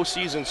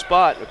postseason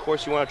spot. Of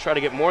course, you want to try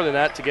to get more than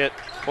that to get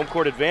home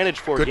court advantage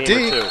for a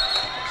game or two.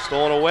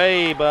 Stolen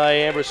away by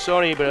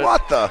Ambrosoni, but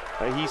what the?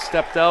 He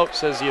stepped out,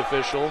 says the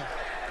official.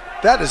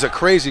 That is a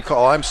crazy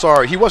call. I'm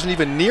sorry. He wasn't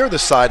even near the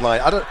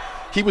sideline.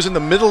 He was in the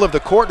middle of the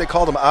court. They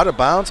called him out of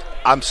bounds.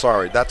 I'm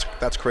sorry. That's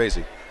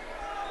crazy.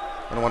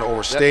 I don't want to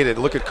overstate it.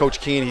 Look at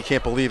Coach Keene. He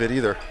can't believe it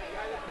either.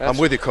 I'm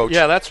with you, Coach.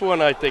 Yeah, that's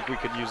one I think we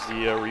could use the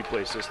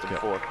replay system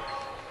for.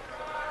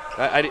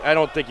 I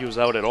don't think he was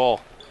out at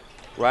all.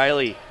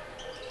 Riley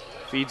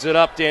feeds it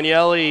up.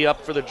 Daniele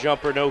up for the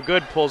jumper. No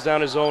good. Pulls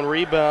down his own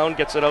rebound.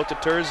 Gets it out to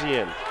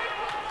Terzian.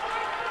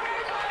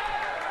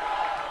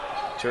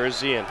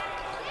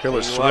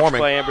 Hillers swarming. Watched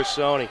by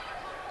Ambrosoni.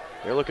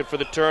 They're looking for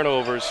the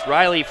turnovers.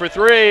 Riley for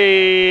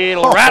three.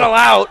 It'll rattle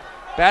out.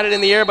 Batted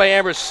in the air by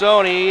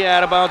Ambrosoni.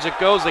 Out of bounds it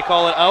goes. They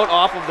call it out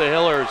off of the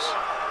Hillers.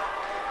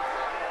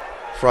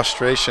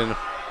 Frustration.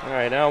 All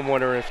right, now I'm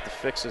wondering if the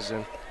fix is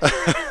in.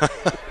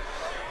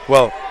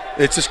 Well,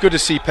 it's just good to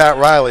see Pat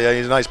Riley.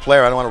 He's a nice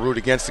player. I don't want to root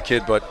against the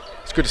kid, but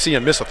it's good to see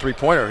him miss a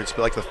three-pointer. It's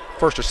like the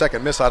first or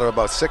second miss out of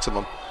about 6 of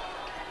them.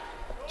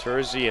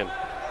 Terzian.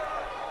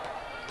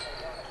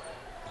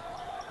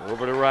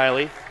 Over to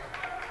Riley.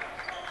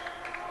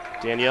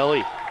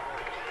 Daniele.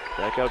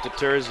 Back out to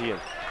Terzian.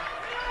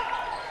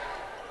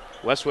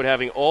 Westwood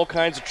having all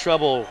kinds of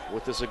trouble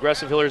with this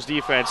aggressive Hillers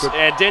defense. Good.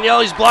 And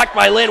Daniele's blocked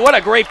by Lynn. What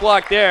a great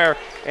block there.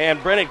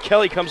 And Brennan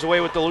Kelly comes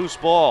away with the loose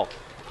ball.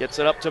 Gets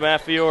it up to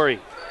Maffiori.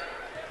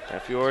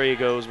 Maffiori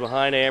goes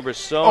behind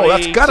Ambrosoni. Oh,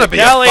 that's got to be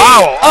Kelly, a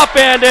foul. Up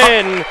and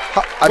in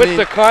with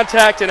the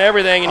contact and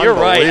everything. And you're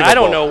right. I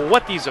don't know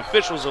what these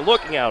officials are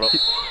looking out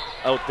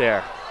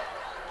there.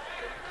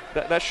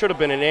 That should have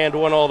been an and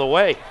one all the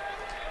way.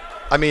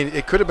 I mean,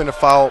 it could have been a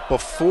foul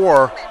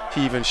before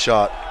he even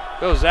shot.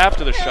 It was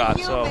after the shot,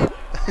 so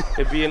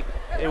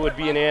it would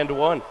be an and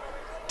one.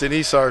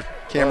 Denise, our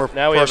camera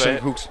person,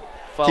 who's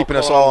keeping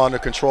us all under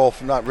control.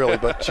 Not really,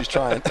 but she's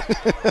trying.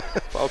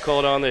 Foul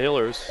called on the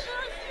Hillers.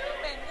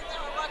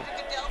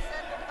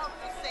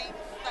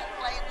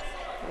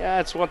 Yeah,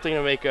 it's one thing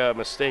to make a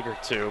mistake or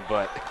two,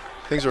 but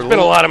there's been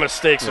a lot of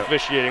mistakes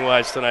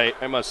officiating-wise tonight,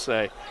 I must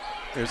say.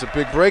 There's a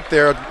big break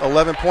there.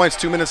 11 points,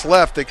 2 minutes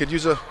left. They could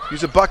use a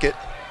bucket.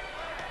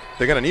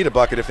 They're going to need a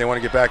bucket if they want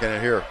to get back in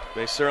it here.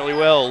 They certainly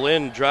will.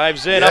 Lynn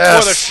drives in,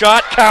 up for the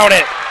shot, count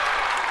it.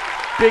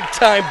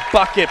 Big-time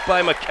bucket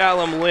by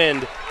McCallum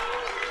Lind.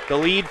 The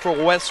lead for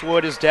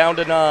Westwood is down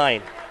to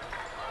 9.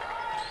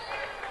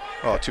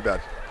 Oh, too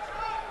bad.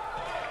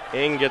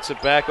 Ing gets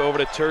it back over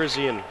to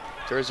Terzian.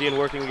 Terzian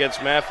working against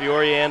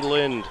Maffiori and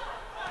Lind.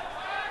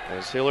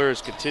 As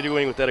Hillers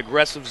continuing with that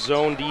aggressive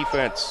zone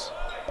defense.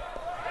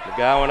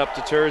 McGowan up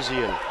to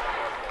Terzian.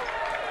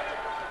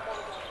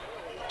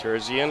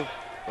 Terzian.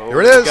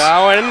 Here it is.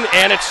 McGowan,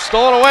 and it's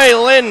stolen away.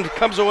 Lind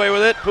comes away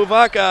with it.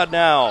 Puvakad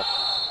now.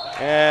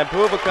 And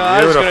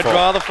Puvakad is going to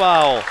draw the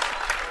foul.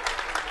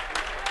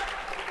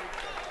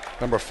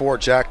 Number 4,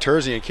 Jack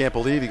Terzian. Can't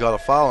believe he got a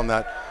foul on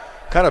that.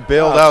 Kind of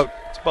bailed out.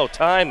 It's about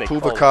time they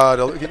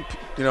Puvakad.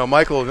 You know,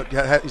 Michael,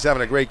 he's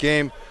having a great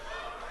game.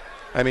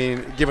 I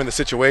mean, given the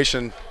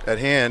situation at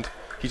hand,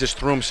 he just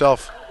threw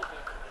himself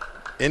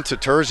into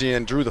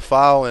Terzian, drew the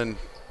foul, and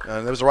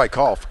that was the right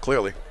call,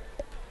 clearly.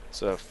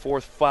 It's a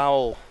 4th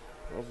foul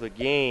of the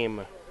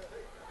game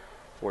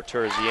for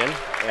Terzian.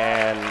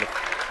 And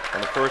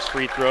on the first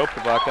free throw,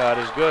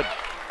 Puvakad is good.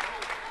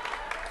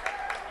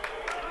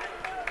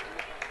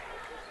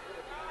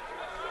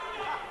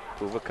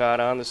 Puvakad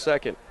on the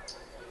second.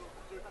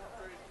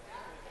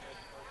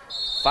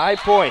 5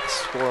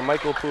 points for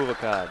Michael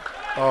Puvakad.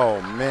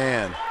 Oh,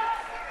 man.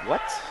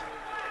 What?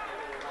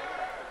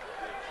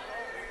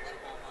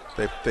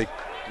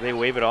 They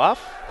wave it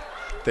off?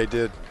 They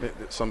did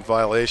some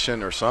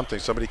violation or something.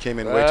 Somebody came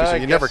in way too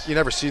soon. You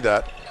never see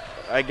that.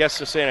 I guess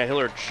they're saying a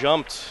Hiller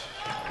jumped.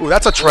 Ooh,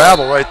 that's a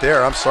travel right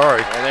there. I'm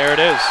sorry. And there it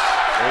is.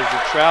 There's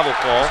your travel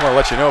call. I just want to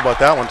let you know about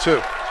that one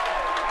too.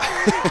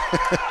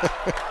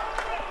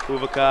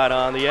 Puvakad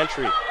on the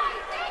entry.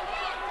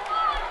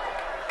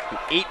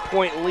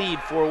 8-point lead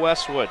for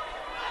Westwood.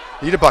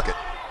 Need a bucket.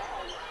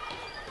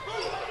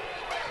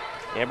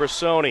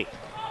 Ambersoni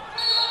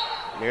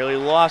nearly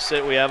lost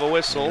it. We have a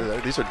whistle.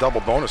 Yeah, these are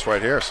double bonus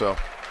right here, so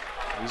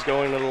He's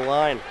going to the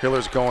line.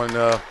 Hiller's going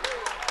well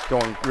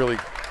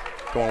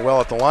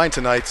at the line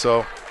tonight,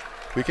 so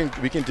we can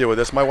deal with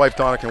this. My wife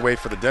Donna can wait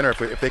for the dinner.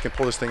 If they can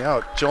pull this thing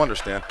out, she'll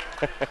understand.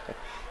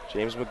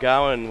 James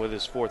McGowan with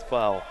his 4th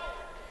foul.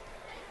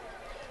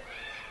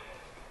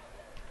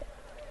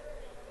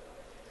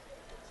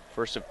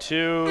 First of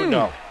 2,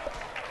 no.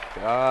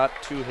 Got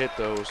to hit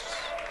those.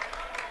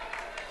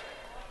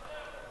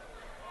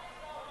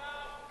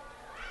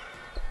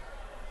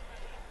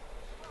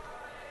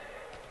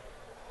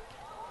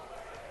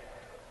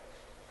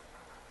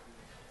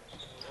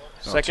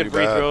 Second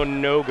free throw,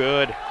 no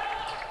good.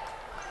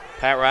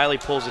 Pat Riley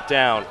pulls it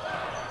down.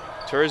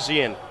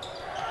 Terzian.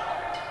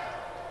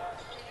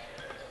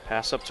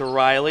 Pass up to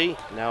Riley.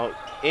 Now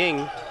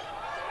Ing.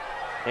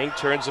 Ing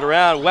turns it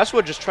around.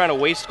 Westwood just trying to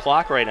waste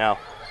clock right now.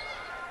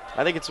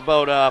 I think it's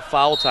about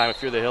foul time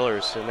if you're the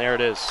Hillers, and there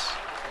it is.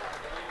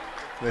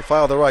 They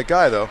fouled the right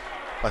guy, though,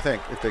 I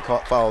think, if they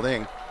fouled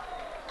Ing.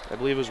 I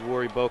believe it was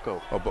Wari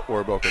Boko. Oh,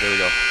 Wari Boko, there we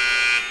go.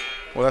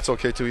 Well, that's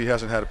okay, too. He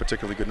hasn't had a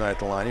particularly good night at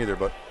the line either,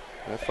 but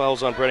that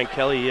foul's on Brennan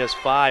Kelly. He has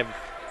 5,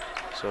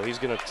 so he's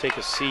going to take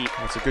a seat.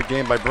 That's a good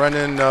game by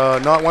Brennan.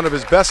 Not one of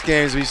his best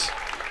games. He's,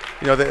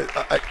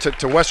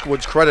 to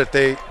Westwood's credit,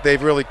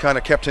 they've really kind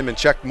of kept him in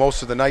check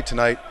most of the night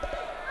tonight,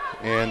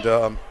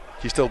 and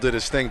he still did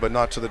his thing, but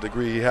not to the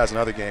degree he has in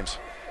other games.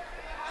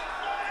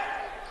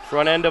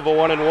 Front end of a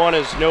 1-and-1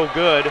 is no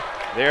good.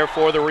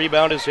 Therefore, the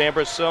rebound is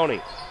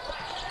Ambersoni.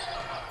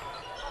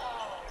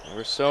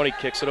 Ambersoni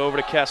kicks it over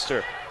to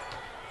Kester.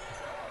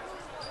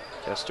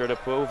 Kester to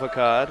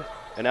Povakad.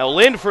 And now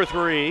Lind for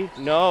 3.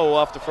 No,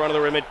 off the front of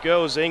the rim it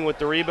goes. Ing with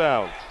the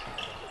rebound.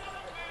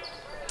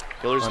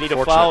 Killers need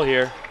a foul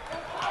here.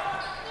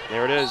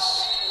 There it is.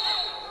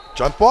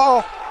 Jump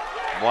ball.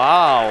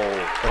 Wow.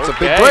 That's a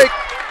big break.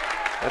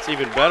 That's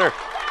even better.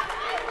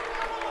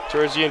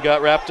 Terzian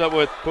got wrapped up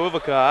with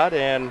Povakad,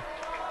 and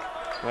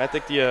I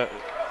think the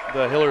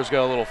Hillers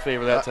got a little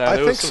favor that time. I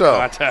think so.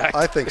 Contact.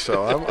 I think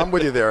so. I'm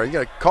with you there. You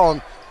got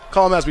to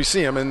call him as we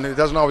see him, and it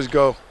doesn't always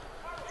go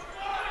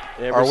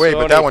our way,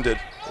 but that one did.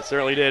 It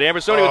certainly did.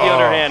 Ambersoni with the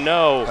underhand,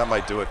 no. That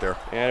might do it there.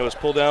 And it was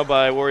pulled down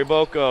by Wari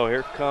Boko.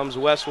 Here comes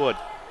Westwood.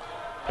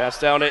 Pass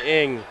down to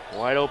Ing.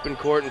 Wide open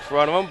court in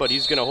front of him, but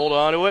he's going to hold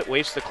on to it,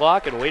 waste the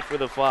clock, and wait for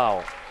the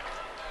foul.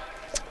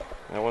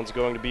 That one's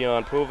going to be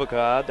on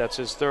Povakad. That's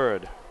his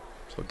 3rd.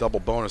 So double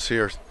bonus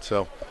here.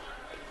 So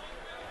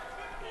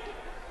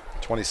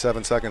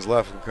 27 seconds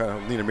left. We kind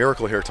of need a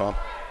miracle here, Tom.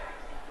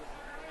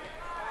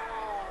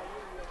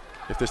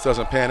 If this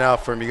doesn't pan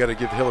out for him, you got to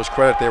give the Hillers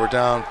credit. They were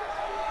down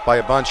by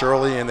a bunch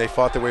early, and they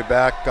fought their way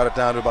back, got it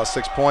down to about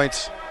 6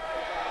 points.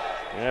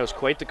 Yeah, it was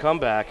quite the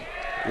comeback.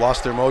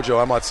 Lost their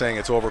mojo. I'm not saying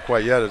it's over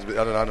quite yet.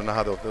 I don't know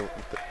how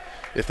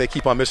if they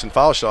keep on missing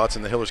foul shots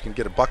and the Hillers can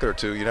get a bucket or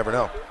two, you never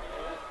know.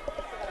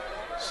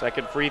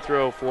 Second free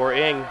throw for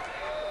Ing.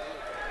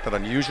 That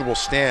unusual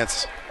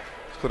stance.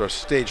 Let's put our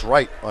stage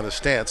right on his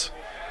stance.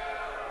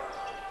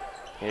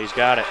 Yeah, he's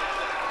got it.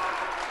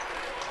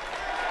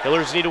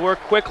 Hillers need to work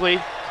quickly.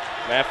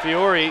 Matt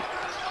Fiore, I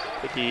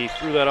think he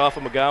threw that off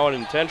of McGowan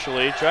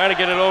intentionally. Trying to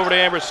get it over to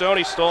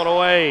Ambersoni, stolen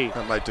away.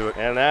 That might do it.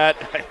 And that,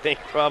 I think,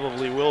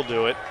 probably will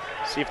do it.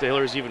 See if the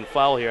Hillers even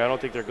foul here. I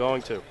don't think they're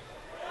going to.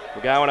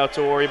 McGowan out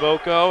to Wari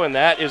Boko, and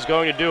that is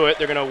going to do it.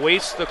 They're going to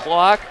waste the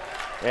clock,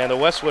 and the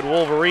Westwood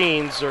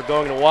Wolverines are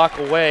going to walk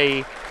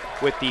away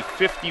with the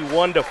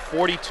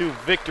 51-42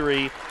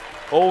 victory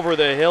over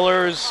the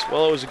Hillers.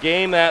 Well, it was a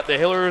game that the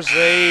Hillers,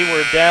 they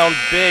were down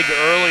big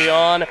early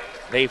on.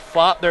 They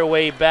fought their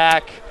way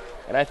back,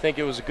 and I think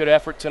it was a good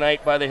effort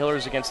tonight by the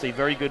Hillers against a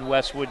very good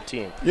Westwood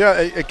team. Yeah,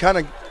 it kind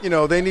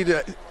of, they need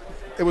to.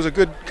 It was a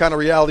good kind of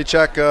reality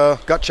check,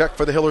 gut check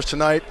for the Hillers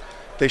tonight.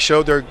 They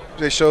showed their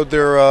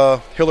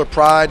Hiller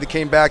pride. They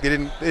came back. They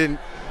didn't.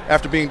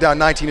 After being down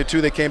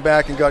 19-2, they came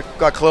back and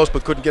got close,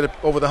 but couldn't get it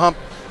over the hump.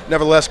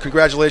 Nevertheless,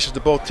 congratulations to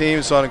both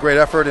teams on a great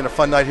effort and a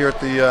fun night here at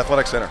the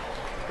Athletic Center.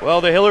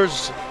 Well, the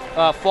Hillers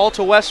fall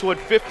to Westwood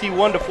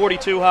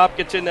 51-42.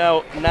 Hopkinton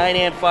now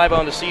 9-5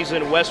 on the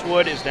season.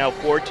 Westwood is now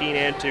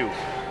 14-2.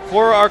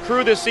 For our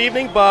crew this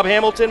evening, Bob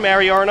Hamilton,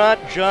 Mary Arnott,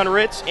 John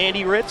Ritz,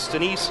 Andy Ritz,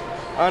 Denise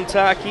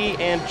Antaki,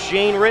 and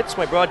Jane Ritz.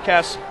 My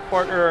broadcast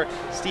partner,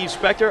 Steve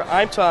Spector.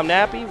 I'm Tom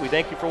Nappy. We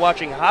thank you for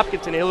watching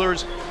Hopkinton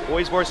Hillers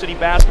Boys Varsity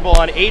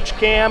Basketball on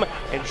HCAM.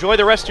 Enjoy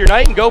the rest of your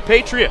night and go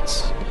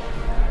Patriots.